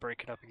able to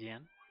break it up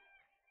again.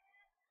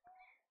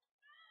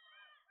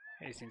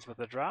 Hastings with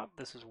the drop.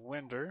 This is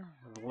Winder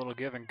with a little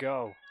give and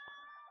go.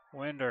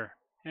 Winder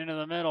into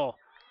the middle.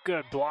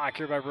 Good block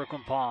here by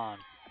Brooklyn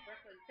Pond.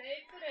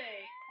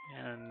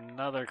 And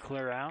another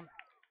clear out.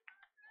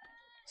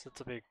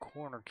 Sets up a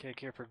corner kick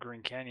here for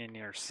Green Canyon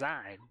near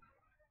side.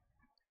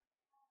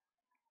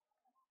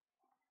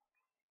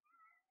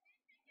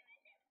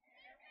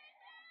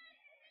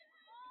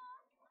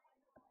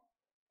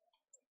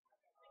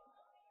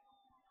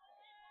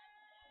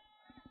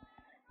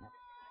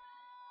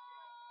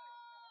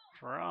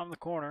 From the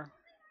corner,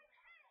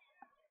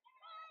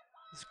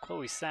 this is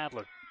Chloe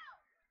Sadler.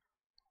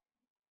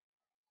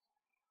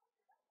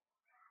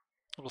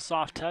 Little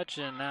soft touch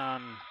and now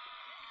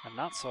a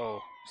not so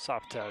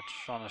soft touch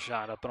on the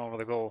shot up and over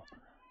the goal.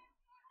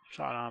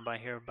 Shot on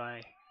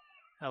by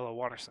Ella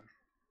Watterson.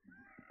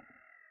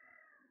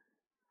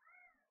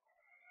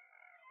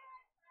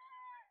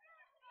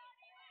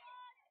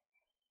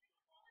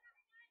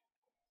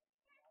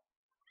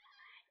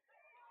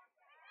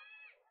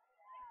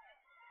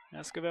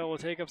 Escobar will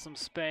take up some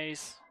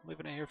space,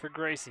 leaving it here for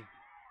Gracie.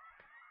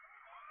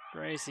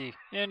 Gracie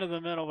into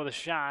the middle with a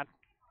shot.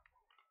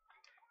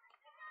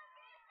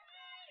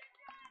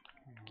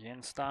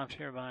 Again stopped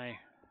here by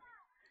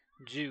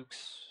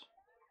Jukes.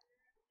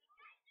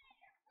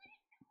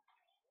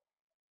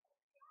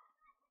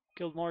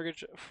 Guild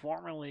Mortgage,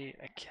 formerly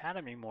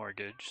Academy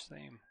Mortgage.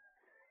 Same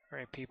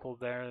great people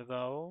there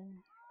though.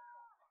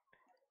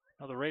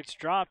 Now the rates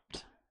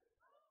dropped.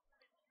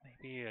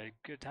 Maybe a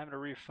good time to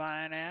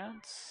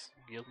refinance.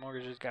 Guild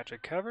Mortgage has got you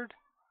covered.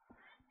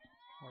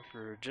 Or if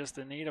you're just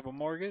in need of a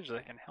mortgage,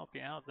 they can help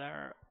you out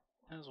there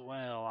as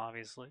well,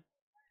 obviously.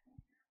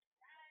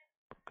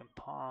 Broken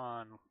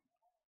Pond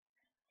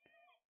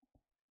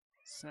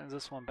sends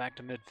this one back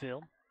to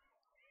midfield.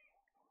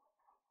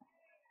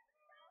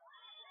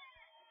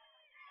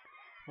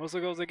 Also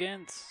goes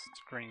against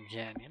Green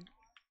Canyon.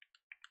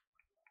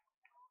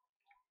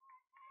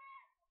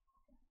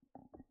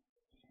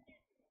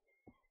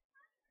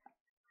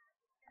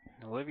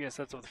 Olivia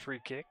sets up the free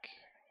kick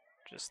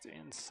just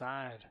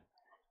inside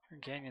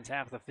Green Canyon's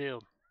half of the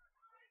field.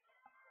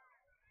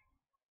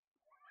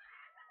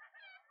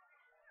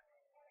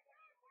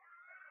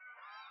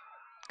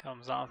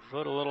 Comes off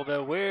foot a little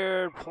bit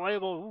weird,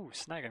 playable. Ooh,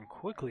 snagging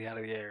quickly out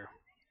of the air.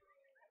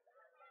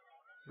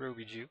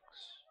 Ruby Jukes.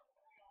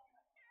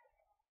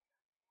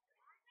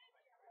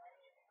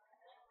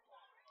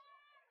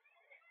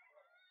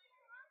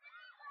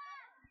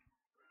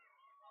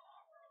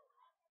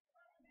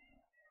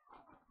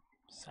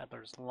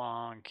 Sadler's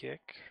long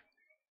kick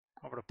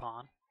over to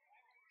Pond.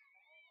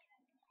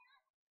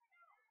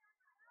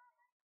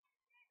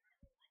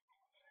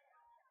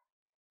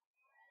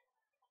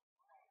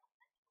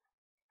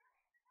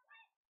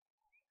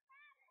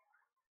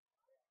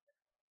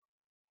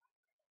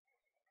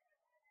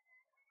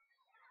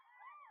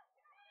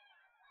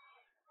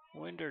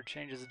 Winder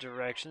changes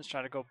directions,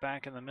 try to go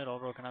back in the middle,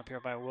 broken up here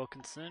by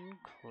Wilkinson,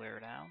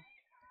 cleared out.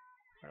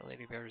 Our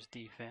Lady Bears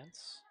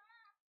defense.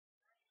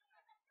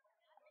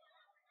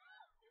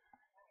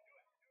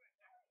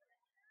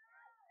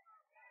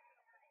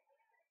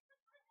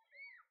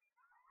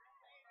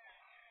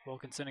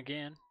 Wilkinson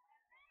again.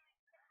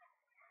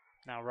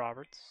 Now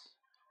Roberts.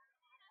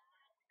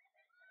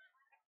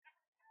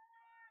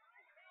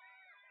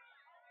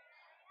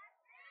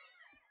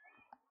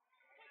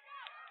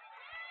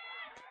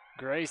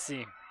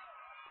 Gracie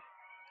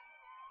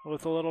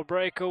with a little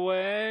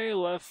breakaway,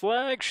 left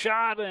leg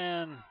shot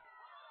in.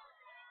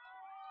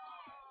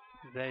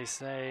 They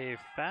say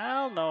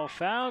foul, no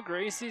foul.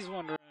 Gracie's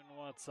wondering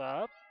what's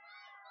up.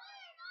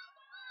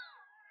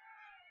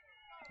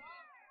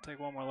 Take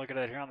one more look at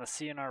it here on the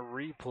CNR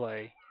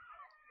replay.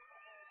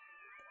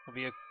 It'll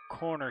be a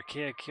corner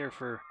kick here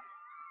for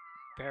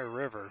Bear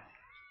River.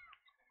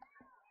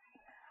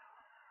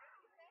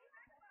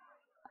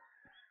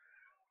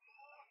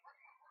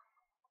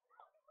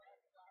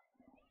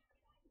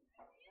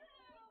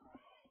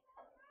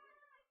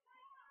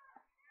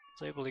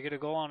 Was able to get a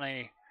goal on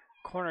a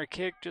corner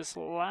kick just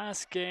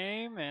last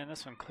game, and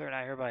this one cleared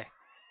out here by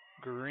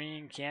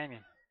Green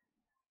Canyon.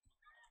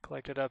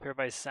 Collected up here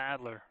by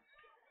Sadler.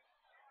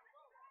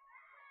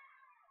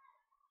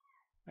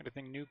 I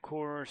think new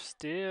core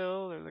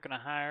still, they're looking to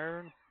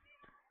hire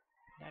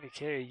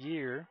 $90K a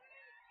year.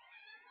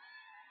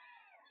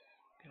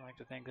 I'd like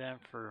to thank them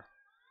for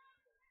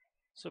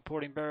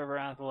supporting Bear River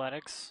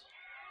Athletics.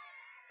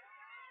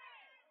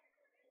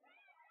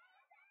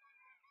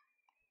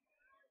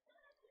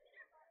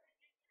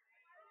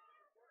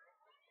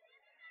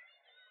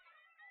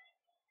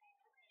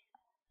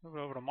 Move it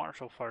over to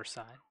Marshall, far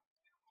side.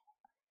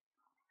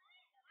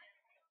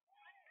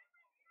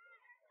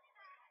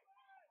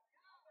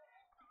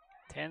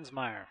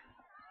 Tensmeyer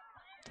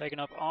taking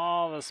up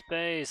all the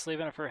space,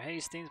 leaving it for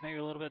Hastings, maybe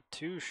a little bit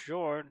too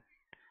short.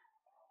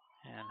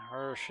 And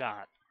her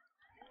shot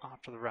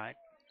off to the right.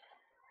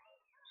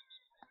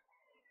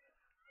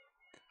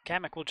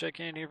 Kamek will check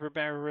in here for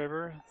Bear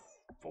River.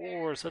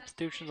 4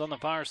 substitutions on the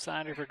far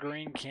side here for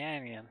Green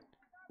Canyon.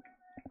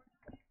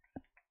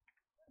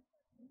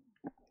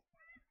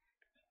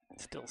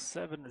 Still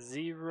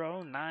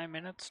 7-0, 9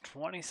 minutes,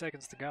 20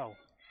 seconds to go.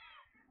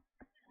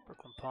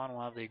 Brooklyn Pond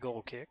will have the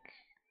goal kick.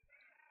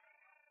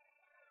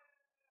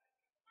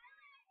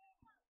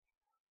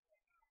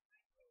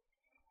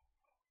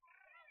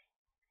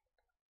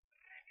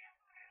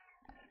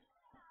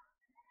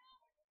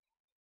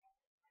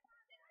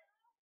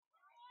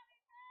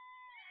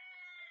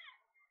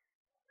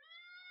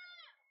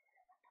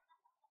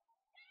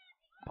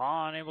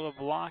 Pond able to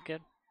block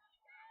it.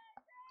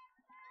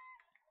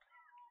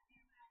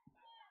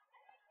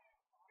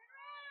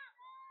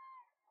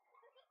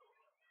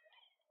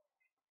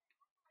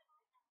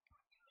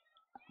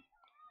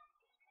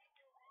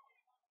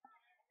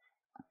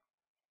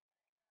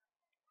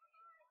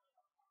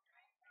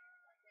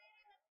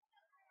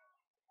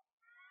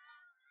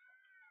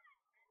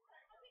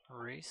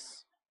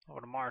 Reese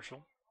over to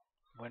Marshall.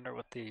 Winder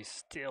with the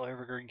steal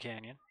over Green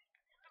Canyon.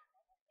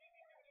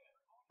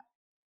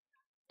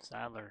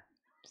 Sadler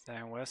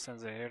staying with,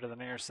 sends it here to the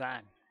near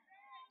side.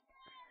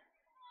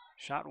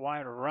 Shot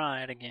wide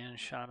right again,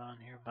 shot on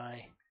here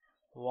by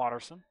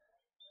Watterson.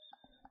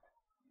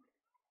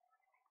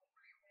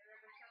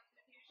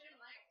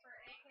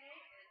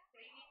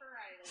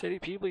 Sadie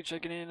Peebley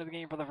checking into the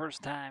game for the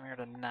first time here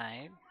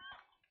tonight.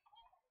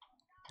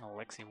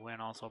 Alexi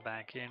Wynn also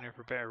back in here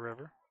for Bear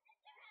River,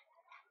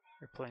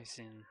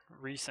 replacing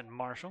Reese and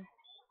Marshall.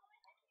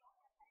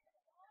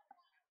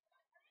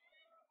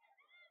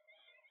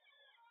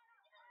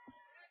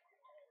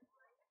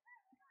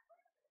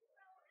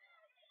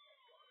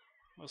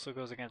 Also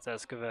goes against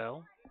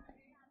Esquivel.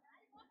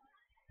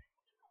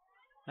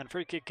 And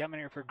free kick coming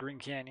here for Green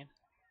Canyon.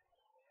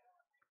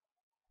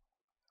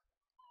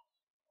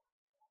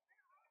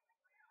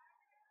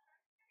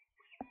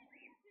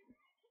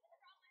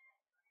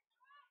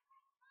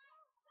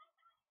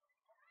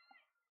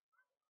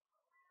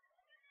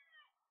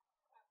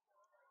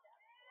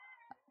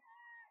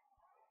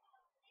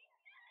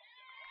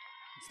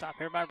 Stop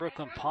here by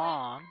Brooklyn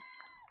Pond.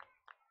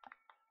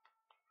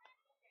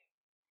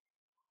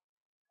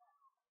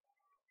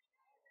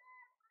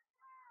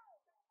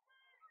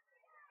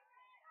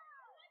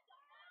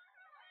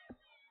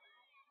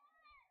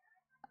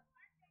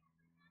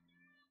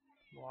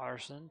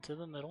 Larson to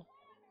the middle.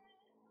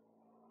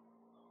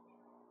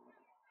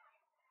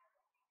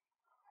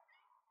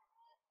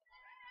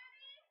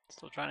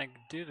 Still trying to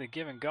do the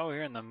give and go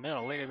here in the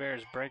middle. Lady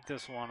Bears break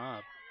this one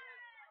up.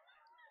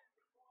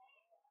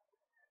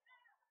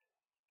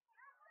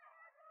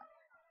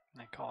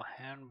 They call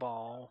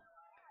handball.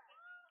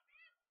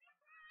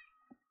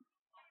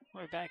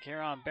 We're back here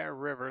on Bear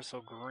River,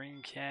 so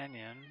Green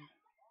Canyon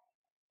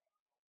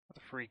with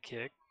a free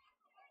kick.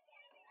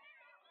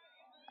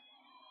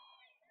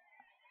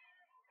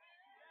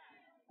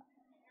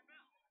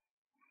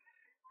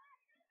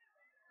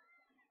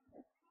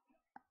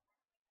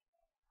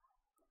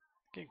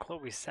 Getting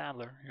Chloe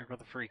Sadler here for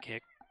the free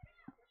kick.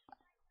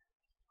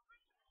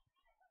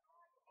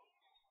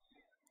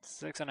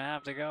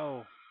 6.5 to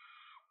go.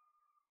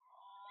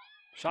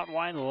 Shot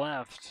wide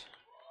left.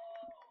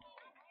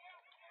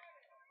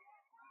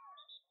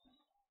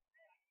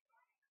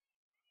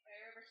 Bear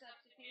River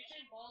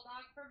substitution,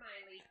 Bulldog for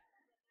Miley.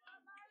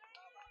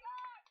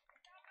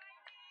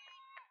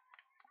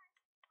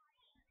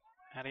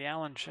 Addie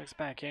Allen checks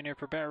back in here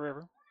for Bear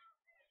River.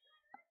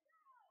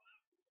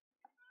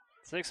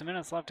 6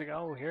 minutes left to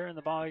go here in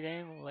the ball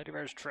game. Lady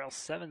Bears trail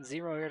 7-0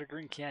 here to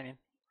Green Canyon.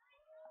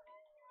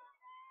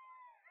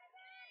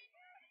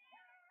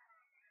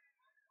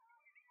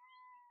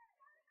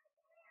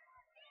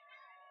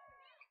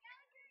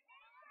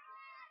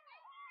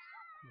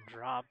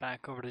 Drop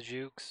back over to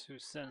Jukes, who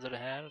sends it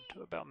ahead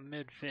to about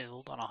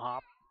midfield on a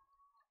hop.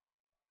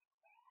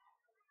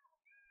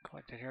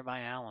 Collected here by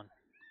Allen.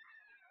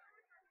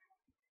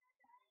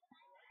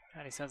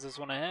 And he sends this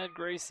one ahead,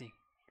 Gracie.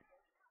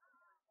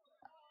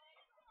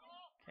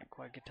 Can't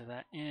quite get to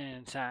that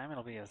in time.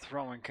 It'll be a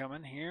throw-in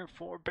coming here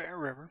for Bear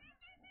River.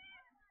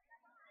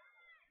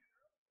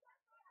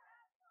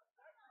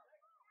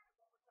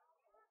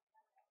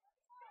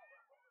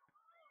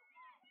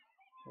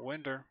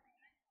 Winder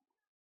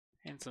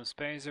in some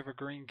space over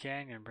Green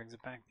Canyon, brings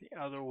it back the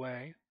other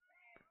way.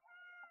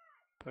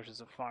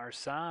 Pushes it far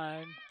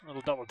side.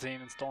 Little double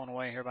team and stolen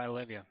away here by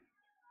Olivia.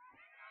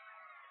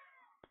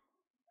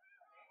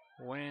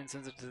 Wynn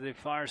sends it to the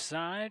far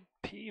side.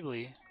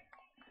 Peebly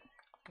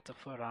gets a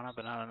foot on it,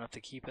 but not enough to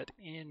keep it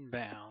in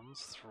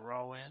bounds.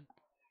 Throw in.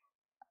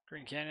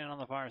 Green Canyon on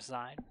the far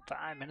side.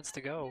 5 minutes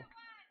to go.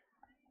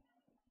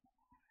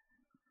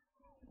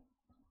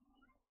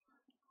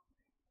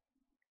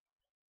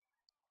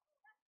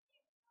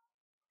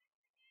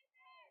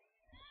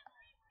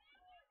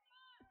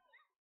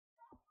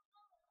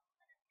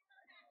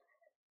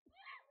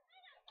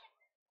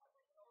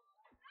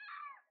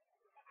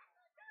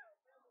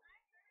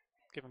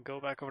 Give and go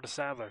back over to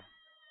Sadler.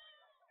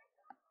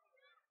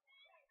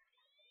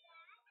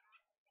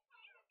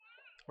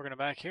 We're going to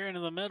back here into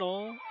the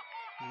middle.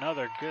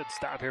 Another good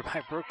stop here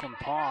by Brooklyn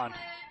Pond.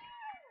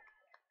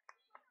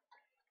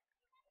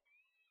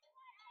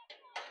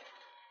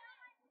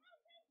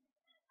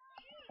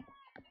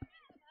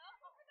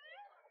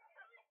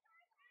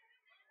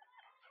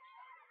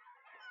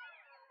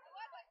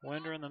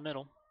 Winder in the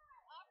middle.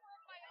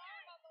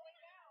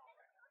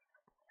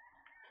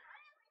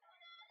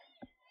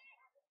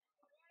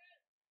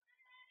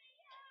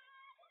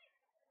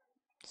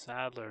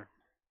 Sadler.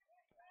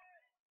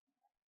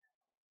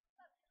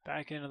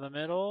 Back into the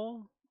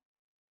middle.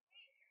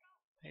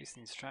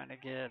 Hastings trying to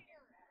get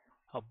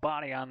a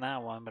body on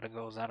that one, but it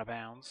goes out of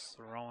bounds.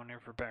 Throwing here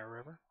for Bear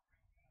River.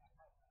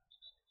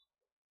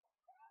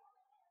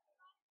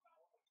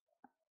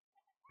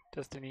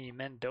 Destiny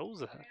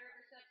Mendoza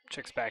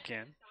checks back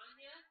in.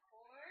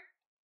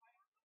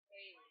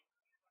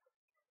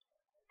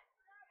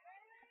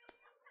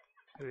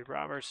 Haley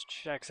Roberts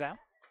checks out.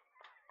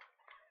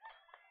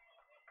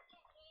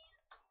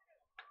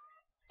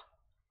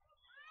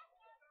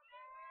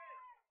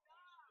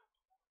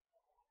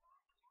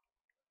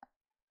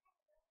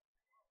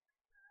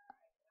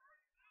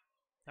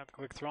 Have a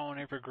quick throw in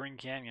here for Green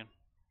Canyon.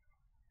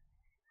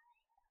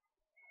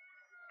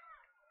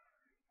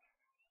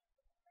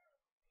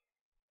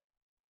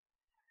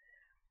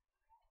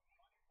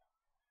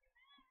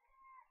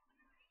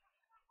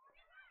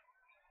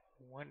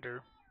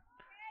 Winder.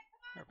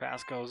 Her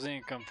pass goes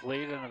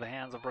incomplete into the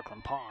hands of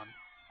Brooklyn Pond.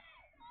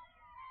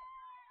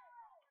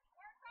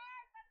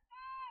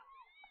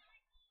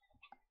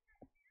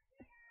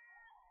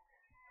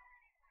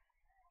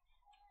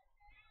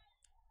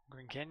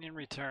 Green Canyon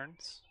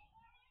returns.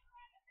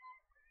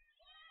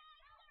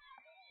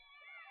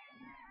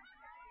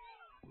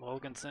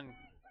 Loganson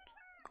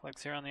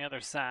collects here on the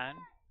other side.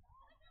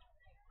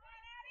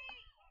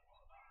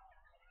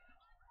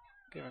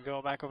 Give and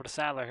go back over to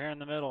Sadler here in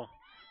the middle.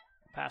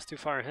 Pass too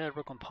far ahead.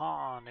 Brooklyn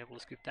Pond able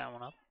to scoop that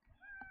one up.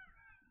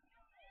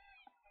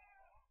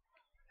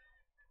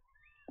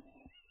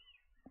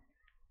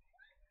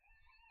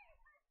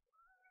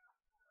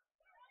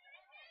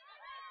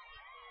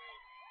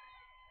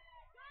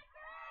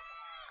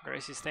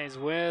 Gracie stays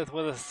with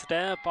a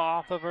step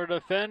off of her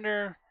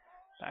defender.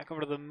 Back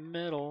over to the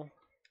middle.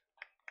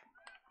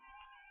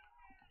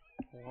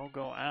 Will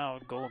go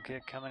out. Goal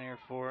kick coming here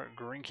for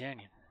Green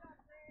Canyon.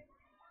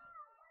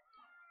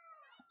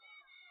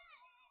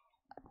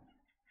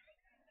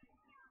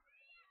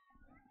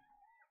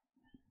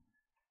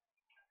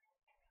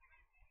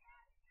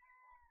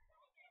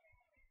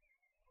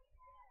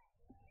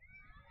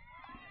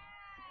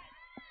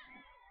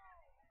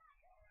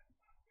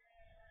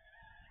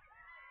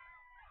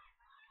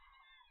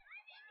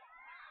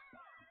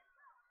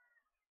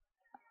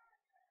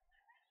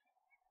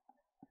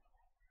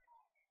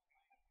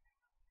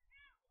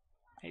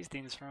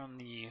 Hastings from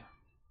the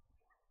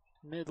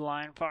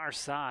midline far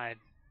side.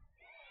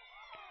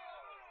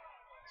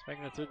 He's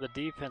making it through the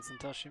defense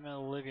until she met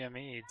Olivia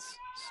Meads.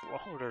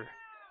 Slowed her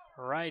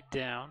right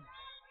down.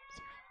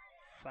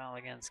 foul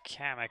against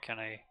Kamek and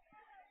a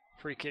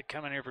free kick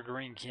coming here for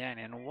Green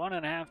Canyon.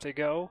 1.5 to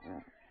go.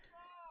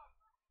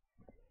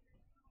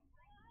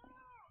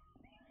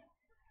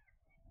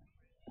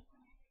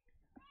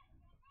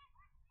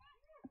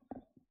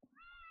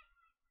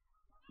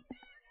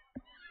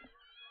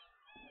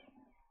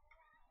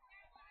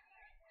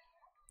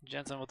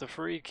 Jensen with the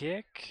free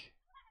kick.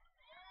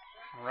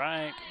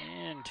 Right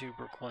into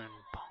Brooklyn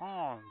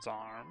Pond's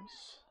arms.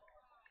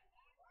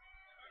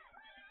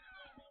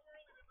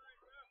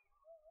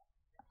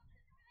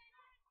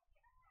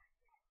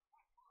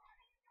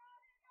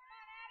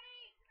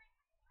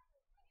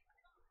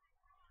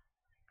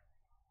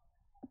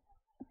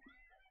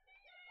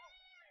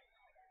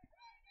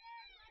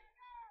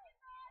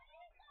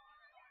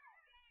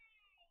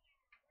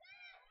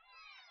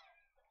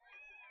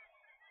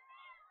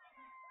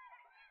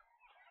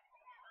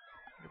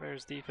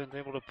 Bears defense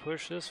able to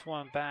push this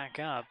one back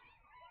up.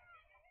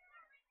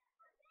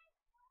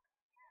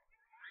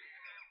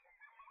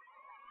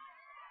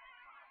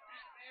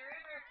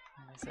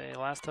 I say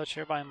last touch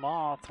here by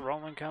Moth.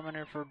 Roman coming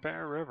here for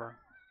Bear River.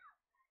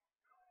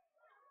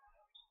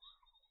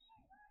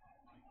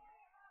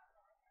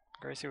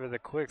 Gracie with a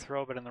quick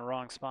throw, but in the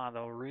wrong spot.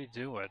 They'll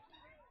redo it.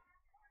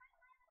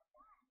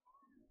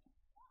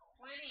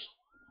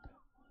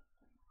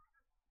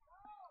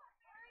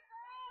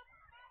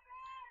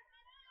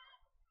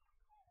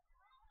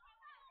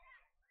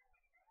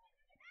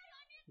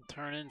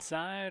 Turn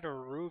inside,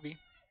 or Ruby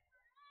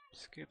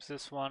scoops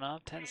this one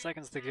up. 10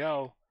 seconds to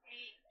go.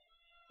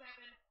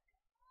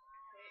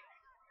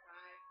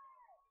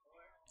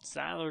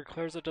 Sadler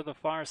clears it to the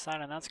far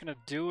side, and that's going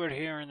to do it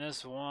here in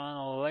this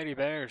one. Lady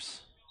Bears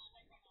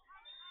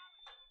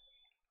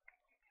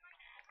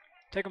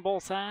taking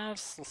both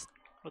halves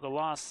with a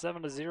loss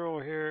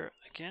 7-0 here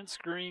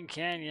against Green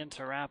Canyon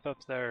to wrap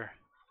up their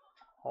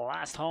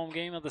last home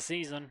game of the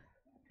season.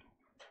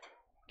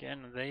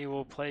 Again, they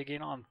will play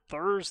again on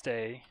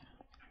Thursday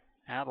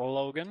at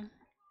Logan.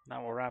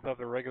 That will wrap up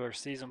the regular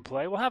season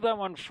play. We'll have that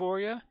one for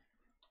you.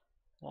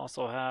 We'll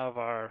also have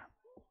our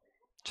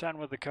chat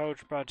with the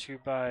coach brought to you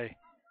by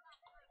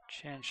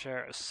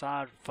Chanshare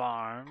Assad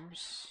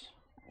Farms.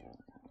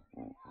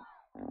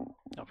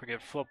 Don't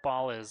forget,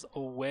 football is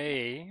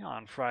away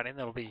on Friday.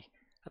 That'll be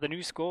at the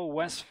new school,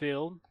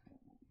 Westfield.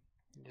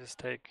 You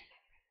just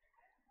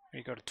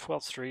you go to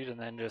 12th Street and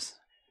then just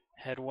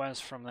head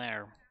west from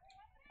there.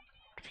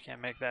 If you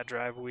can't make that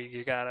drive,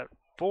 you got it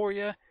for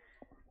you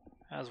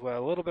as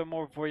well. A little bit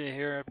more for you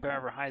here at Bear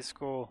River High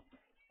School.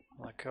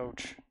 Let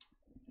Coach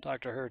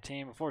talk to her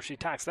team before she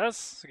talks to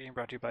us. Again,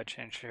 brought to you by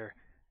Chanshare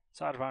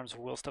Assad Farms.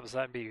 We'll step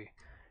aside and be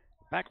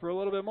back for a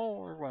little bit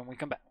more when we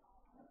come back.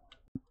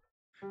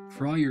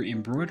 For all your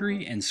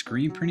embroidery and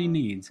screen printing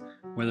needs,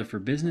 whether for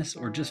business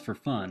or just for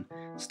fun,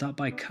 stop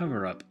by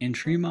Cover Up in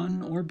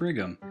Tremont or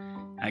Brigham.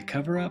 At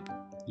Cover Up,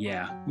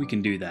 yeah, we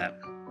can do that.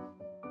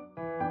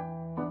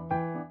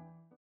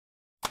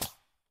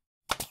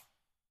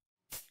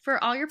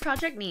 For all your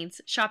project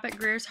needs, shop at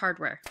Greer's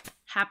Hardware,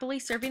 happily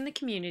serving the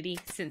community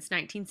since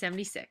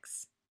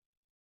 1976.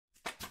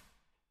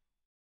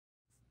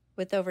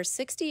 With over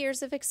 60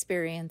 years of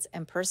experience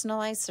and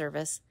personalized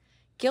service,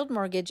 Guild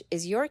Mortgage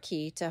is your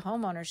key to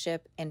home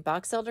ownership in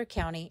Box Elder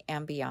County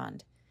and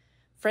beyond.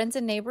 Friends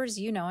and neighbors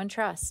you know and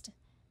trust.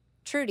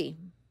 Trudy,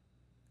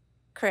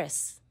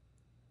 Chris,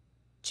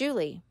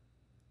 Julie,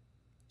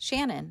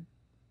 Shannon,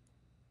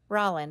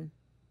 Rollin,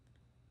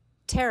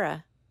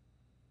 Tara,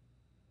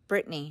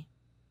 Brittany,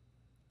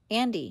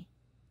 Andy,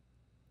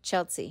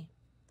 Chelsea.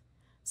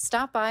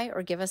 Stop by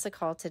or give us a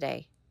call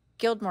today.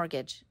 Guild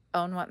Mortgage,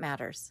 own what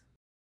matters.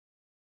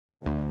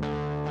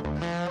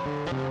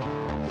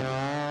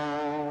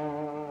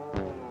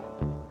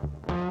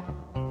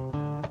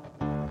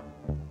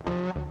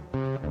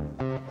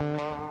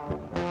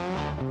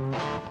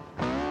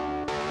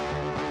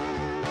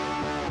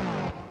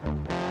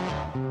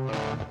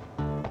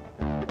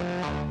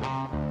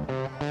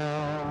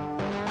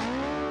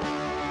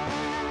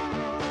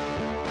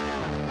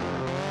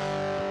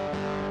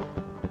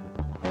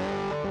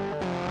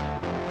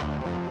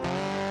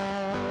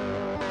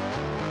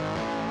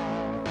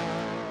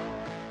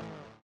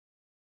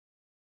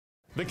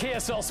 The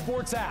KSL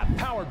Sports app,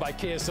 powered by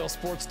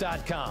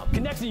KSLSports.com.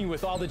 Connecting you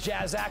with all the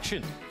Jazz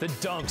action, the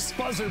dunks,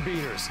 buzzer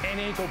beaters, and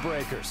ankle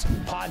breakers,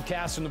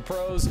 podcasts from the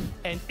pros,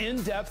 and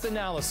in-depth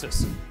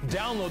analysis.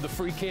 Download the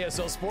free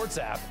KSL Sports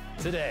app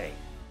today.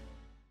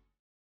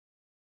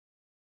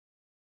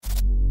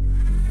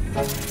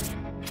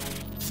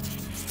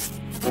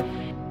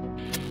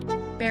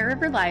 Bear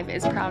River Live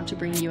is proud to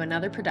bring you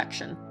another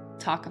production,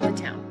 Talk of the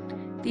Town.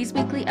 These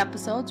weekly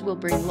episodes will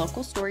bring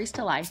local stories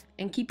to life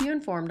and keep you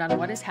informed on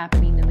what is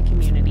happening in the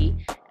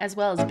community, as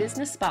well as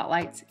business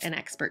spotlights and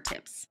expert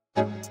tips.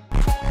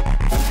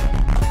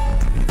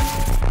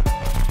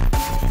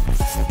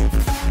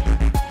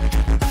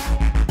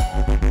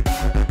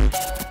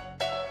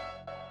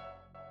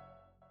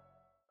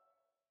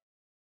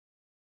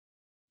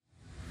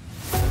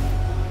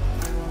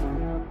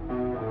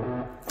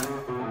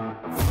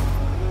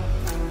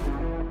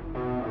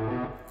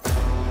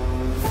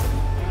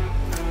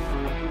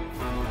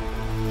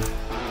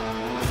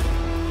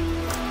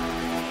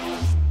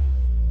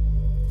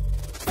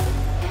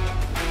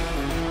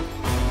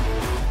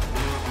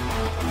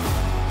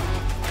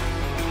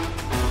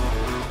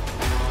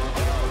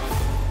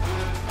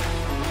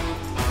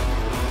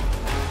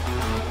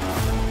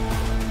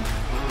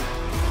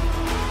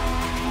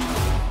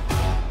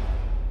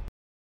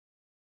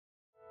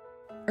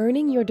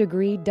 Earning your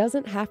degree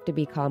doesn't have to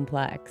be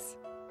complex.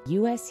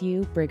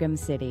 USU Brigham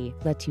City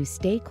lets you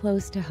stay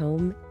close to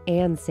home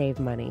and save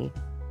money.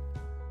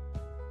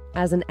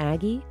 As an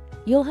Aggie,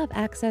 you'll have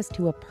access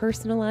to a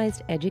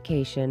personalized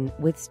education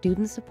with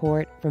student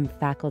support from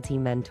faculty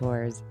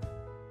mentors.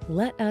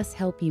 Let us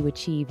help you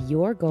achieve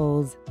your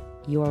goals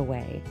your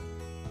way.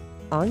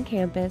 On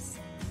campus,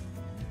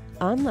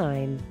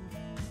 online,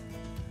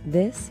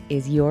 this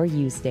is your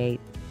U-State.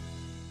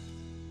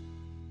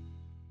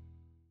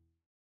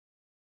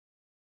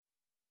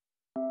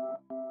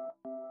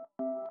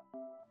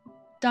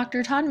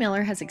 Dr. Todd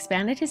Miller has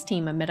expanded his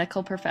team of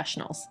medical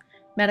professionals.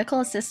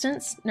 Medical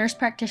assistants, nurse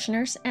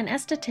practitioners, and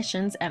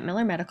estheticians at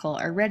Miller Medical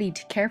are ready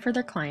to care for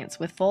their clients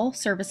with full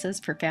services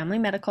for family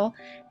medical,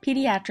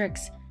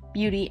 pediatrics,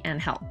 beauty,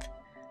 and health.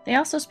 They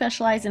also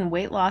specialize in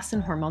weight loss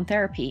and hormone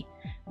therapy.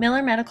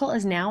 Miller Medical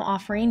is now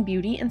offering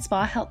beauty and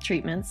spa health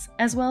treatments,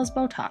 as well as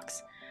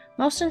Botox.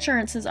 Most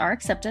insurances are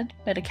accepted,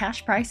 but a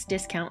cash price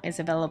discount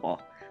is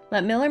available.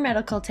 Let Miller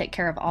Medical take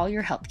care of all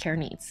your healthcare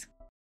needs.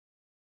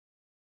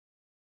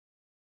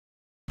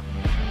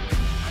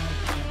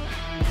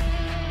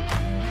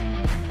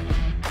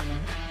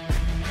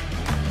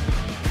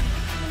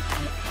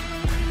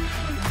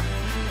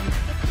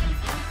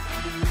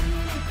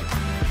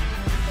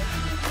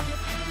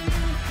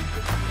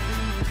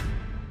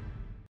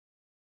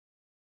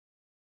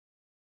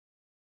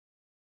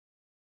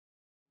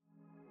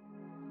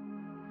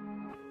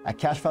 At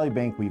Cache Valley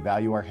Bank, we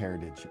value our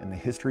heritage and the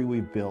history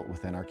we've built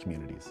within our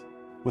communities.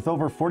 With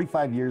over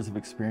 45 years of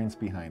experience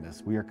behind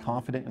us, we are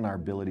confident in our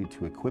ability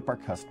to equip our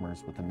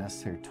customers with the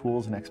necessary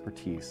tools and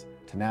expertise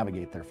to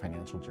navigate their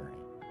financial journey.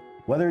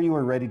 Whether you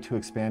are ready to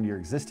expand your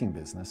existing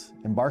business,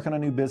 embark on a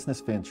new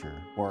business venture,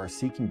 or are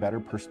seeking better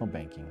personal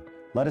banking,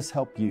 let us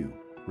help you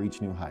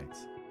reach new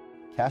heights.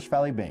 Cache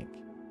Valley Bank,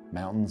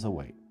 mountains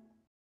await.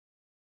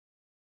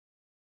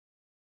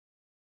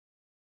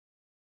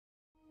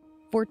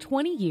 For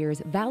 20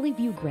 years, Valley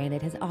View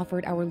Granite has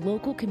offered our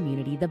local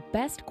community the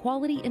best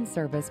quality and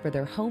service for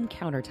their home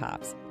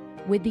countertops.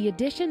 With the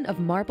addition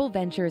of Marble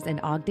Ventures in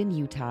Ogden,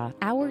 Utah,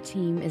 our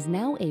team is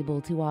now able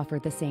to offer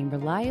the same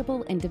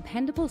reliable and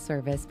dependable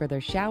service for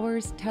their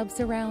showers, tub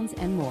surrounds,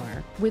 and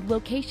more. With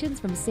locations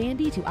from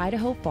Sandy to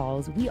Idaho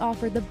Falls, we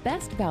offer the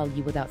best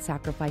value without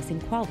sacrificing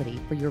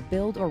quality for your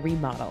build or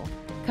remodel.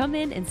 Come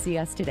in and see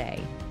us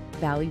today.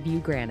 Valley View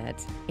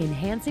Granite,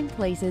 enhancing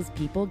places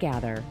people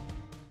gather.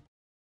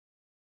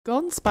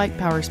 Golden Spike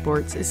Power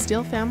Sports is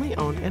still family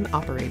owned and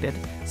operated,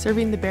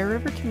 serving the Bear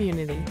River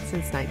community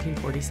since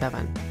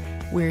 1947.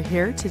 We're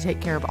here to take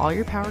care of all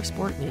your power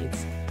sport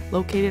needs,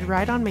 located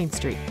right on Main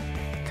Street.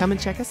 Come and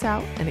check us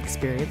out and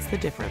experience the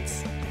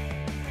difference.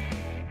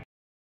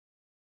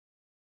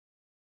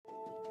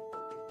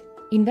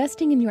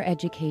 Investing in your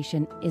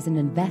education is an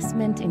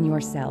investment in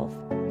yourself.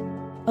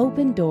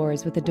 Open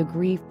doors with a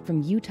degree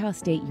from Utah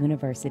State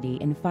University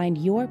and find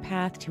your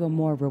path to a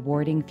more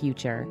rewarding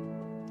future.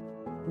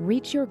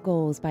 Reach your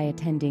goals by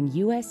attending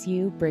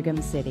USU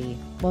Brigham City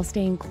while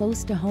staying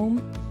close to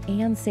home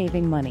and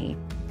saving money.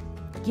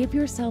 Give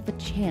yourself a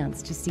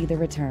chance to see the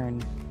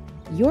return.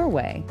 Your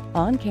way,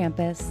 on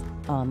campus,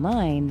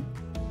 online,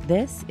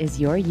 this is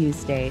your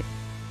U-State.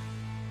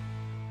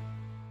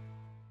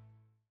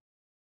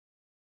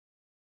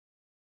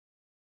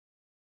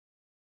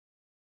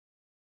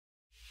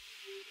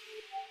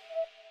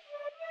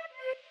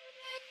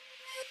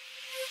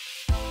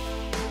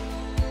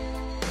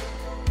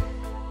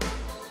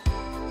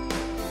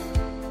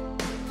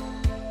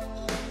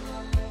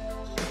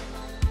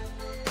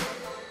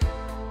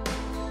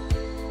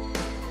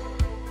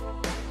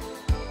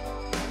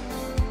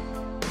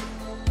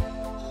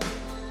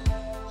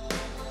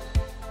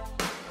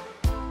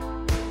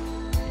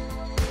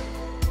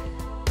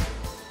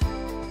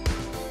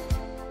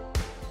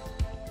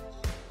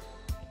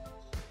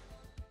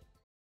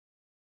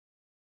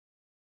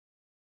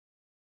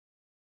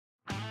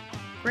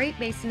 Great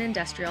Basin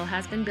Industrial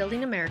has been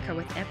building America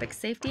with epic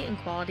safety and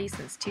quality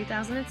since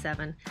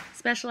 2007,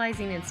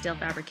 specializing in steel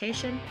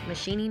fabrication,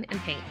 machining, and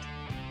paint.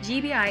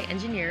 GBI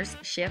engineers,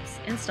 ships,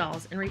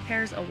 installs, and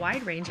repairs a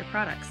wide range of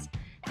products.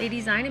 They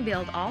design and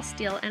build all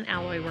steel and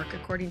alloy work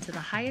according to the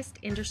highest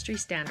industry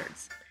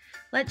standards.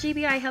 Let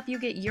GBI help you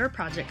get your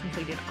project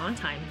completed on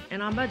time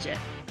and on budget.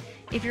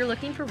 If you're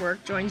looking for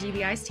work, join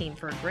GBI's team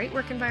for a great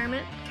work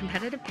environment,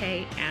 competitive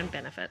pay, and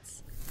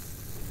benefits.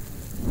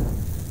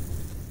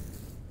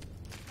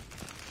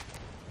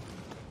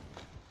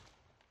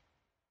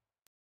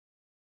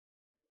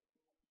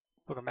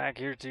 Welcome back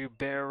here to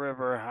Bear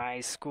River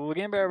High School.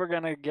 Again, Bear River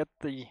gonna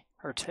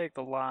take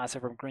the loss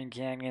from Green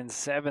Canyon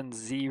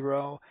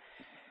 7-0.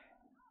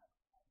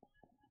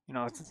 You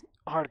know, it's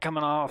hard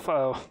coming off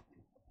a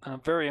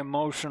very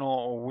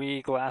emotional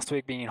week. Last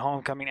week being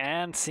homecoming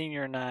and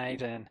senior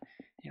night, and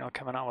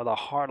coming out with a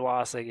hard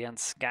loss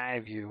against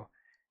Skyview.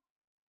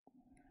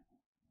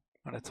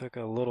 But it took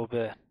a little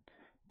bit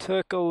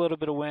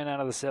of wind out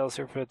of the sails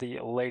here for the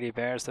Lady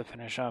Bears to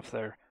finish off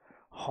their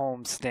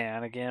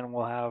homestand. Again,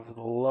 we'll have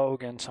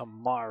Logan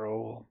tomorrow.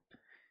 We'll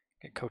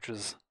get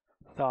coach's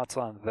thoughts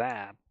on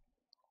that.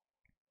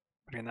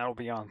 And that'll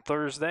be on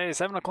Thursday,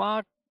 7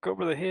 o'clock,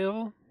 over the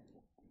hill.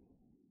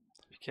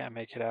 If you can't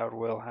make it out,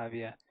 we'll have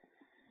you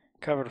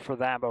covered for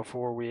that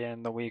before we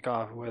end the week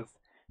off with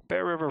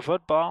Bear River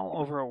football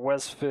over at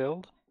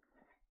Westfield.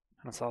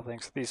 And it's all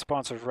thanks to these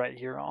sponsors right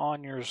here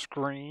on your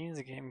screens.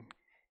 Again,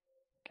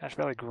 Cache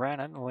Valley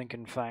Granite,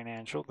 Lincoln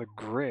Financial, The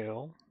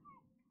Grill,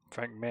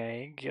 Frank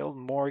May, Guild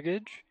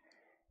Mortgage,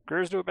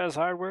 Greer's Do It Best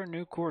Hardware,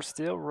 Nucor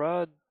Steel,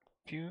 Rudd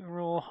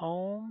Funeral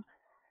Home,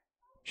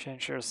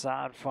 Chinshire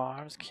Sod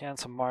Farms,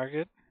 Kansas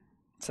Market,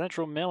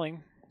 Central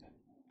Milling.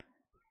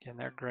 Again,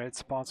 they're great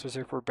sponsors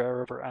here for Bear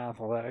River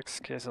Athletics,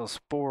 KSL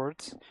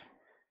Sports,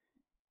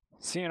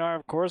 CNR,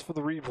 of course, for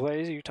the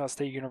replays, Utah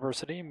State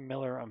University,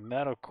 Miller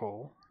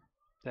Medical.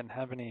 Didn't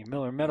have any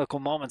Miller Medical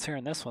moments here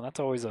in this one. It's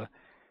always a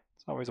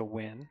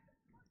win.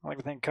 I'd like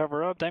to thank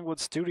Cover Up, Dangwood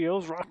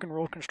Studios, Rock and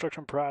Roll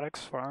Construction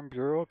Products, Farm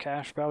Bureau,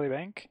 Cache Valley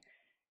Bank,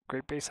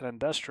 Great Basin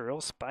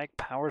Industrial, Spike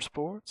Power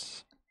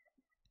Sports,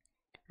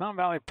 Mountain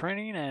Valley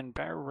Printing, and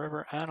Bear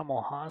River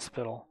Animal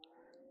Hospital.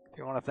 If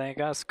you want to thank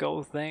us,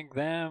 go thank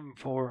them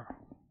for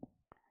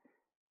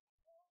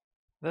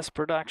this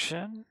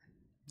production,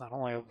 not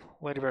only of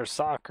Lady Bear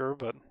soccer,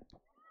 but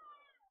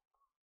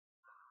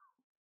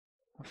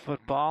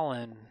football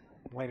and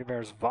Lady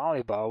Bears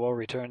volleyball will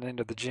return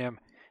into the gym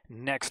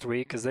next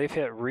week because they've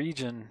hit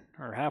region,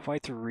 or halfway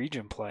through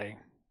region play.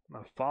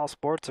 The fall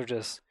sports are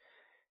just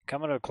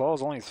coming to a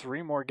close. Only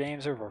 3 more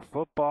games here for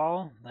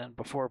football, then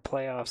before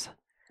playoffs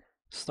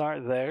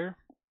start there.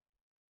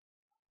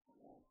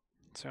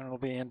 Soon it'll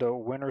be into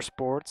winter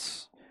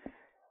sports.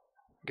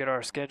 Get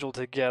our schedule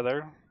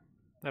together.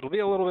 It'll be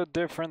a little bit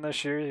different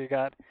this year. You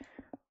got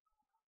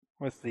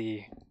with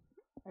the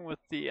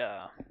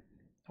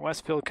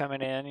Westfield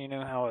coming in, you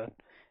know how it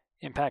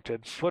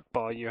impacted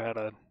football. You had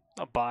a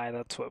bye.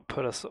 That's what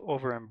put us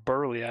over in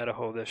Burley,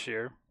 Idaho this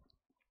year.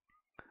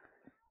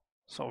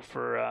 So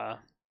for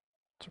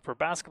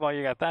basketball,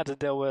 you got that to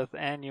deal with,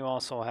 and you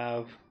also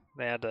have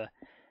they had to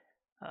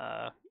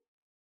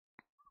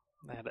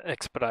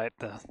expedite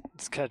the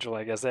schedule.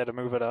 I guess they had to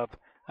move it up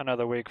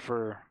another week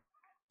for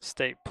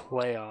state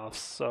playoffs.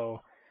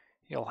 So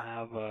you'll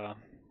have a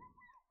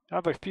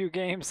few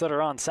games that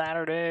are on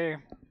Saturday.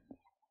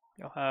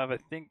 You'll have, I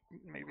think,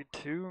 maybe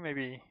two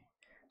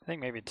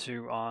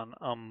on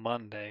a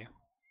Monday.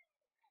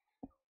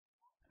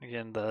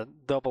 Again, the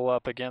double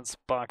up against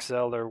Box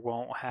Elder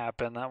won't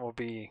happen.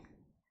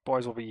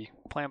 Boys will be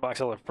playing Box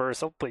Elder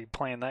first. They'll be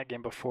playing that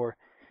game before.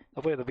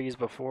 They'll play the Bees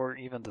before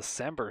even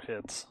December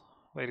hits.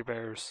 Lady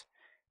Bears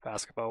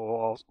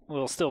basketball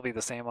will still be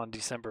the same on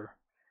December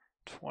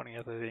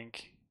 20th, I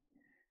think.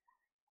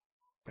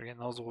 But again,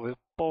 those will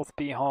both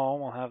be home.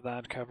 We'll have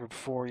that covered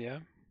for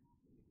you.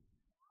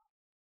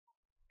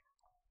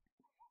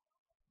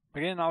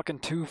 Again, not looking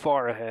too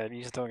far ahead.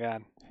 You still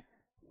got a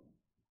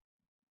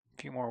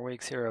few more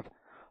weeks here of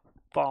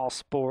fall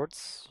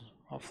sports.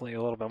 Hopefully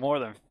a little bit more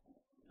than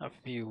a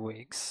few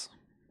weeks.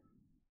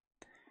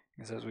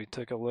 Because as we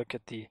took a look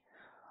at the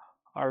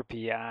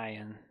RPI,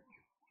 and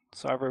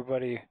so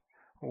everybody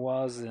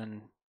was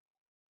in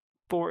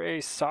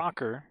 4A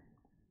soccer.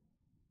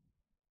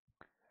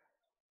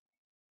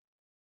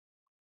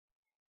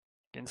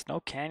 Again,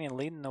 Snow Canyon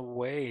leading the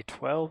way,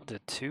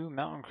 12-2.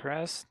 Mountain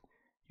Crest,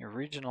 your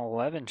Regional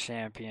 11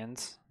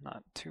 champions,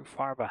 not too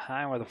far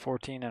behind with a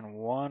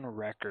 14-1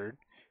 record.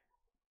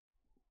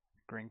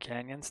 Green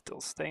Canyon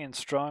still staying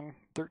strong,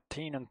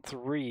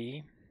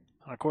 13-3.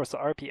 And of course, the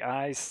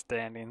RPI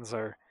standings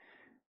are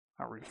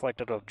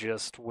reflective of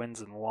just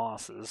wins and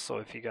losses. So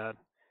if you got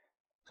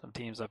some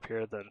teams up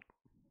here that,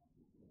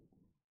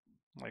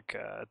 like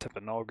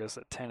Timpanogos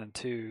at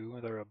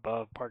 10-2, they're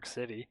above Park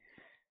City,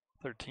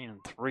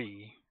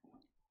 13-3.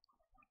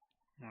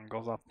 And it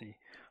goes off the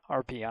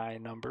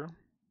RPI number.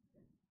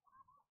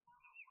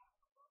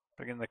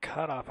 Again, the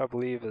cutoff, I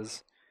believe,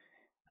 is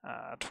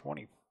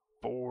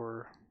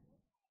 24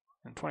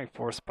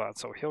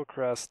 spots. So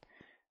Hillcrest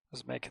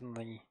is making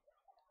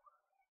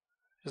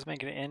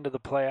it into the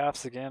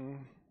playoffs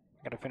again.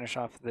 Got to finish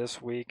off this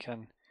week,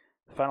 and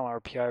the final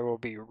RPI will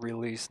be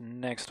released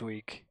next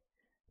week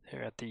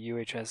here at the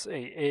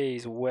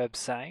UHSAA's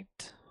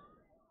website.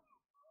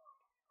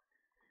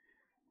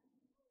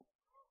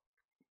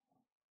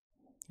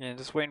 Yeah,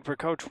 just waiting for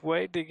Coach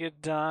Wade to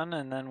get done,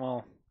 and then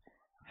we'll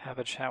have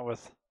a chat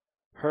with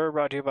her,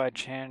 brought to you by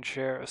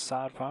Chinshire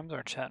Sod Farms.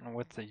 We're chatting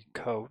with the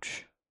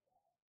coach.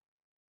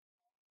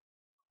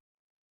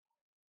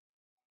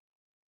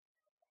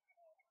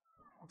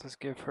 I'll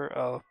just give her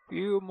a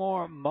few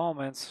more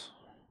moments.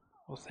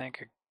 We'll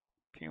thank a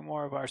few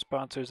more of our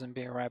sponsors and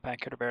be right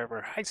back here to Bear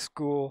River High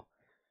School.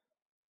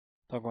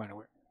 Don't go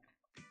anywhere.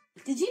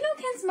 Did you know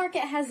Kent's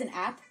Market has an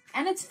app?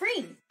 And it's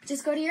free.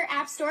 Just go to your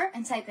app store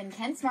and type in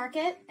Kent's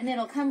Market, and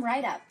it'll come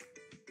right up.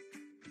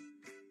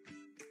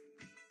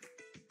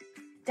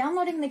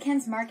 Downloading the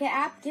Kent's Market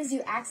app gives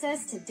you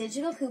access to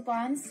digital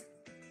coupons,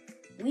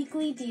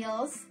 weekly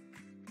deals,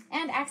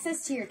 and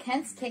access to your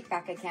Kent's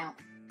Kickback account.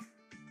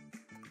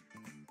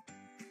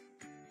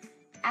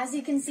 As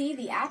you can see,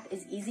 the app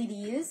is easy to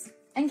use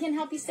and can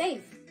help you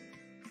save.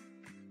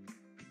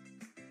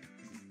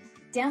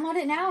 Download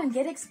it now and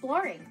get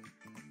exploring.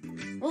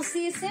 We'll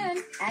see you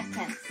soon at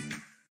Kent's.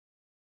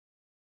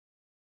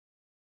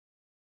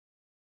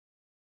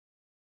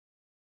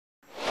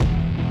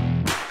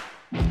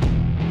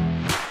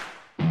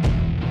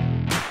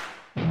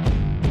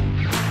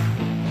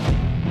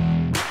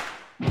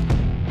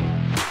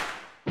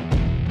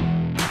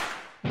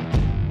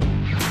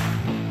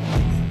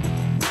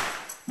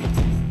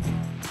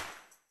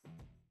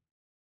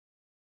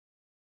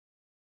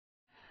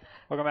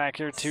 Welcome back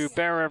here to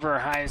Bear River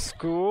High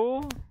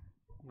School.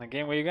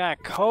 Again, we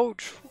got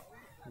Coach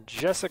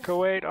Jessica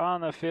Waite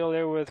on the field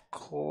here with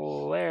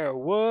Claire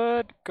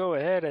Wood. Go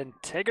ahead and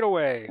take it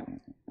away.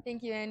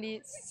 Thank you,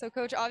 Andy. So,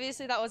 Coach,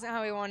 obviously that wasn't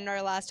how we wanted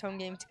our last home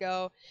game to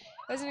go.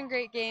 It wasn't a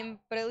great game,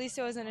 but at least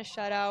it wasn't a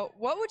shutout.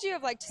 What would you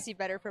have liked to see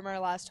better from our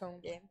last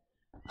home game?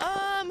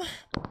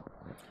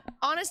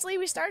 Honestly,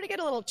 we started to get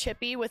a little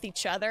chippy with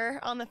each other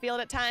on the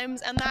field at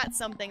times, and that's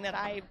something that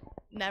I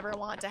never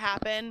want to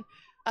happen.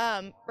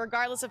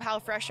 Regardless of how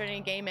frustrating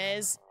a game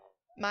is,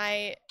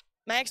 my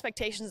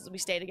expectation is that we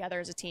stay together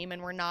as a team and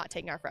we're not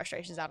taking our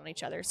frustrations out on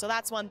each other. So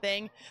that's one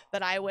thing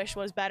that I wish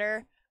was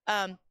better.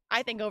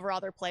 I think overall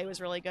their play was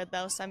really good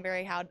though, so I'm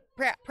very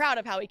proud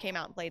of how we came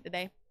out and played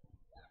today.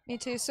 Me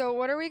too. So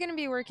what are we going to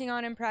be working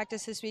on in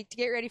practice this week to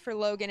get ready for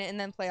Logan and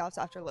then playoffs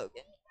after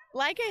Logan?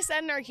 Like I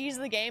said in our keys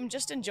of the game,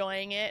 just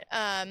enjoying it.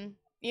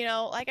 You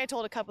know, like I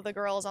told a couple of the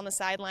girls on the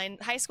sideline,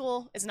 high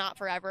school is not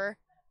forever.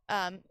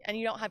 And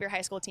you don't have your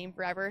high school team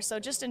forever. So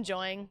just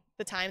enjoying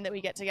the time that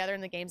we get together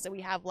and the games that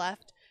we have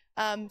left.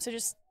 So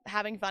just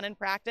having fun in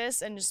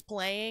practice and just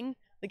playing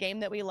the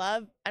game that we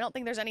love. I don't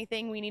think there's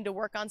anything we need to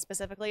work on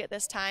specifically at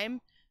this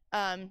time.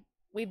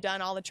 We've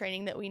done all the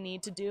training that we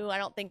need to do. I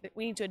don't think that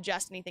we need to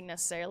adjust anything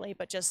necessarily,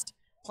 but just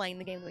playing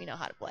the game that we know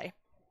how to play.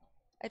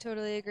 I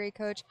totally agree,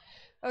 Coach.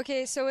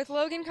 Okay, so with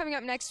Logan coming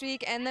up next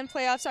week and then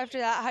playoffs after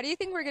that, how do you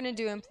think we're going to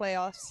do in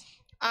playoffs?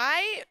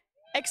 I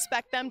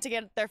expect them to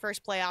get their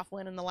first playoff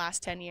win in the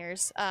last 10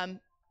 years.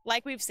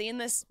 Like we've seen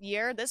this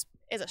year, this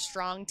is a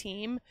strong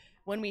team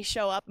when we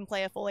show up and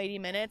play a full 80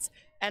 minutes,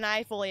 and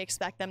I fully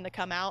expect them to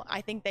come out.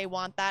 I think they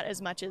want that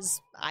as much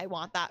as I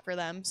want that for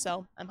them,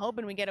 so I'm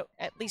hoping we get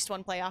at least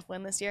one playoff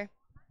win this year.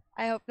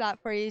 I hope that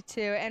for you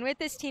too. And with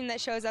this team that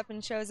shows up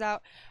and shows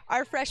out,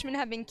 our freshmen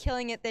have been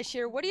killing it this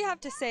year. What do you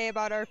have to say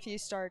about our few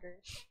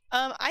starters?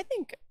 I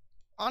think,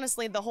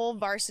 honestly, the whole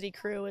varsity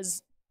crew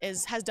has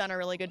done a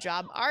really good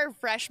job. Our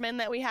freshmen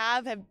that we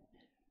have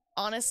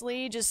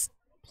honestly just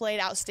played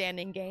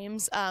outstanding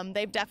games.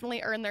 They've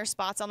definitely earned their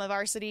spots on the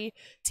varsity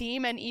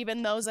team, and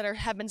even those that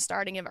have been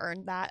starting have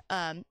earned that.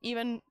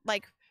 Even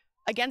like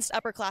against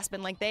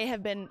upperclassmen, like they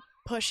have been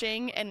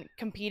pushing and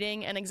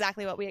competing, and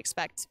exactly what we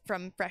expect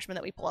from freshmen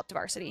that we pull up to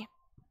varsity.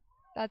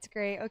 That's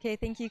great. Okay,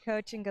 thank you,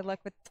 Coach, and good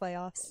luck with the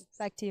playoffs.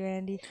 Back to you,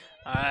 Andy.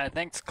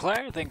 Thanks,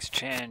 Claire. Thanks,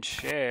 Chan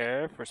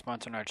Share, for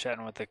sponsoring our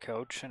Chatting with the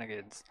Coach. And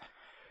again,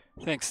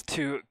 thanks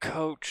to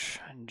Coach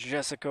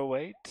Jessica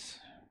Waite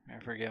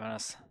for giving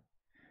us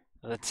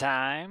the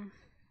time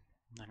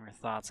and her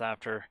thoughts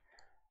after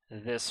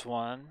this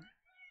one.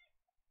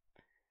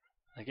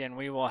 Again,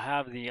 we will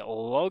have the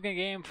Logan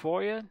game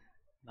for you.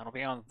 That'll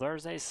be on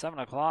Thursday, 7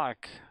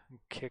 o'clock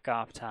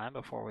kickoff time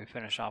before we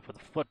finish off with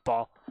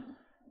football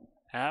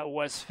at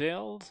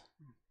Westfield.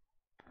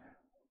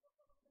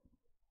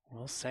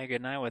 We'll say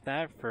goodnight with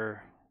that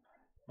for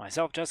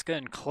myself, Jessica,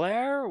 and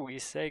Claire. We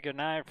say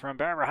goodnight from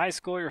Bear River High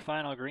School, your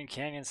final Green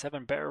Canyon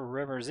 7, Bear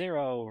River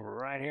 0,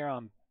 right here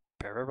on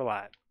Bear River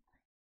Live.